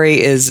category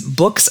is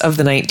Books of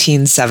the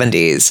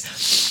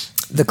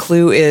 1970s. The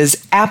clue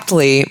is,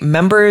 aptly,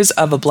 members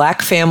of a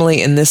black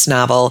family in this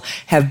novel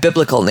have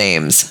biblical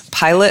names: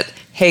 Pilate,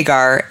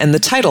 Hagar, and the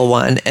title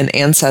one, an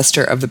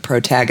ancestor of the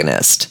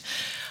protagonist.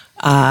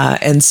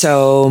 And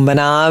so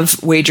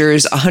Manav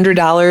wagers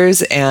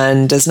 $100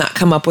 and does not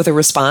come up with a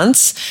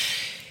response.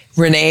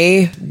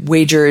 Renee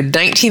wagered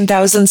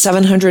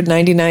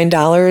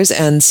 $19,799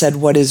 and said,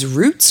 what is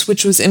roots,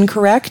 which was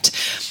incorrect.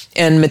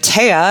 And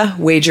Matea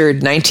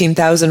wagered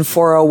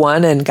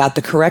 $19,401 and got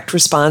the correct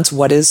response,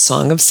 what is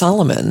Song of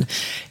Solomon?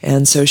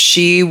 And so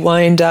she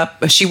winds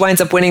up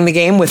winning the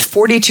game with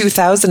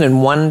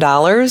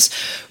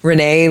 $42,001.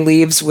 Renee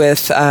leaves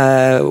with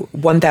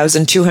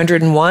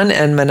 $1,201,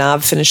 and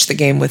Manav finished the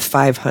game with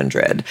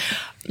 $500.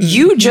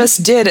 You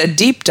just did a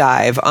deep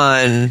dive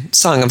on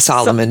Song of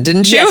Solomon,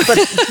 didn't you?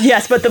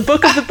 Yes, but the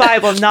book of the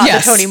Bible, not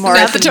the Toni Morrison novel.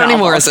 Not the Toni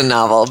Morrison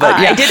novel, but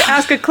I did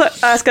ask a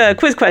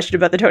quiz question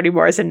about the Toni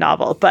Morrison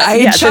novel, but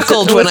I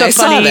chuckled when I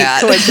saw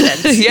that.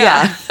 Coincidence.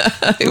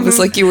 It was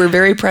like you were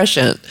very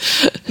prescient.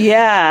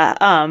 Yeah.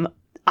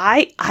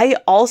 I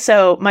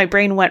also, my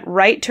brain went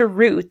right to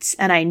roots,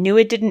 and I knew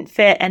it didn't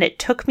fit, and it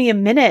took me a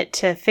minute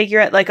to figure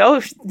out, like,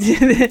 oh,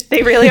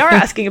 they really are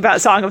asking about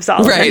Song of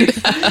Solomon. Right.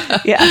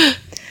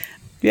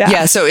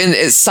 Yeah. So in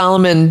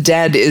Solomon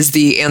Dead is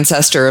the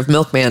ancestor of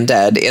Milkman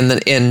Dead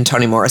in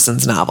Toni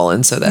Morrison's novel,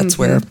 and so that's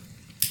where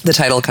the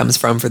title comes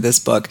from for this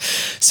book.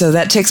 So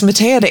that takes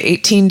Matea to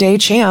 18-day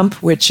champ,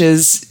 which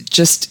is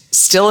just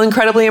still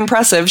incredibly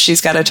impressive.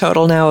 She's got a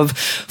total now of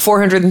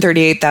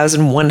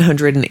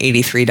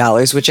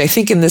 $438,183, which I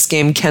think in this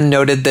game Ken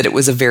noted that it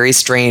was a very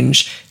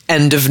strange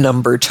end of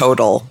number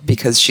total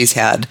because she's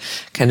had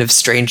kind of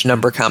strange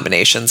number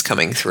combinations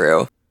coming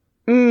through.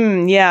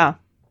 Yeah.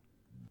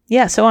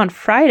 Yeah, so on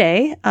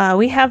Friday,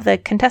 we have the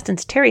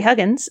contestants Terry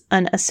Huggins,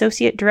 an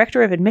associate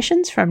director of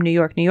admissions from New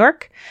York, New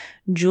York,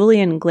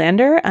 Julian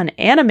Glander, an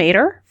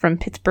animator from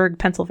Pittsburgh,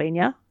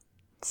 Pennsylvania.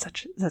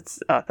 That's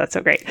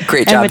so great.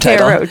 Great job, and Matea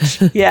title.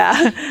 Roach,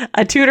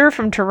 a tutor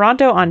from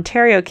Toronto,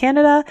 Ontario,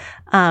 Canada,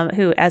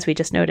 who, as we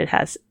just noted,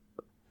 has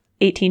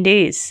 18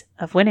 days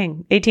of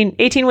winning,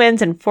 18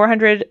 wins and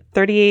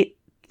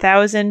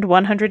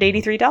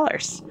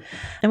 $438,183.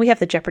 And we have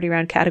the Jeopardy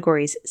round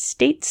categories: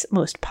 states'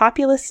 most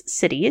populous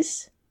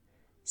cities,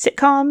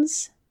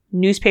 sitcoms,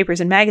 newspapers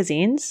and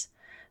magazines,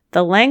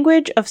 The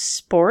language of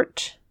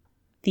sport,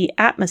 the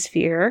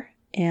atmosphere,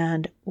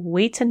 and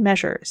weights and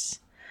measures.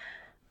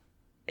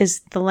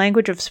 Is the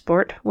language of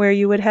sport where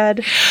you would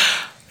head?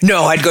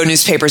 No, I'd go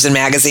newspapers and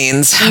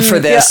magazines for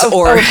this, of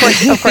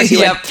course you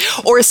would.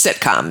 Or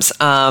sitcoms.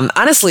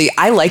 Honestly,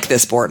 I like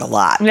this board a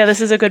lot. Yeah, this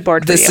is a good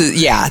board for you.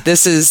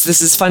 This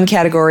is fun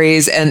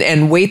categories,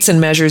 and weights and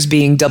measures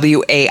being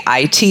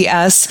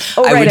WAITS.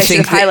 Oh, right, I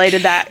should have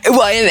highlighted that.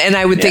 Well, and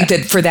I would think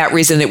that for that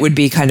reason, it would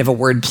be kind of a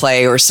word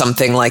play or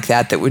something like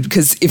that. That would,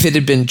 because if it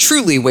had been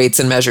truly weights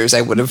and measures,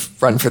 I would have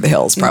run for the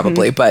hills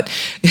probably. But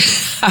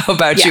how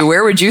about you?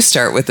 Where would you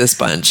start with this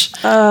bunch?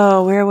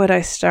 Oh, where would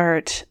I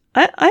start?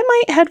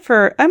 I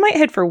might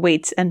head for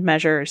weights and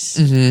measures.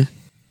 Mm-hmm.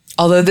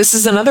 Although this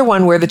is another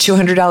one where the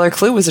 $200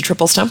 clue was a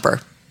triple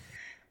stumper.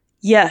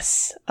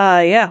 Yes.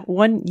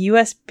 1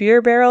 U.S. beer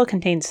barrel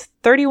contains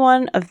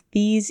 31 of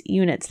these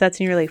units. That's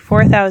nearly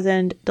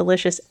 4,000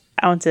 delicious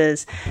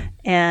ounces.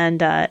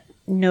 And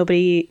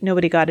nobody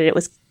got it. It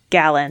was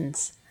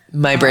gallons.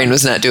 My brain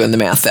was not doing the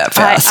math that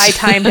fast. I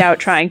timed out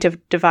trying to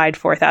divide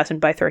 4,000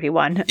 by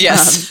 31.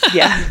 Yes.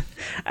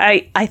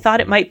 I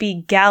thought it might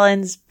be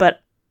gallons,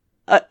 but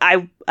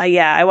I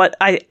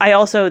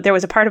also, there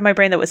was a part of my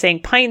brain that was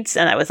saying pints,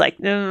 and I was like,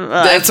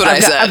 that's what I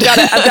said.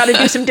 I've got to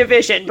do some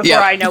division before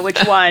I know which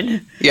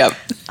one. Yep.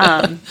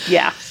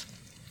 Yeah.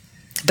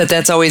 But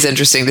that's always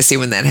interesting to see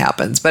when that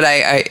happens. But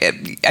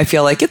I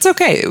feel like it's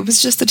okay. It was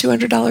just the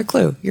 $200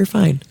 clue. You're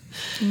fine.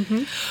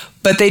 Mm-hmm.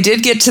 But they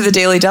did get to the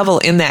Daily Double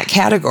in that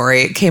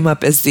category. It came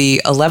up as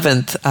the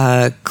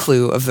 11th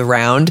clue of the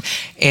round,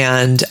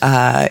 and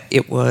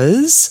it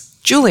was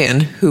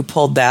Julian who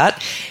pulled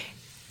that.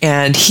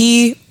 And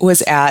he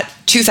was at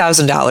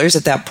 $2,000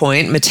 at that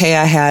point.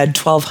 Matea had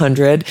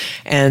 $1,200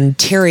 and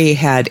Terry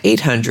had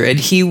 $800.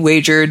 He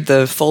wagered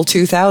the full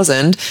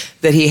 $2,000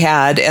 that he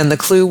had. And the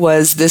clue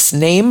was this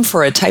name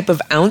for a type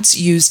of ounce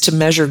used to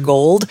measure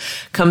gold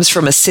comes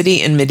from a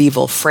city in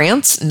medieval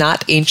France,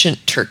 not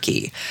ancient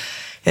Turkey.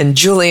 And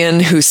Julian,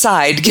 who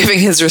sighed, giving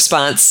his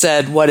response,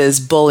 said, "What is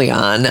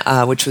bullion?"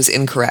 Which was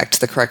incorrect.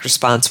 The correct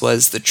response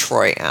was the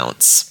troy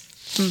ounce.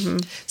 Mm-hmm.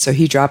 So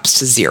he drops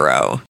to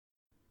 0.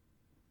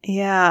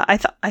 Yeah,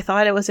 I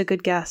thought it was a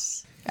good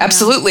guess.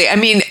 Absolutely. I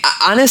mean,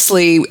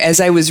 honestly,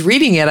 as I was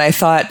reading it, I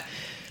thought,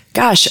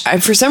 gosh, I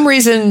for some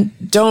reason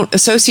don't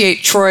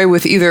associate Troy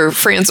with either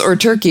France or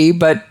Turkey,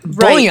 but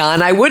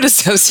bullion I would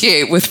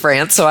associate with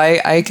France, so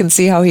I can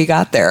see how he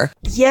got there.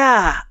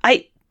 Yeah,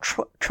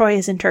 Troy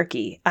is in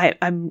Turkey.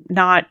 I'm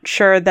not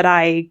sure that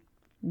I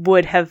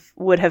would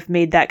have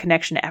made that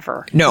connection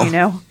ever. No. You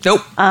know?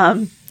 Nope.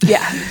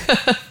 Yeah.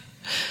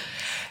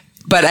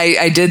 But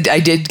I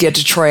did get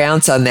to Troy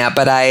ounce on that,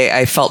 but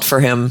I felt for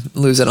him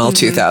losing all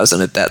 2,000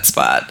 at that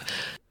spot.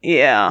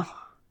 Yeah.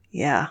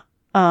 Yeah.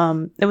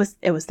 It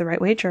was the right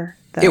wager.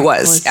 It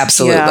was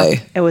absolutely.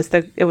 Yeah, it was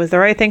the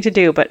right thing to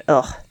do, but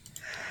ugh.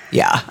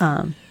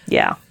 Yeah.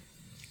 Yeah.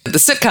 The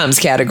sitcoms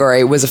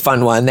category was a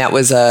fun one. That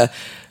was a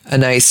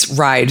nice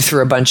ride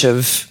through a bunch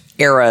of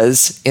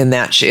eras in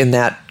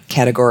that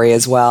category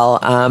as well.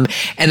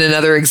 And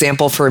another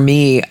example for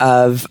me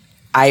of,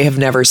 I have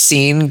never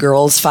seen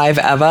Girls 5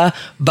 Eva,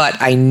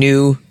 but I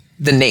knew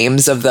the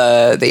names of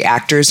the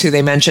actors who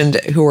they mentioned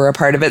who were a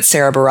part of it,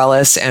 Sarah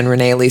Bareilles and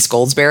Renee Elise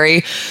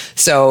Goldsberry.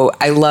 So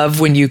I love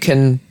when you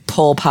can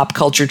pull pop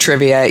culture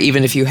trivia,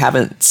 even if you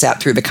haven't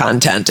sat through the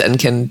content, and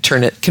can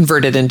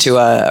convert it into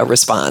a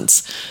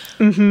response.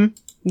 Mm-hmm.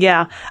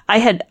 Yeah, I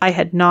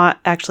had not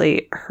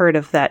actually heard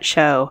of that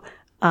show.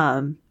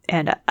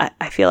 And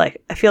I feel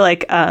like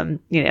like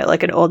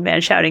an old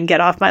man shouting,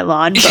 "Get off my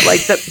lawn!" But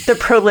like the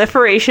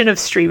proliferation of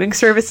streaming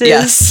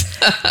services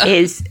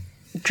is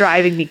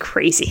driving me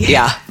crazy.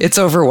 Yeah, it's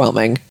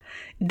overwhelming.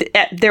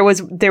 There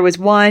was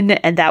one,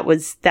 and that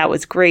was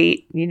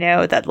great. You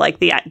know, that like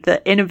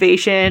the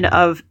innovation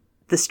of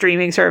the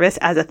streaming service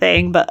as a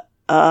thing, but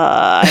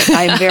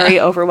I'm very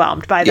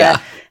overwhelmed by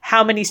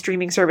how many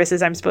streaming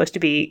services I'm supposed to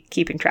be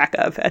keeping track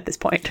of at this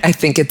point. I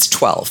think it's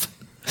 12.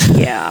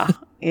 Yeah.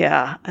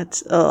 Yeah,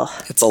 it's a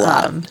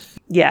lot.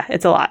 Yeah,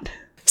 it's a lot.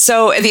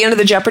 So at the end of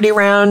the Jeopardy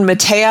round,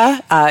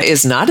 Matea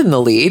is not in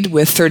the lead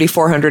with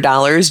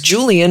 $3,400.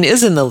 Julian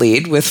is in the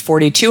lead with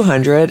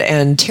 $4,200,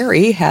 and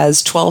Terry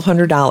has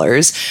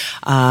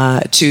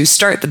 $1,200 to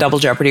start the Double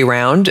Jeopardy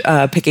round.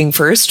 Picking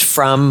first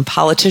from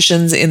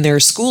politicians in their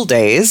school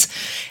days,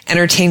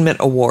 entertainment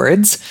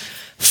awards,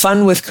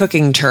 fun with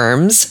cooking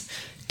terms,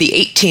 the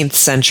 18th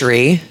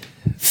century,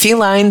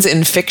 felines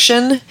in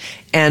fiction,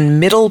 and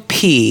middle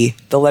P.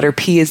 The letter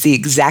P is the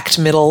exact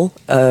middle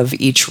of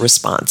each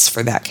response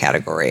for that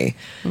category.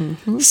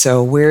 Mm-hmm.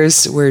 So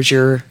where's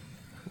your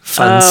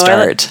fun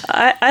start?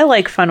 I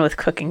like fun with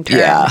cooking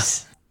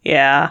terms.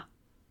 Yeah.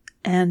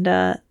 And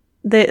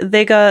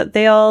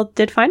they all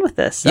did fine with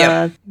this.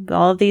 Yep.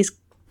 All of these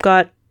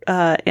got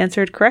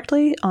answered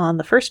correctly on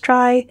the first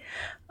try.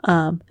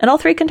 And all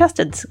 3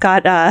 contestants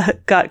got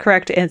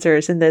correct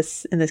answers in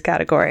this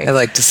category. I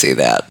like to see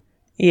that.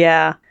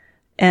 Yeah.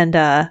 And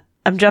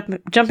I'm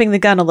jumping the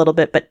gun a little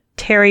bit, but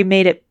Terry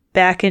made it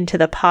back into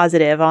the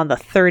positive on the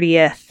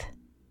 30th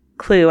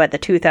clue at the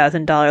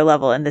 $2,000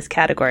 level in this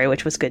category,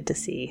 which was good to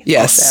see.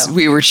 Yes, also.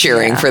 we were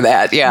cheering for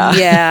that. Yeah.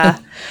 Yeah.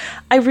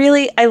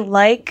 I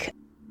like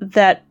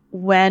that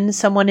when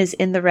someone is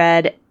in the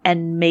red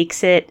and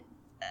makes it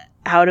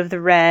out of the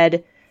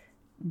red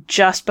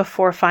just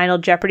before Final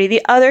Jeopardy,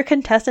 the other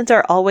contestants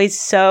are always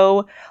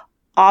so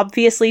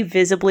obviously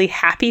visibly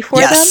happy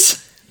for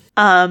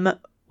them.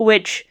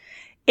 Which,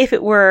 if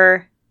it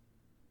were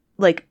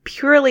like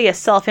purely a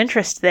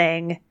self-interest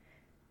thing,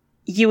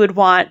 you would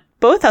want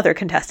both other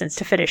contestants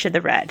to finish in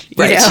the red. You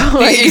know?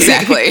 Like,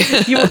 exactly.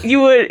 you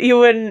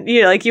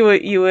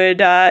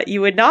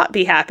would not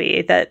be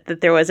happy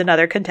that there was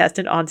another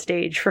contestant on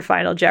stage for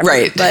Final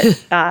Jeopardy.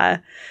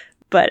 Right.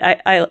 But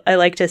I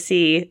like to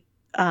see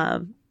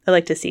how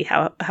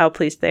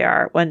pleased they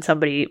are when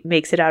somebody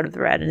makes it out of the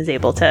red and is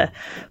able to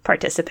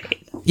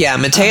participate. Yeah,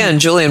 Matea and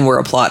Julian were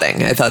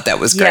applauding. I thought that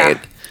was great.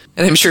 Yeah.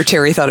 And I'm sure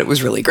Terry thought it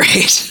was really great.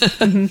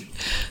 Mm-hmm.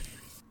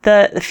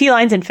 The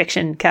felines in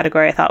fiction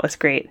category I thought was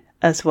great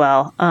as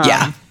well.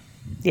 Yeah.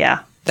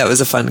 That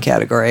was a fun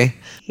category.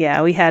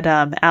 Yeah, we had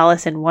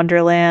Alice in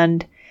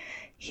Wonderland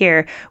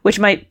here, which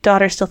my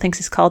daughter still thinks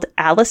is called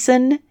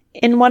Allison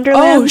in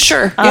Wonderland. Oh,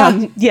 sure.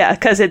 Yeah,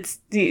 because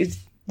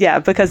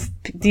because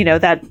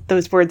that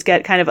those words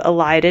get kind of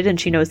elided, and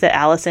she knows that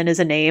Allison is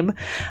a name.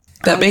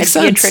 That makes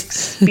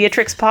sense.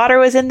 Beatrix Potter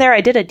was in there.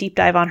 I did a deep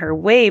dive on her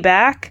way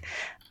back.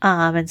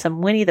 And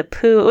some Winnie the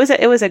Pooh.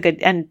 It was a good,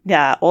 and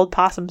Old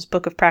Possum's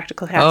Book of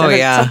Practical Cats. Oh,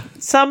 yeah.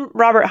 Some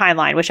Robert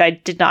Heinlein, which I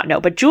did not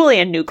know, but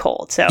Julian knew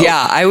cold. So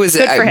yeah,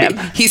 good for him.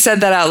 He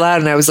said that out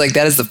loud, and I was like,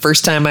 that is the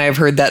first time I have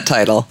heard that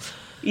title.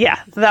 Yeah,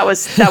 that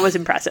was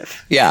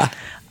impressive. Yeah.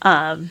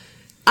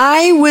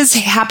 I was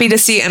happy to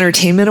see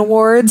Entertainment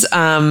Awards.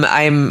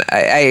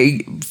 I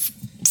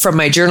from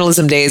my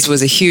journalism days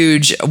was a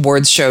huge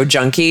awards show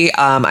junkie.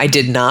 I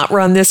did not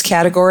run this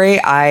category.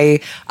 I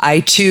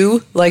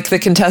too, like the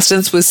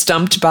contestants, was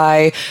stumped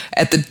by,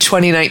 at the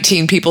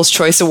 2019 People's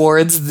Choice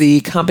Awards, the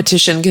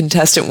competition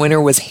contestant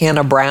winner was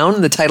Hannah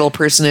Brown, the title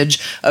personage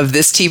of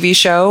this TV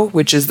show,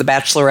 which is The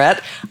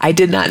Bachelorette. I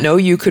did not know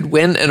you could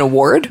win an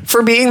award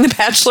for being the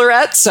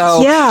Bachelorette.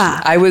 So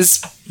yeah. I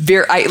was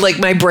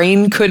my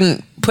brain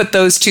couldn't put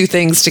those two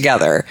things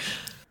together.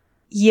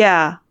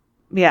 Yeah.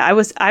 Yeah,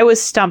 I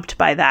was stumped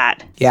by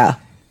that. Yeah.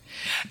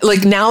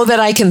 Like, now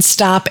that I can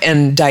stop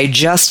and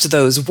digest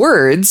those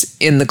words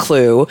in the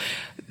clue,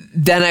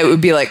 then I would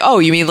be like, oh,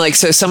 you mean like,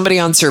 so somebody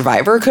on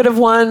Survivor could have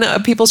won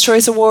a People's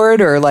Choice Award,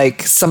 or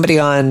like somebody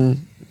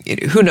on,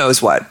 who knows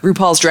what,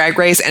 RuPaul's Drag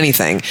Race,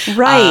 anything.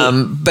 Right.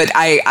 But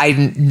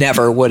I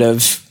never would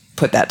have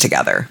put that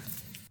together.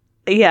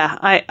 Yeah,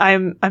 I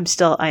am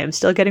still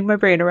getting my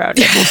brain around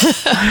it.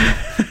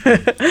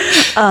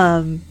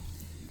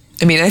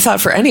 I mean, I thought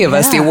for any of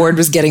us, the award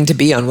was getting to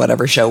be on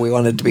whatever show we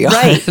wanted to be on.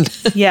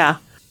 Right. Yeah.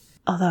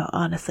 Although,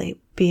 honestly,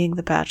 being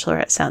the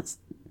Bachelorette sounds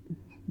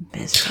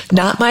miserable.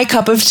 Not my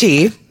cup of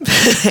tea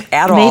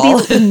at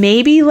all.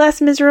 Maybe less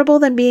miserable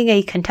than being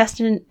a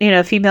contestant,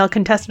 female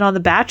contestant on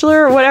The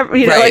Bachelor or whatever.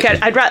 Right.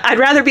 Like I'd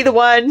rather be the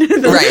one,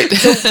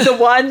 the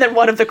one than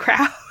one of the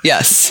crowd.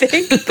 Yes.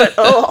 But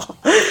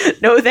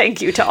no,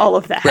 thank you to all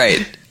of that.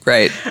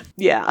 Right.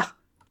 Yeah.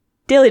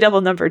 Daily Double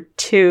number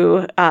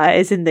 2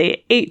 is in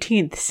the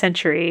 18th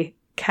century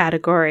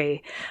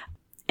category.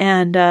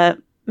 And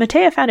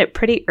Matea found it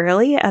pretty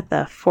early at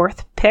the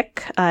 4th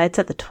pick. It's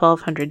at the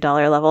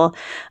 $1,200 level.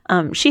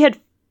 She had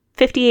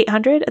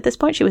 $5,800 at this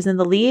point. She was in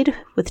the lead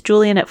with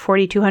Julian at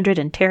 $4,200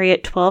 and Terry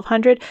at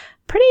 $1,200.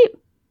 Pretty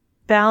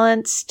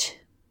balanced.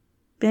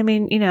 I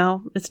mean,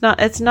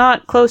 it's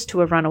not close to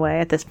a runaway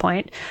at this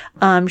point.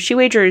 She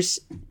wagers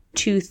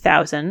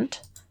 $2,000.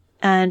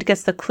 And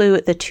gets the clue: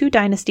 the two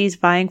dynasties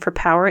vying for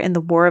power in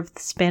the War of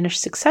the Spanish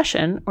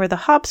Succession were the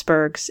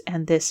Habsburgs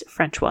and this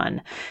French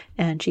one.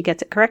 And she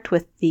gets it correct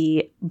with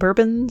the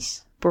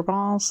Bourbons.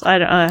 I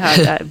don't know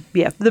how.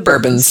 The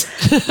Bourbons.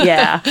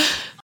 Yeah,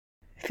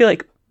 I feel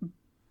like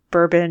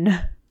bourbon.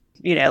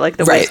 Like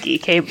the whiskey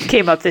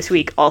came up this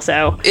week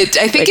also.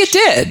 I think it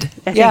did.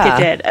 I think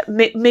it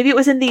did. Maybe it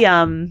was in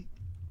the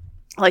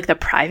like the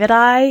Private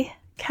Eye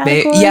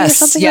category or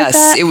something like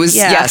that? It was.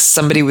 Yes,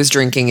 somebody was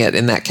drinking it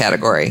in that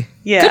category.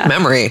 Yeah, good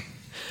memory.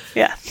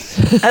 Yeah,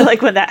 I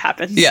like when that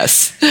happens.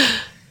 Yes.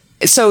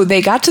 So they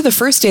got to the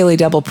first Daily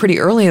Double pretty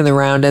early in the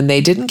round, and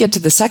they didn't get to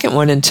the second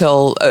one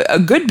until a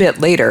good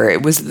bit later.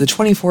 It was the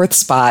 24th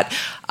spot,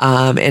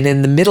 and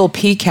in the middle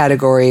P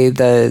category,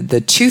 the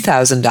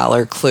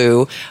 $2,000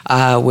 clue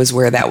was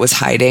where that was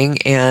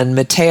hiding, and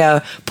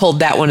Matea pulled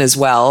that one as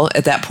well.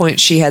 At that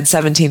point, she had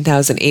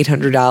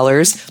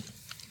 $17,800.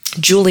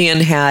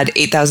 Julian had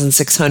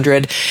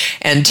 $8,600,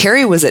 and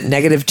Terry was at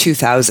negative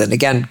 $2,000.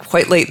 Again,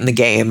 quite late in the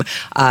game.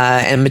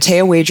 And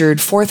Matea wagered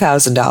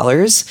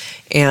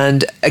 $4,000,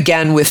 And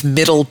again, with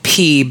middle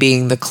P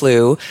being the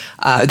clue,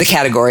 the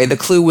category, the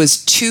clue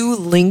was 2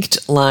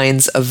 linked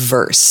lines of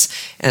verse.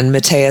 And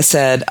Matea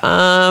said,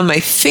 I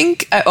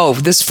think,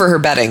 this is for her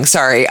betting,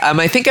 sorry.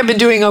 I think I've been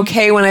doing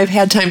okay when I've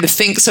had time to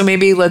think, so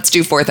maybe let's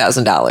do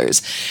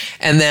 $4,000.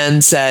 And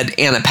then said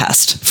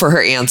Anapest for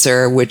her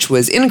answer, which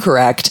was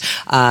incorrect.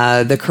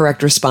 The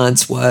correct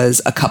response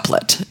was a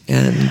couplet.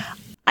 And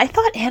I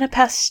thought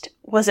Anapest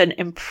was an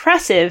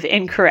impressive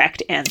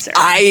incorrect answer.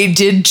 I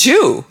did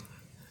too,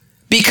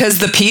 because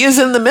the P is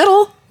in the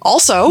middle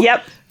also.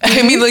 Yep.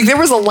 I mean, like, there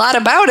was a lot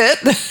about it.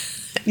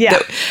 Yeah.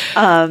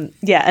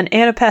 An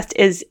anapest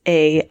is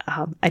I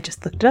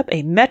just looked it up,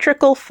 a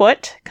metrical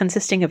foot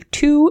consisting of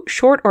 2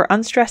 short or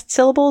unstressed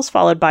syllables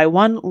followed by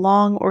 1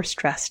 long or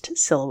stressed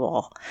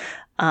syllable.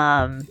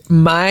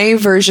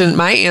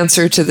 My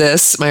answer to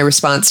this, my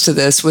response to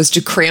this was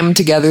to cram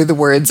together the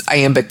words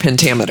iambic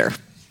pentameter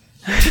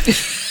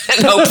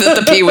and hope that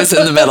the P was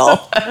in the middle.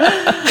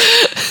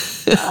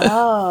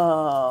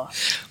 Oh.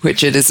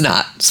 Which it is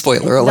not.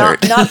 Spoiler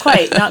alert. Not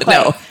quite.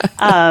 No.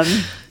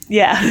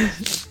 Yeah.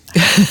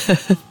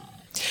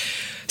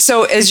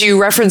 So, as you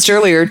referenced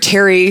earlier,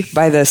 Terry,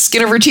 by the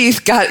skin of her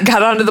teeth,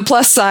 got onto the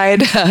plus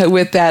side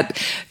with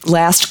that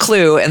last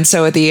clue. And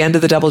so at the end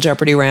of the Double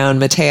Jeopardy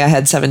round, Matea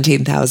had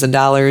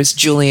 $17,000,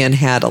 Julian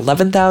had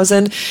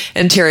 $11,000,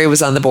 and Terry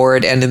was on the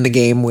board and in the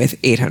game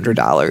with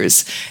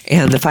 $800.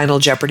 And the final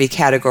Jeopardy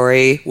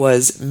category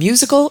was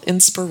musical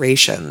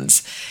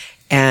inspirations.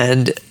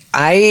 And when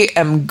I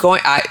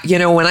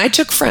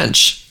took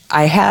French,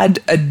 I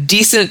had a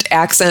decent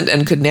accent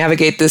and could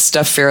navigate this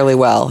stuff fairly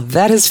well.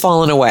 That has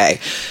fallen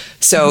away.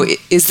 So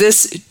is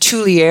this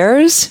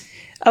Tuileries?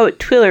 Oh,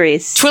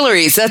 Tuileries.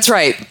 Tuileries, that's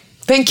right.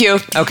 Thank you.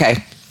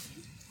 Okay.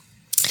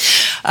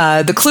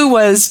 The clue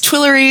was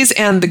Tuileries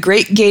and the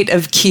Great Gate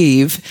of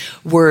Kiev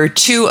were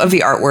 2 of the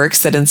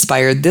artworks that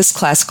inspired this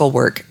classical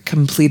work,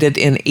 completed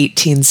in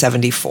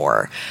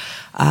 1874.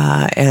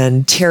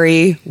 And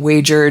Terry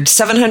wagered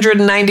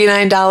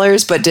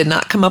 $799, but did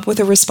not come up with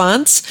a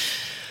response.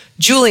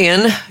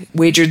 Julian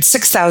wagered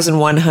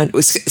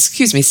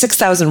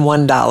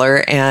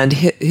 $6,001, and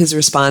his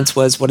response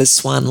was, "What is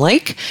Swan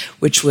Lake?"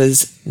 which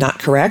was not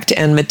correct.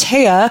 And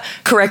Matea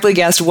correctly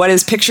guessed, "What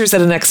is Pictures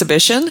at an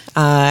Exhibition?"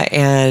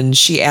 And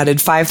she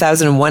added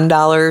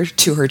 $5,001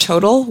 to her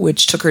total,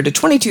 which took her to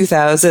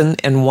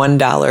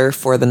 $22,001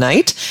 for the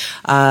night.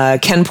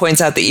 Ken points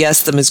out that,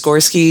 yes, the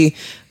Mussorgsky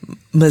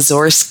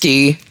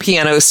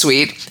piano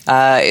suite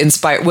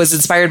was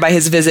inspired by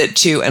his visit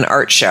to an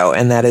art show,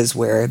 and that is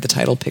where the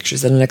title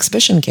Pictures at an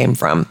Exhibition came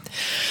from.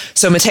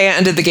 So Matea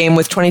ended the game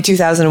with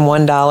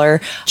 $22,001.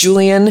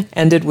 Julian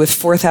ended with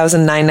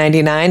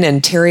 $4,999,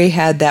 and Terry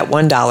had that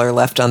 $1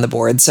 left on the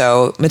board.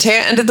 So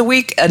Matea ended the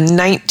week a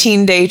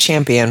 19-day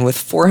champion with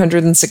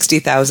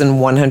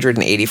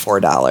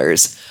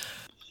 $460,184.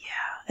 Yeah,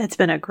 it's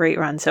been a great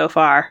run so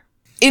far.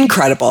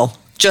 Incredible.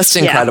 Just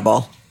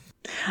incredible.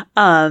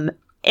 Yeah.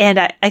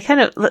 And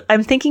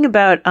I'm thinking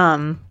about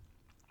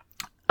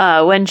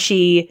when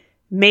she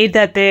made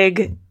that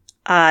big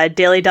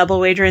daily double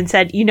wager and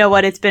said, "You know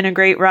what? It's been a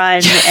great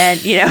run," and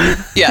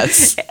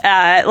yes,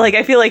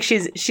 I feel like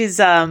she's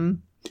I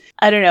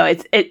don't know.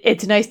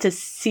 It's nice to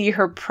see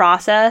her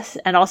process,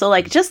 and also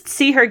just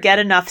see her get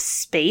enough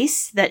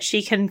space that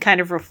she can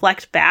kind of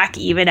reflect back,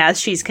 even as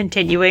she's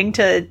continuing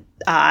to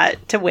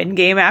win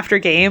game after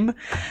game.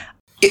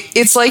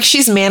 It's like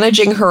she's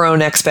managing her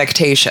own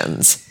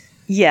expectations.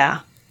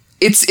 Yeah.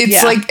 It's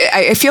like,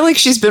 I feel like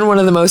she's been one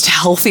of the most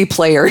healthy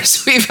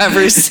players we've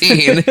ever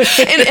seen.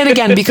 and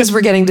again, because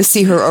we're getting to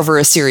see her over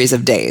a series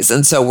of days.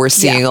 And so we're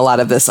seeing a lot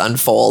of this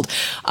unfold.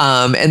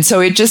 And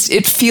so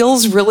it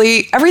feels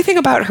really, everything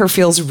about her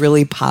feels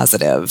really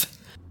positive.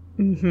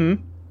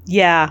 Mm-hmm.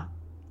 Yeah.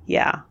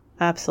 Yeah,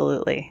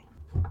 absolutely.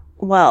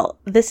 Well,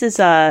 this is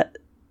the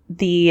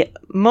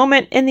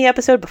moment in the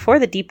episode before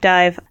the deep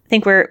dive. I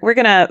think we're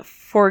going to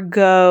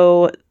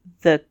forego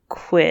the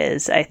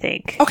quiz, I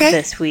think,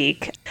 this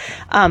week.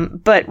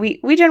 But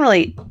we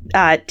generally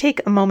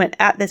take a moment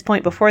at this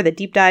point before the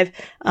deep dive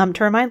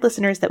to remind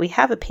listeners that we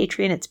have a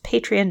Patreon. It's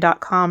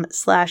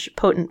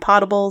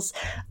patreon.com/potentpotables.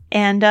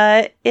 And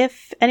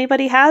if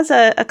anybody has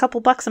a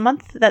couple bucks a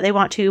month that they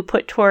want to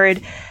put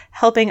toward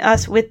helping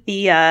us with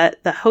the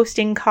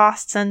hosting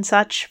costs and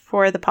such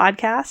for the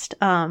podcast,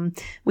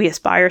 we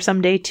aspire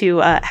someday to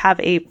have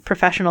a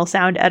professional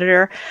sound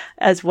editor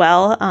as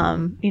well.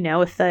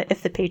 If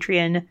the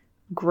Patreon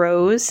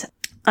grows.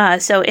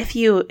 So if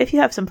you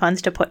have some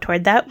funds to put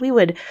toward that, we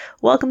would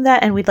welcome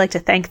that, and we'd like to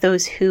thank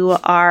those who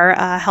are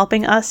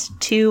helping us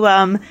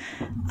to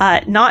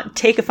not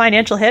take a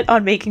financial hit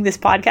on making this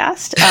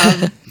podcast.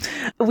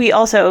 We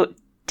also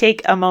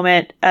take a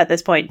moment at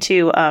this point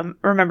to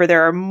remember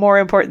there are more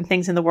important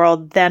things in the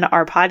world than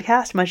our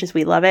podcast, much as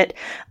we love it,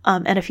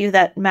 and a few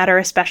that matter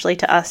especially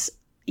to us.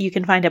 You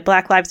can find at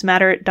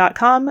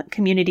blacklivesmatter.com,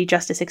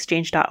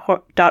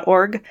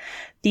 communityjusticeexchange.org,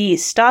 the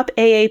Stop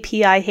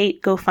AAPI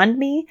Hate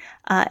GoFundMe,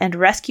 and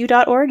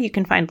rescue.org. You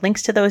can find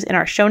links to those in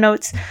our show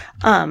notes.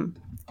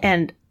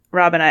 And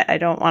Robin, I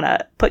don't want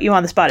to put you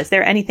on the spot. Is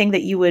there anything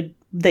that you would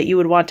that you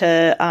would want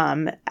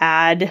to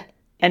add?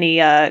 Any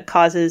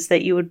causes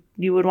that you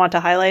would want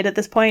to highlight at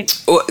this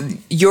point? Well,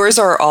 yours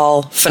are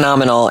all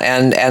phenomenal,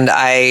 and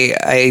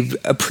I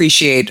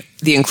appreciate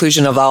the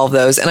inclusion of all of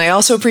those. And I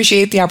also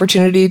appreciate the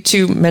opportunity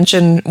to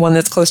mention one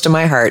that's close to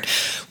my heart,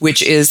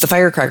 which is the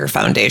Firecracker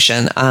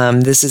Foundation.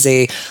 This is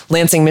a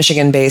Lansing,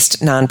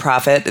 Michigan-based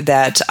nonprofit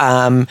that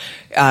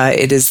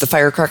it is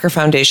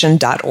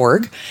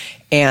thefirecrackerfoundation.org,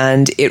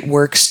 and it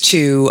works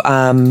to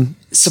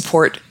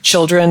support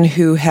children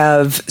who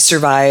have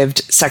survived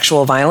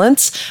sexual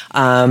violence.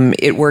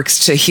 It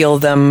works to heal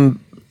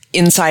them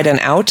inside and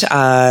out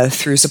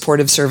through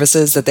supportive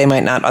services that they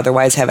might not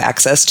otherwise have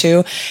access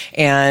to.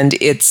 And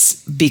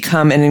it's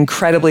become an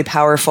incredibly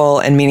powerful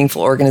and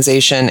meaningful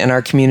organization in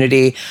our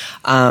community.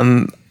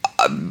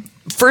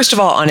 First of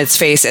all, on its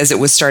face, as it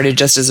was started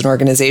just as an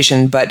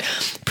organization, but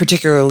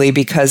particularly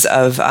because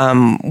of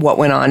what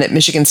went on at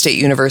Michigan State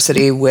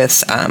University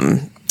with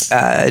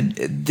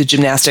the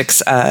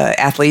gymnastics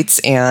athletes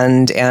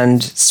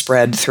and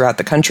spread throughout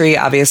the country,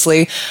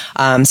 obviously.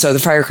 So the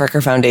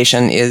Firecracker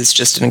Foundation is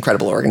just an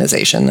incredible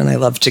organization, and I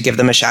love to give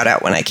them a shout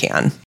out when I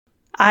can.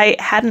 I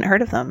hadn't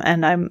heard of them,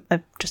 and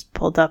I've just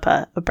pulled up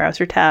a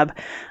browser tab,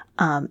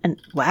 and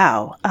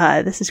wow,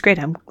 this is great.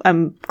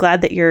 I'm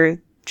glad that you're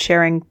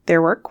sharing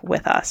their work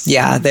with us.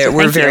 Yeah,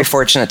 we're very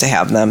fortunate to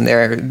have them.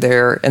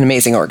 They're an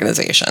amazing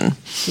organization.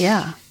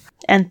 Yeah.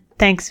 And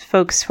thanks,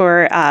 folks,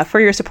 for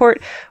your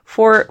support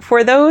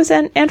for those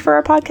and for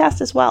our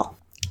podcast as well.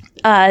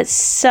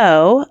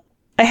 So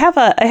I have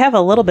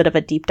a little bit of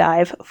a deep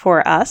dive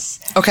for us.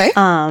 Okay.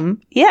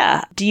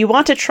 Yeah. Do you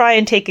want to try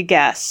and take a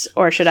guess,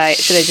 or should I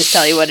just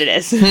tell you what it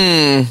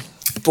is?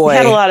 Boy, we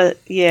had a lot of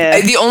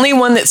The only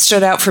one that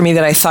stood out for me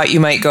that I thought you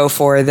might go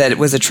for that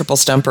was a triple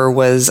stumper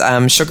was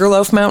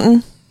Sugarloaf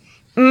Mountain.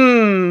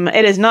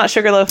 It is not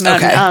Sugarloaf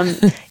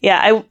Mountain.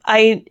 Okay.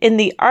 I in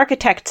the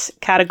architects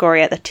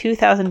category at the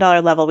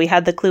 $2,000 level, we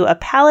had the clue: a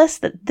palace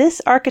that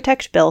this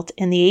architect built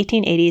in the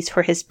 1880s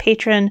for his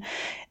patron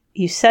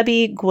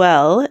Eusebi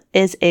Güell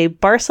is a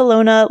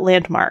Barcelona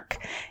landmark.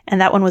 And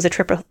that one was a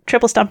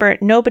triple stumper.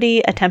 Nobody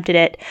attempted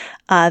it.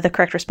 The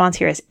correct response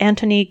here is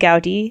Antoni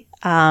Gaudí.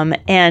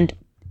 And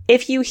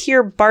if you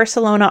hear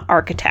Barcelona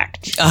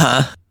architect,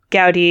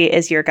 Gaudí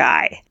is your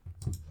guy.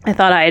 I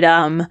thought I'd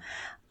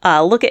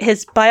look at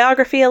his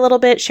biography a little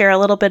bit, share a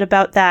little bit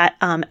about that,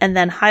 and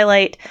then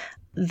highlight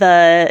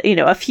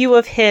a few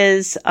of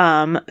his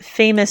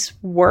famous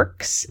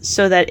works,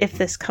 so that if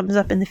this comes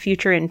up in the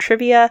future in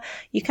trivia,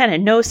 you kind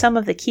of know some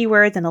of the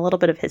keywords and a little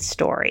bit of his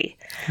story.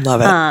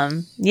 Love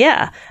it.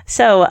 Yeah.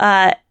 So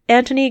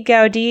Antoni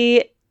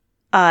Gaudí,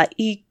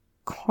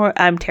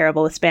 I'm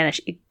terrible with Spanish.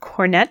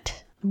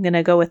 Cornet. I'm going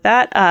to go with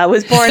that.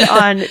 Was born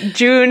on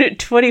June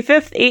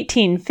 25th,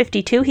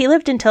 1852. He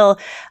lived until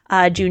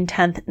June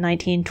 10th,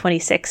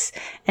 1926,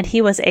 and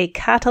he was a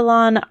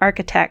Catalan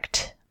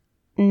architect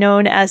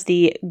known as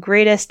the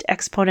greatest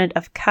exponent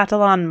of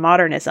Catalan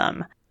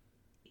modernism.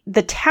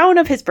 The town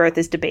of his birth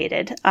is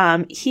debated.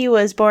 He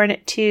was born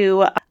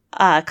to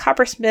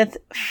coppersmith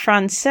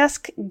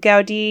Francesc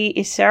Gaudí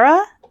i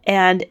Serra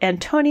and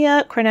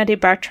Antonia Cornet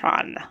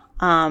Bertran.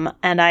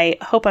 And I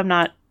hope I'm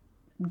not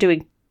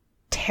doing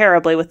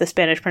terribly with the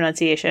Spanish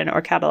pronunciation,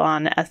 or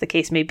Catalan, as the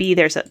case may be.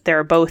 There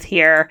are both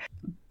here,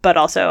 but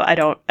also I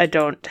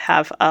don't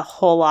have a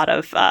whole lot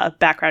of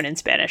background in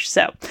Spanish.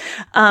 So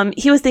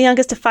he was the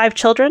youngest of 5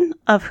 children,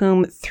 of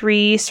whom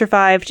 3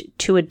 survived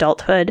to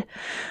adulthood.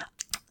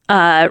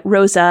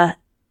 Rosa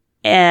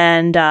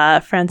and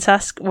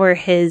Francesc were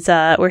his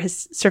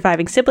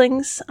surviving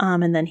siblings,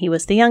 and then he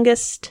was the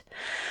youngest.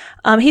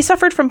 He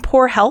suffered from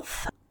poor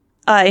health,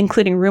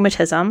 including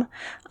rheumatism.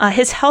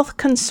 His health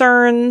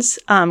concerns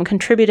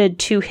contributed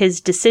to his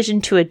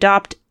decision to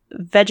adopt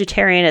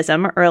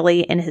vegetarianism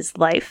early in his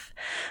life.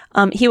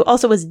 He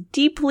also was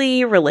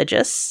deeply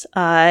religious.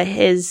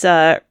 His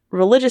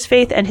religious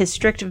faith and his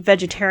strict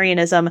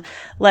vegetarianism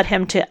led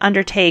him to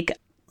undertake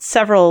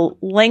several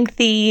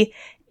lengthy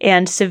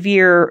and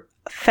severe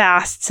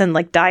fasts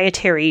and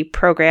dietary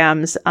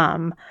programs,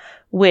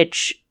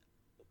 which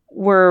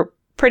were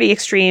pretty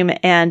extreme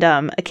and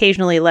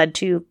occasionally led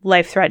to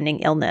life-threatening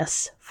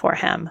illness for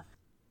him.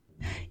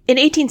 In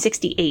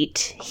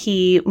 1868,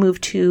 he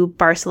moved to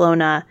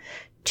Barcelona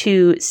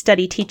to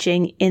study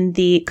teaching in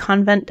the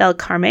Convent del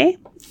Carme,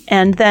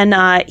 and then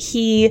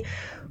he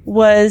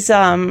was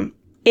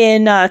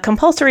in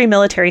compulsory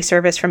military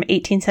service from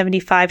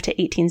 1875 to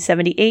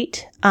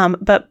 1878,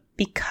 but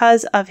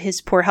because of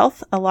his poor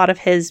health, a lot of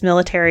his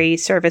military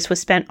service was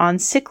spent on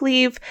sick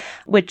leave,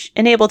 which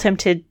enabled him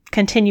to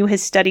continue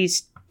his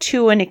studies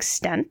to an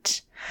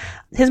extent.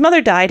 His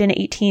mother died in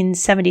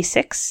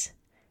 1876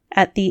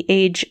 at the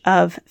age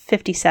of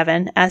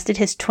 57, as did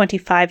his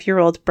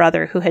 25-year-old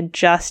brother, who had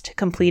just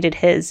completed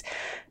his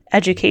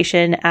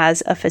education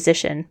as a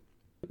physician.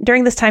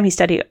 During this time, he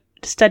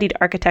studied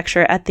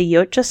architecture at the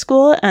Llotja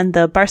School and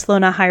the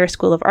Barcelona Higher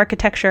School of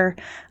Architecture,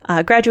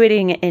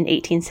 graduating in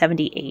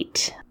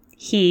 1878.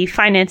 He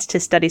financed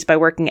his studies by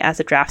working as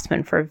a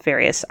draftsman for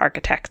various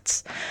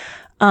architects.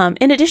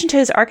 In addition to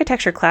his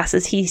architecture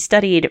classes, he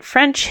studied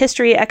French,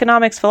 history,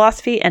 economics,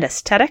 philosophy, and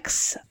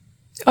aesthetics.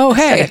 Oh,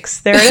 hey.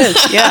 Aesthetics. There it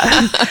is.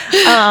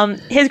 Yeah.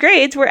 His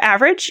grades were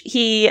average.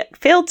 He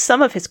failed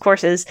some of his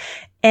courses.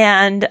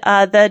 And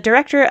the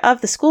director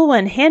of the school,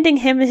 when handing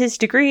him his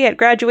degree at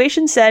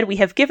graduation, said, "We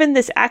have given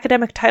this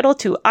academic title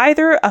to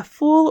either a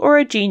fool or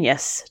a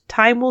genius.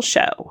 Time will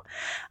show."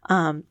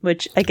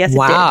 Which I guess it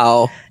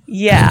did.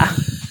 Yeah.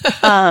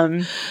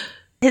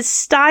 His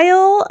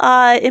style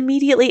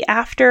immediately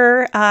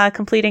after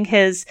completing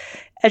his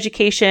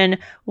education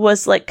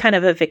was like kind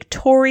of a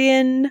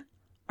Victorian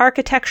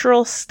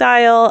architectural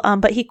style,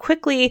 but he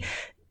quickly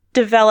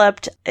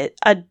developed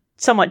a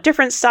somewhat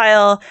different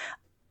style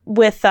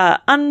with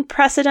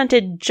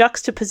unprecedented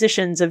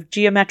juxtapositions of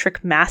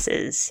geometric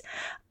masses,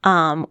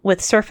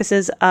 with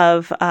surfaces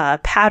of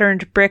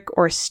patterned brick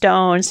or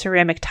stone,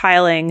 ceramic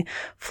tiling,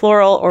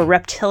 floral or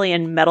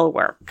reptilian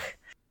metalwork.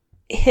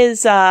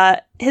 His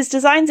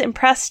designs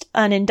impressed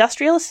an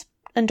industrialist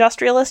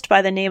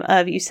by the name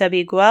of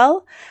Eusebi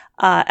Güell,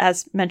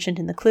 as mentioned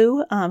in the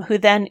clue, who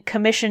then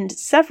commissioned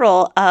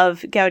several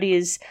of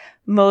Gaudi's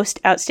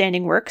most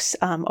outstanding works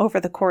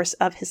over the course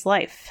of his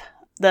life.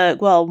 The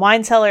Güell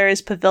wine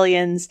cellars,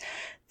 pavilions,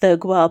 the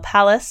Güell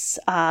Palace,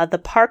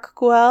 the Parc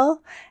Güell,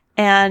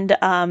 and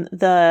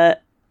the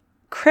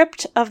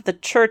crypt of the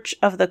Church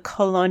of the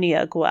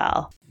Colonia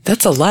Güell.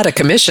 That's a lot of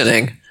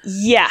commissioning.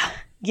 Yeah,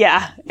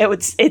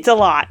 it's a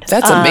lot.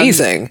 That's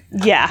amazing.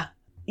 Yeah.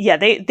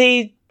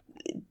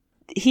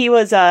 He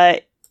was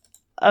a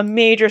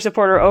major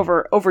supporter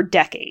over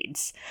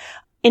decades.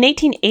 In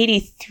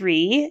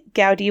 1883,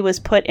 Gaudi was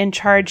put in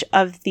charge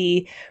of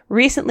the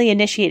recently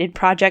initiated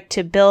project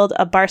to build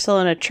a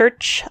Barcelona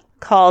church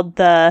called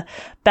the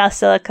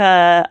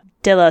Basilica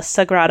de la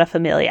Sagrada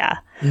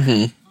Familia.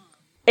 Mm-hmm.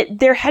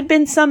 There had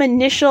been some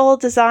initial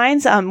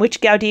designs,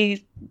 which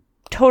Gaudi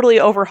totally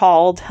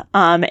overhauled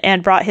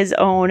and brought his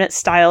own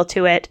style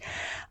to it.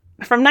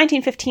 From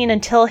 1915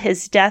 until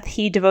his death,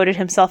 he devoted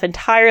himself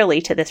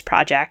entirely to this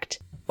project.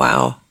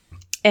 Wow.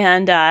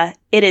 And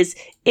it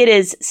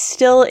is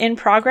still in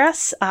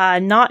progress,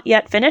 not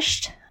yet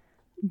finished,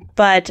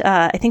 but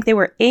I think they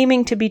were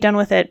aiming to be done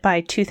with it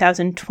by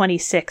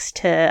 2026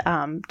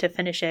 to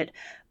finish it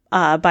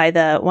by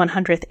the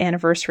 100th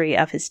anniversary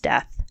of his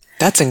death.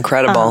 That's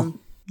incredible.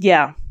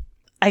 Yeah.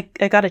 I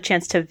got a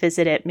chance to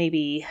visit it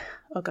maybe,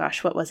 oh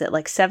gosh, what was it,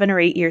 like 7 or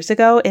 8 years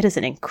ago? It is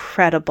an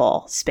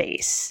incredible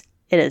space.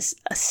 It is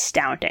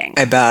astounding.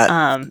 I bet.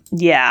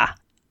 Yeah.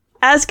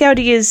 As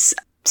Gaudi's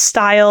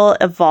style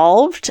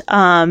evolved,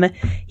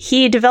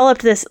 he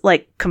developed this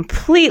like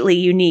completely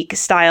unique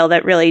style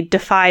that really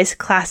defies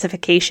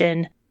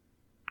classification,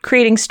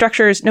 creating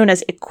structures known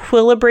as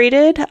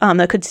equilibrated,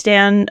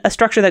 a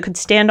structure that could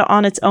stand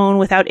on its own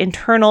without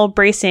internal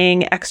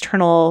bracing,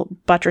 external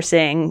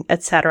buttressing,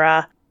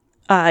 etc.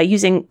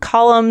 Using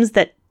columns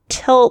that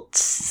tilt,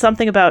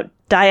 something about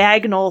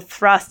diagonal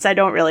thrusts. I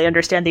don't really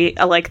understand the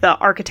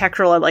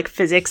architectural and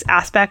physics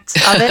aspects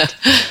of it.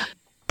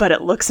 But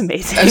it looks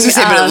amazing. I was going to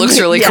say, but it looks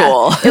really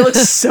cool. It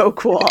looks so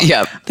cool.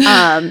 Yep.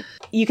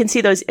 You can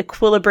see those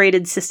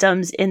equilibrated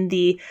systems in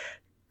the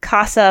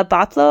Casa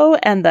Batlló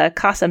and the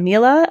Casa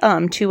Mila,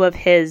 two of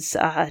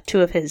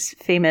his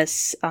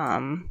famous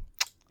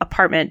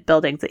apartment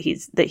buildings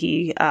that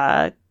he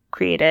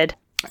created.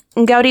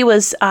 Gaudi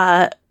was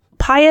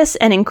pious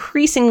and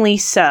increasingly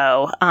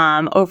so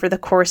over the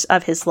course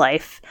of his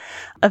life,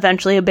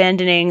 eventually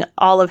abandoning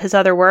all of his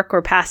other work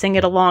or passing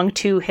it along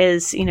to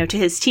his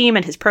team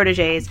and his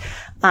proteges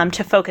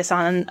to focus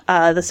on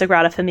the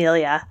Sagrada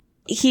Familia.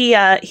 He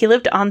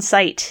lived on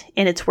site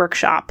in its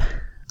workshop.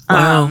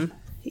 Wow.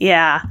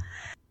 Yeah.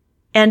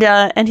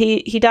 And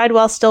he died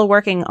while still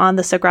working on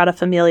the Sagrada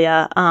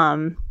Familia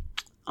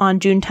on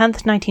June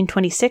 10th,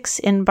 1926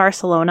 in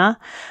Barcelona,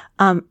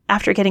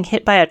 after getting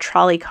hit by a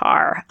trolley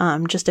car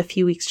just a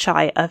few weeks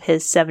shy of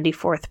his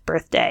 74th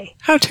birthday.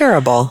 How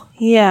terrible.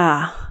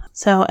 Yeah.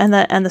 So and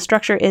the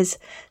structure is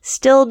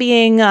still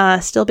being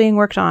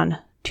worked on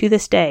to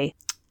this day.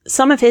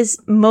 Some of his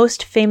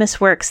most famous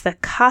works, the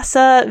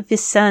Casa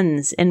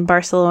Vicens in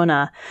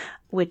Barcelona,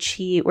 which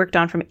he worked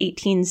on from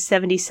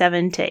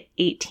 1877 to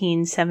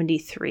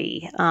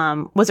 1873,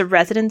 was a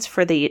residence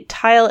for the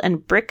tile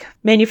and brick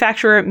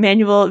manufacturer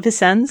Manuel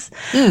Vicens.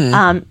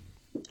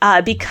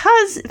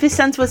 Because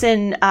Vicens was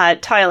in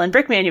tile and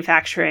brick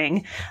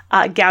manufacturing,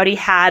 Gaudi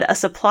had a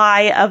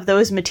supply of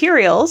those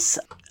materials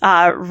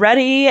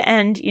ready,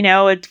 and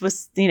it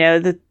was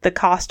the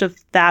cost of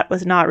that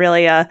was not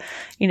really a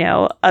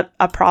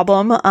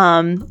problem,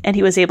 and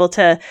he was able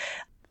to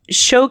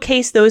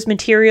showcase those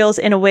materials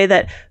in a way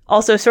that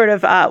also sort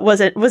of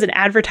was an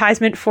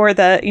advertisement for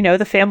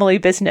the family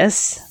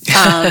business.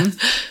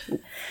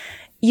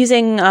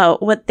 using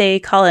what they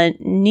call a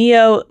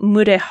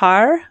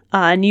neo-Mudéjar,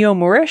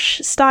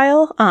 neo-Moorish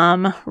style,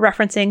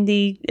 referencing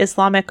the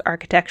Islamic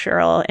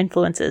architectural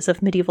influences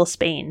of medieval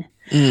Spain.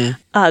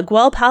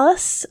 Güell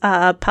Palace,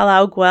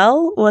 Palau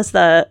Güell, was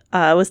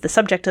the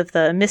subject of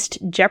the missed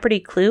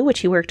Jeopardy clue, which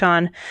he worked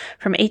on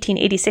from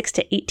 1886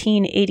 to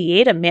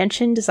 1888, a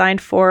mansion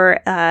designed for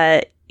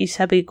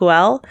Eusebi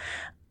Güell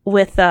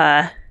with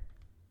a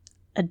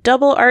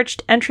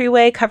double-arched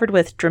entryway covered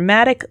with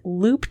dramatic,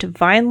 looped,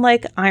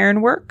 vine-like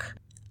ironwork.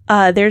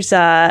 There's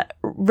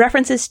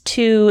references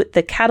to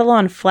the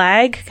Catalan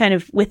flag kind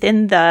of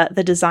within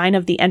the design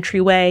of the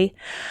entryway.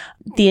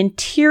 The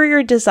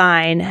interior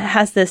design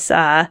has this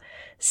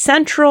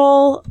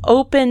central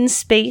open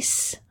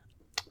space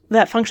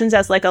that functions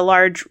as like a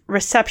large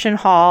reception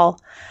hall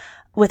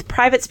with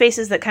private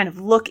spaces that kind of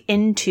look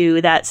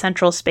into that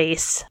central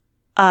space,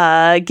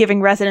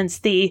 giving residents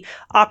the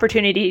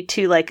opportunity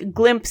to like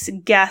glimpse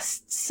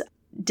guests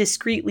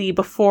discreetly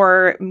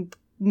before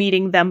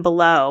meeting them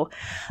below.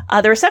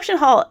 The reception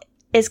hall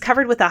is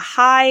covered with a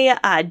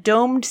high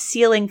domed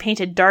ceiling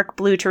painted dark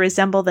blue to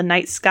resemble the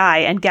night sky,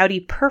 and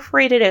Gaudí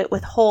perforated it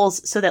with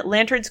holes so that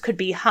lanterns could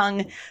be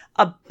hung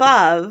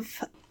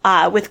above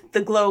with the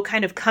glow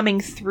kind of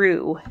coming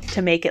through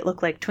to make it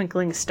look like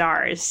twinkling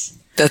stars.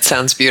 That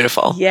sounds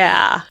beautiful.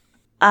 Yeah.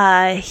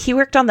 He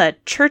worked on the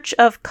Church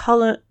of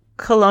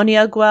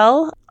Colonia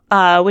Güell,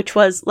 which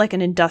was like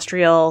an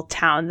industrial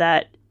town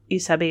that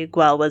Eusebi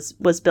Güell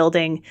was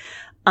building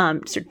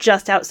so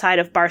just outside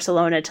of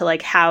Barcelona to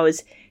like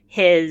house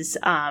his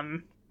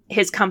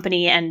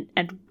company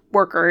and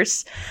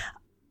workers.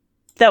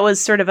 That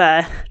was sort of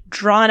a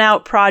drawn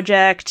out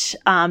project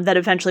that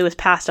eventually was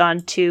passed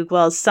on to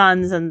Güell's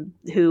sons, and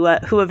who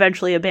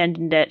eventually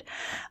abandoned it.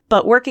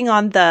 But working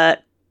on the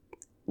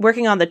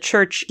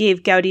church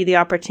gave Gaudí the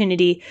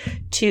opportunity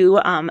to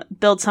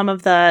build some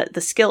of the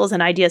skills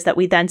and ideas that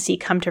we then see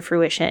come to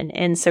fruition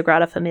in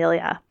Sagrada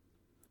Familia.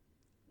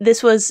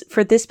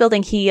 For this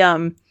building, he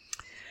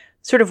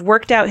sort of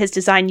worked out his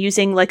design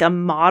using like a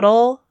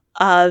model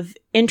of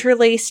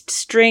interlaced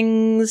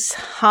strings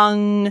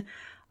hung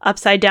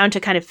upside down to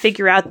kind of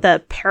figure out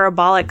the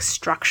parabolic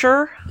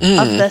structure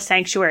of the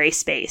sanctuary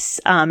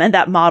space. And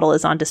that model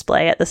is on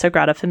display at the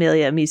Sagrada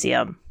Familia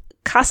Museum.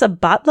 Casa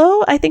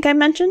Batlló, I think I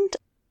mentioned,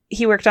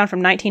 he worked on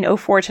from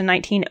 1904 to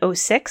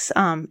 1906.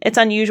 It's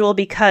unusual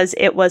because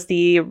it was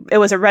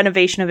a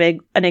renovation of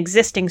an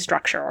existing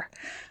structure,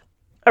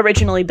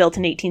 originally built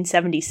in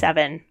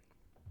 1877.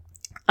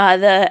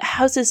 The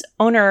house's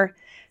owner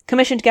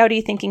commissioned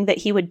Gaudí thinking that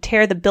he would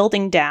tear the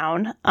building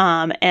down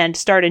and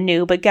start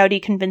anew, but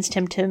Gaudí convinced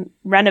him to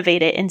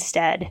renovate it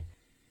instead.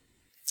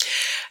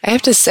 I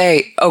have to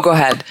say, go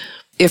ahead.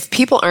 If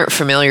people aren't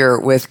familiar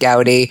with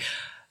Gaudí,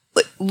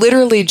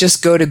 literally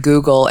just go to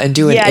Google and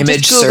do an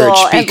image search,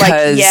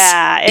 because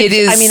it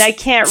is. I mean, I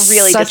can't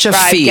really describe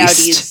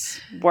Gaudí's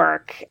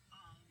work.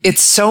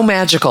 It's so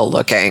magical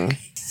looking.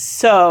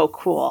 So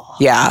cool.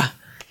 Yeah.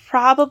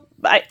 Probably,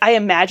 I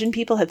imagine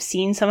people have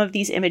seen some of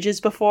these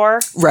images before.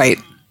 Right.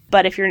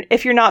 But if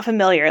you're not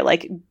familiar,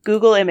 like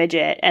Google image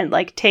it and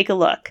like take a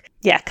look.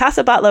 Yeah,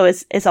 Casa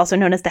Batlló is also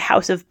known as the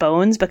House of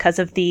Bones because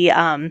of the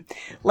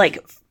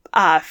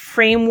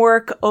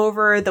framework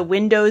over the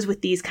windows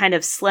with these kind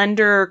of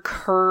slender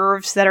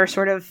curves that are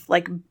sort of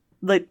like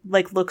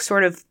look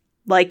sort of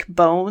like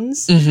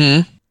bones.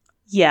 Mm-hmm.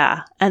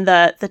 Yeah, and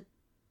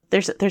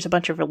there's a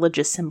bunch of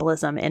religious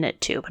symbolism in it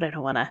too, but I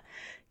don't want to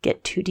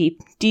get too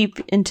deep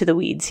into the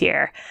weeds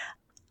here.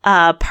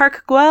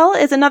 Parc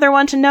Güell is another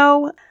one to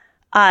know.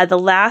 The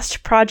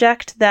last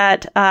project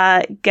that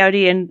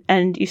Gaudí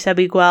and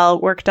Eusebi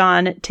Güell worked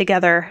on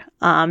together,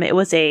 it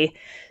was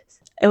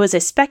a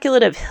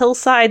speculative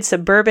hillside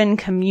suburban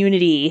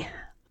community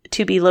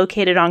to be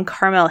located on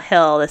Carmel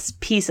Hill, this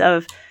piece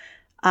of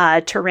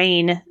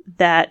terrain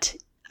that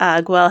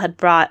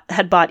Güell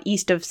had bought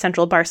east of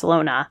central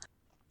Barcelona.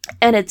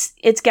 And it's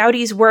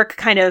Gaudí's work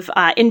kind of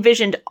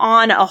envisioned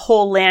on a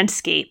whole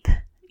landscape,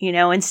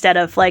 instead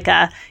of like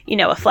a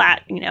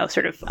flat,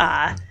 sort of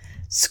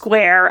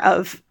square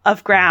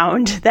of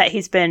ground that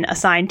he's been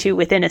assigned to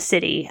within a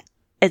city.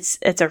 It's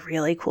a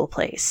really cool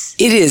place.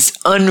 It is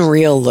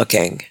unreal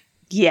looking.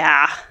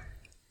 Yeah.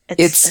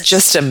 It's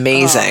just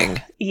amazing.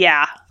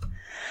 Yeah.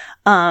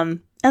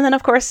 And then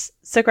of course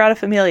Sagrada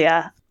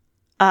Familia,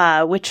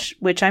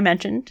 which I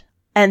mentioned.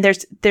 And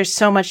there's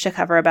so much to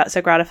cover about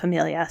Sagrada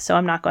Familia, so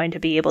I'm not going to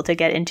be able to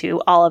get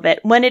into all of it.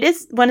 When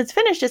it's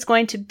finished, it's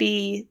going to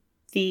be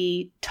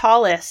the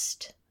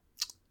tallest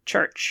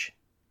church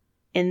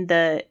in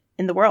the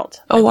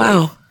world. Oh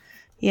wow.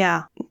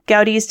 Yeah.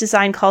 Gaudí's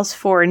design calls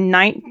for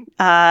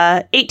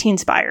 18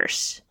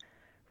 spires,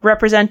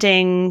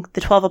 representing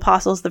the 12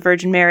 apostles, the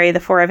Virgin Mary, the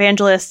 4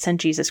 evangelists, and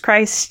Jesus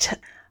Christ.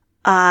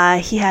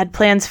 He had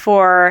plans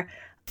for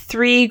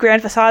 3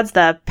 grand facades: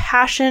 the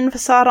Passion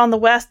facade on the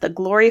west, the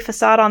Glory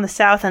facade on the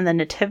south, and the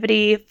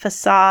Nativity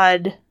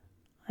facade.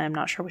 I'm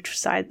not sure which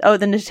side. Oh,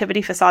 the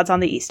Nativity facade's on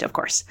the east, of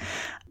course.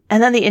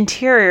 And then the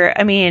interior,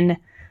 I mean,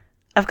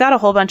 I've got a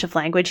whole bunch of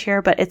language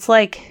here, but it's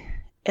like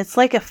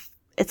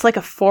it's like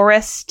a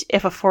forest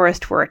if a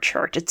forest were a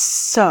church. It's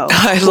so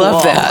I cool.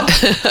 love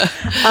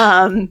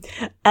that.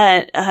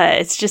 And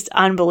it's just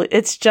unbelievable.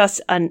 It's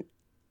just an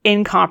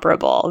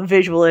incomparable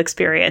visual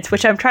experience,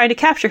 which I'm trying to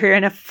capture here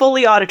in a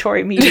fully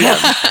auditory medium.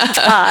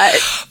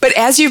 But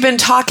as you've been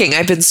talking,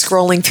 I've been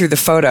scrolling through the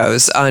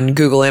photos on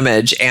Google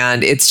Image,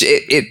 and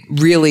it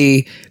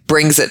really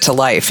brings it to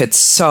life. It's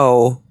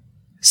so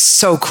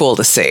cool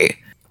to see.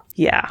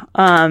 Yeah.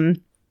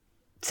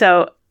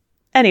 So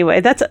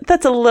anyway,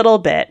 that's a little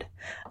bit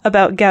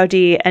about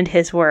Gaudí and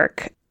his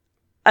work.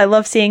 I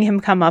love seeing him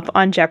come up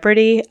on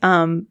Jeopardy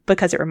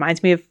because it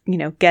reminds me of,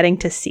 getting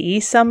to see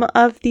some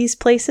of these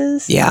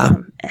places. Yeah.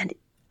 And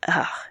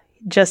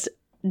just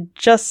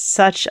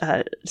such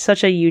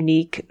a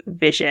unique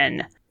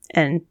vision.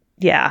 And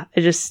yeah,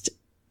 it just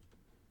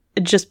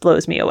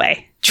blows me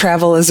away.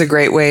 Travel is a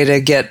great way to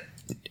get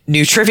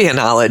new trivia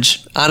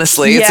knowledge.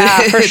 Honestly, yeah,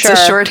 it's a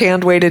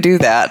shorthand way to do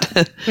that.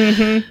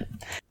 Mm-hmm.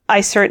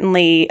 I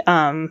certainly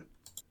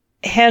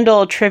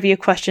handle trivia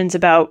questions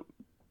about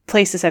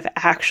places I've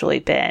actually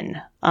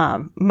been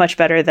much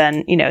better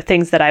than,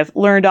 things that I've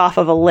learned off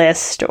of a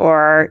list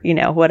or,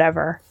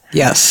 whatever.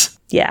 Yes.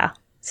 Yeah.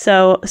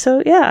 So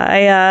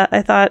yeah,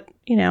 I thought,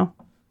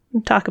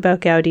 talk about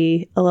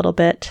Gaudí a little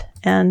bit,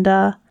 and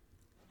I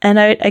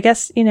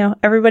guess,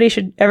 everybody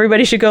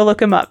should go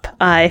look him up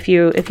if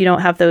you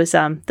don't have those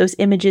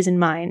images in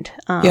mind.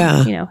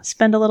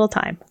 Spend a little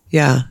time.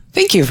 Yeah.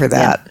 Thank you for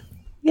that.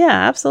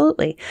 Yeah,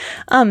 absolutely.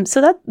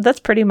 So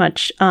that's pretty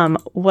much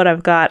what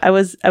I've got. I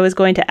was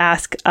going to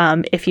ask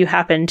if you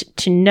happened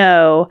to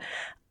know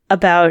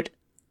about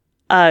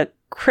a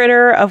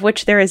critter of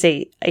which there is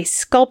a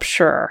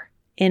sculpture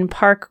in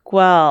Park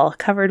Güell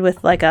covered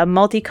with like a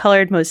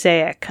multicolored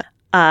mosaic.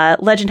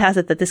 Legend has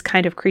it that this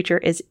kind of creature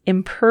is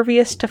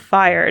impervious to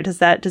fire. Does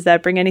that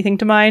bring anything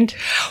to mind?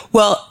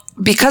 Well,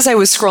 because I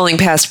was scrolling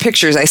past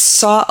pictures, I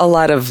saw a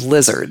lot of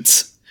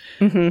lizards.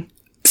 Mm-hmm.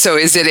 So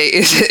is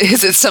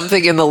it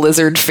something in the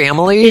lizard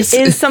family? It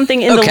is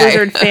something in the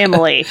lizard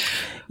family.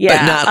 Yeah.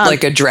 But not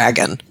like a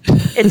dragon.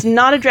 It's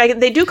not a dragon.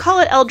 They do call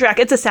it Eldrac.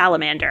 It's a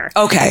salamander.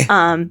 Okay.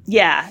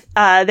 Yeah.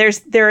 There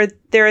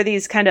are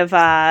these kind of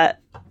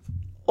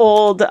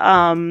old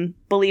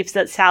beliefs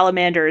that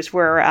salamanders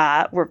were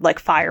like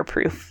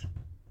fireproof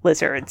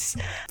lizards.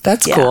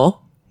 That's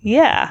cool.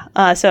 Yeah.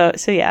 So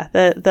yeah,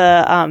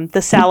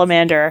 the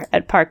salamander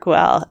at Park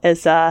Güell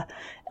is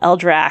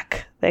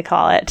Eldrac, they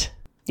call it.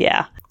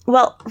 Yeah.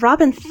 Well,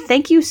 Robin,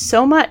 thank you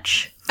so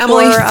much.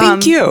 Emily,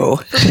 thank you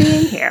for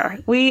being here.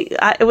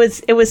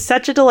 It was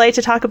such a delight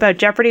to talk about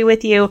Jeopardy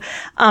with you.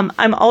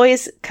 I'm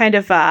always kind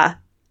of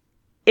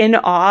in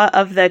awe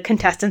of the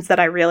contestants that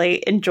I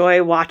really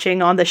enjoy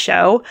watching on the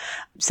show.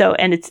 So,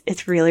 and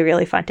it's really,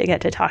 really fun to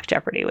get to talk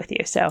Jeopardy with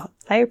you. So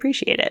I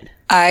appreciate it.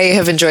 I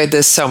have enjoyed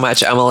this so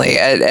much, Emily,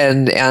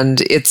 and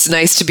it's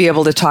nice to be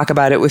able to talk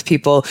about it with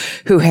people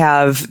who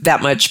have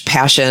that much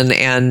passion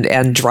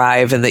and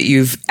drive, and that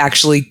you've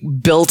actually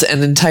built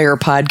an entire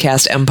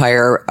podcast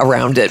empire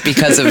around it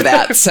because of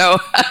that. So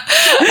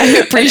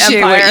I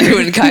appreciate what you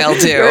and Kyle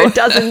do. There are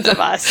dozens of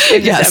us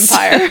in this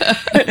empire.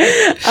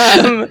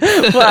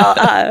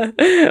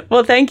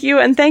 Well, thank you,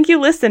 and thank you,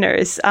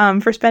 listeners,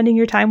 for spending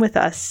your time with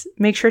us.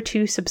 Make sure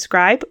to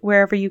subscribe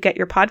wherever you get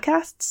your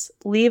podcasts.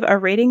 Leave a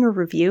rating or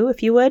review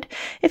if you would.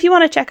 If you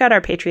want to check out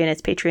our Patreon,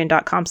 it's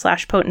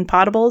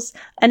patreon.com/potentpotables.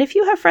 And if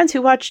you have friends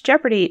who watch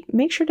Jeopardy,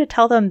 make sure to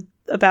tell them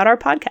about our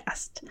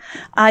podcast.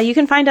 You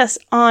can find us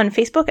on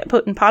Facebook at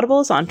Potent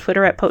Potables, on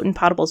Twitter at Potent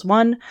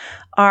Potables1.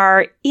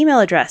 Our email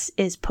address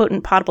is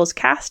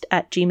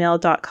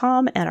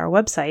potentpotablescast@gmail.com, and our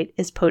website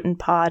is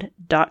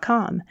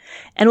potentpod.com.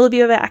 And we'll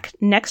be back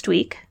next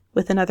week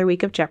with another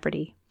week of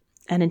Jeopardy.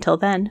 And until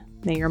then,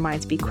 may your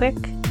minds be quick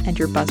and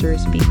your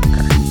buzzers be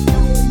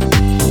quicker.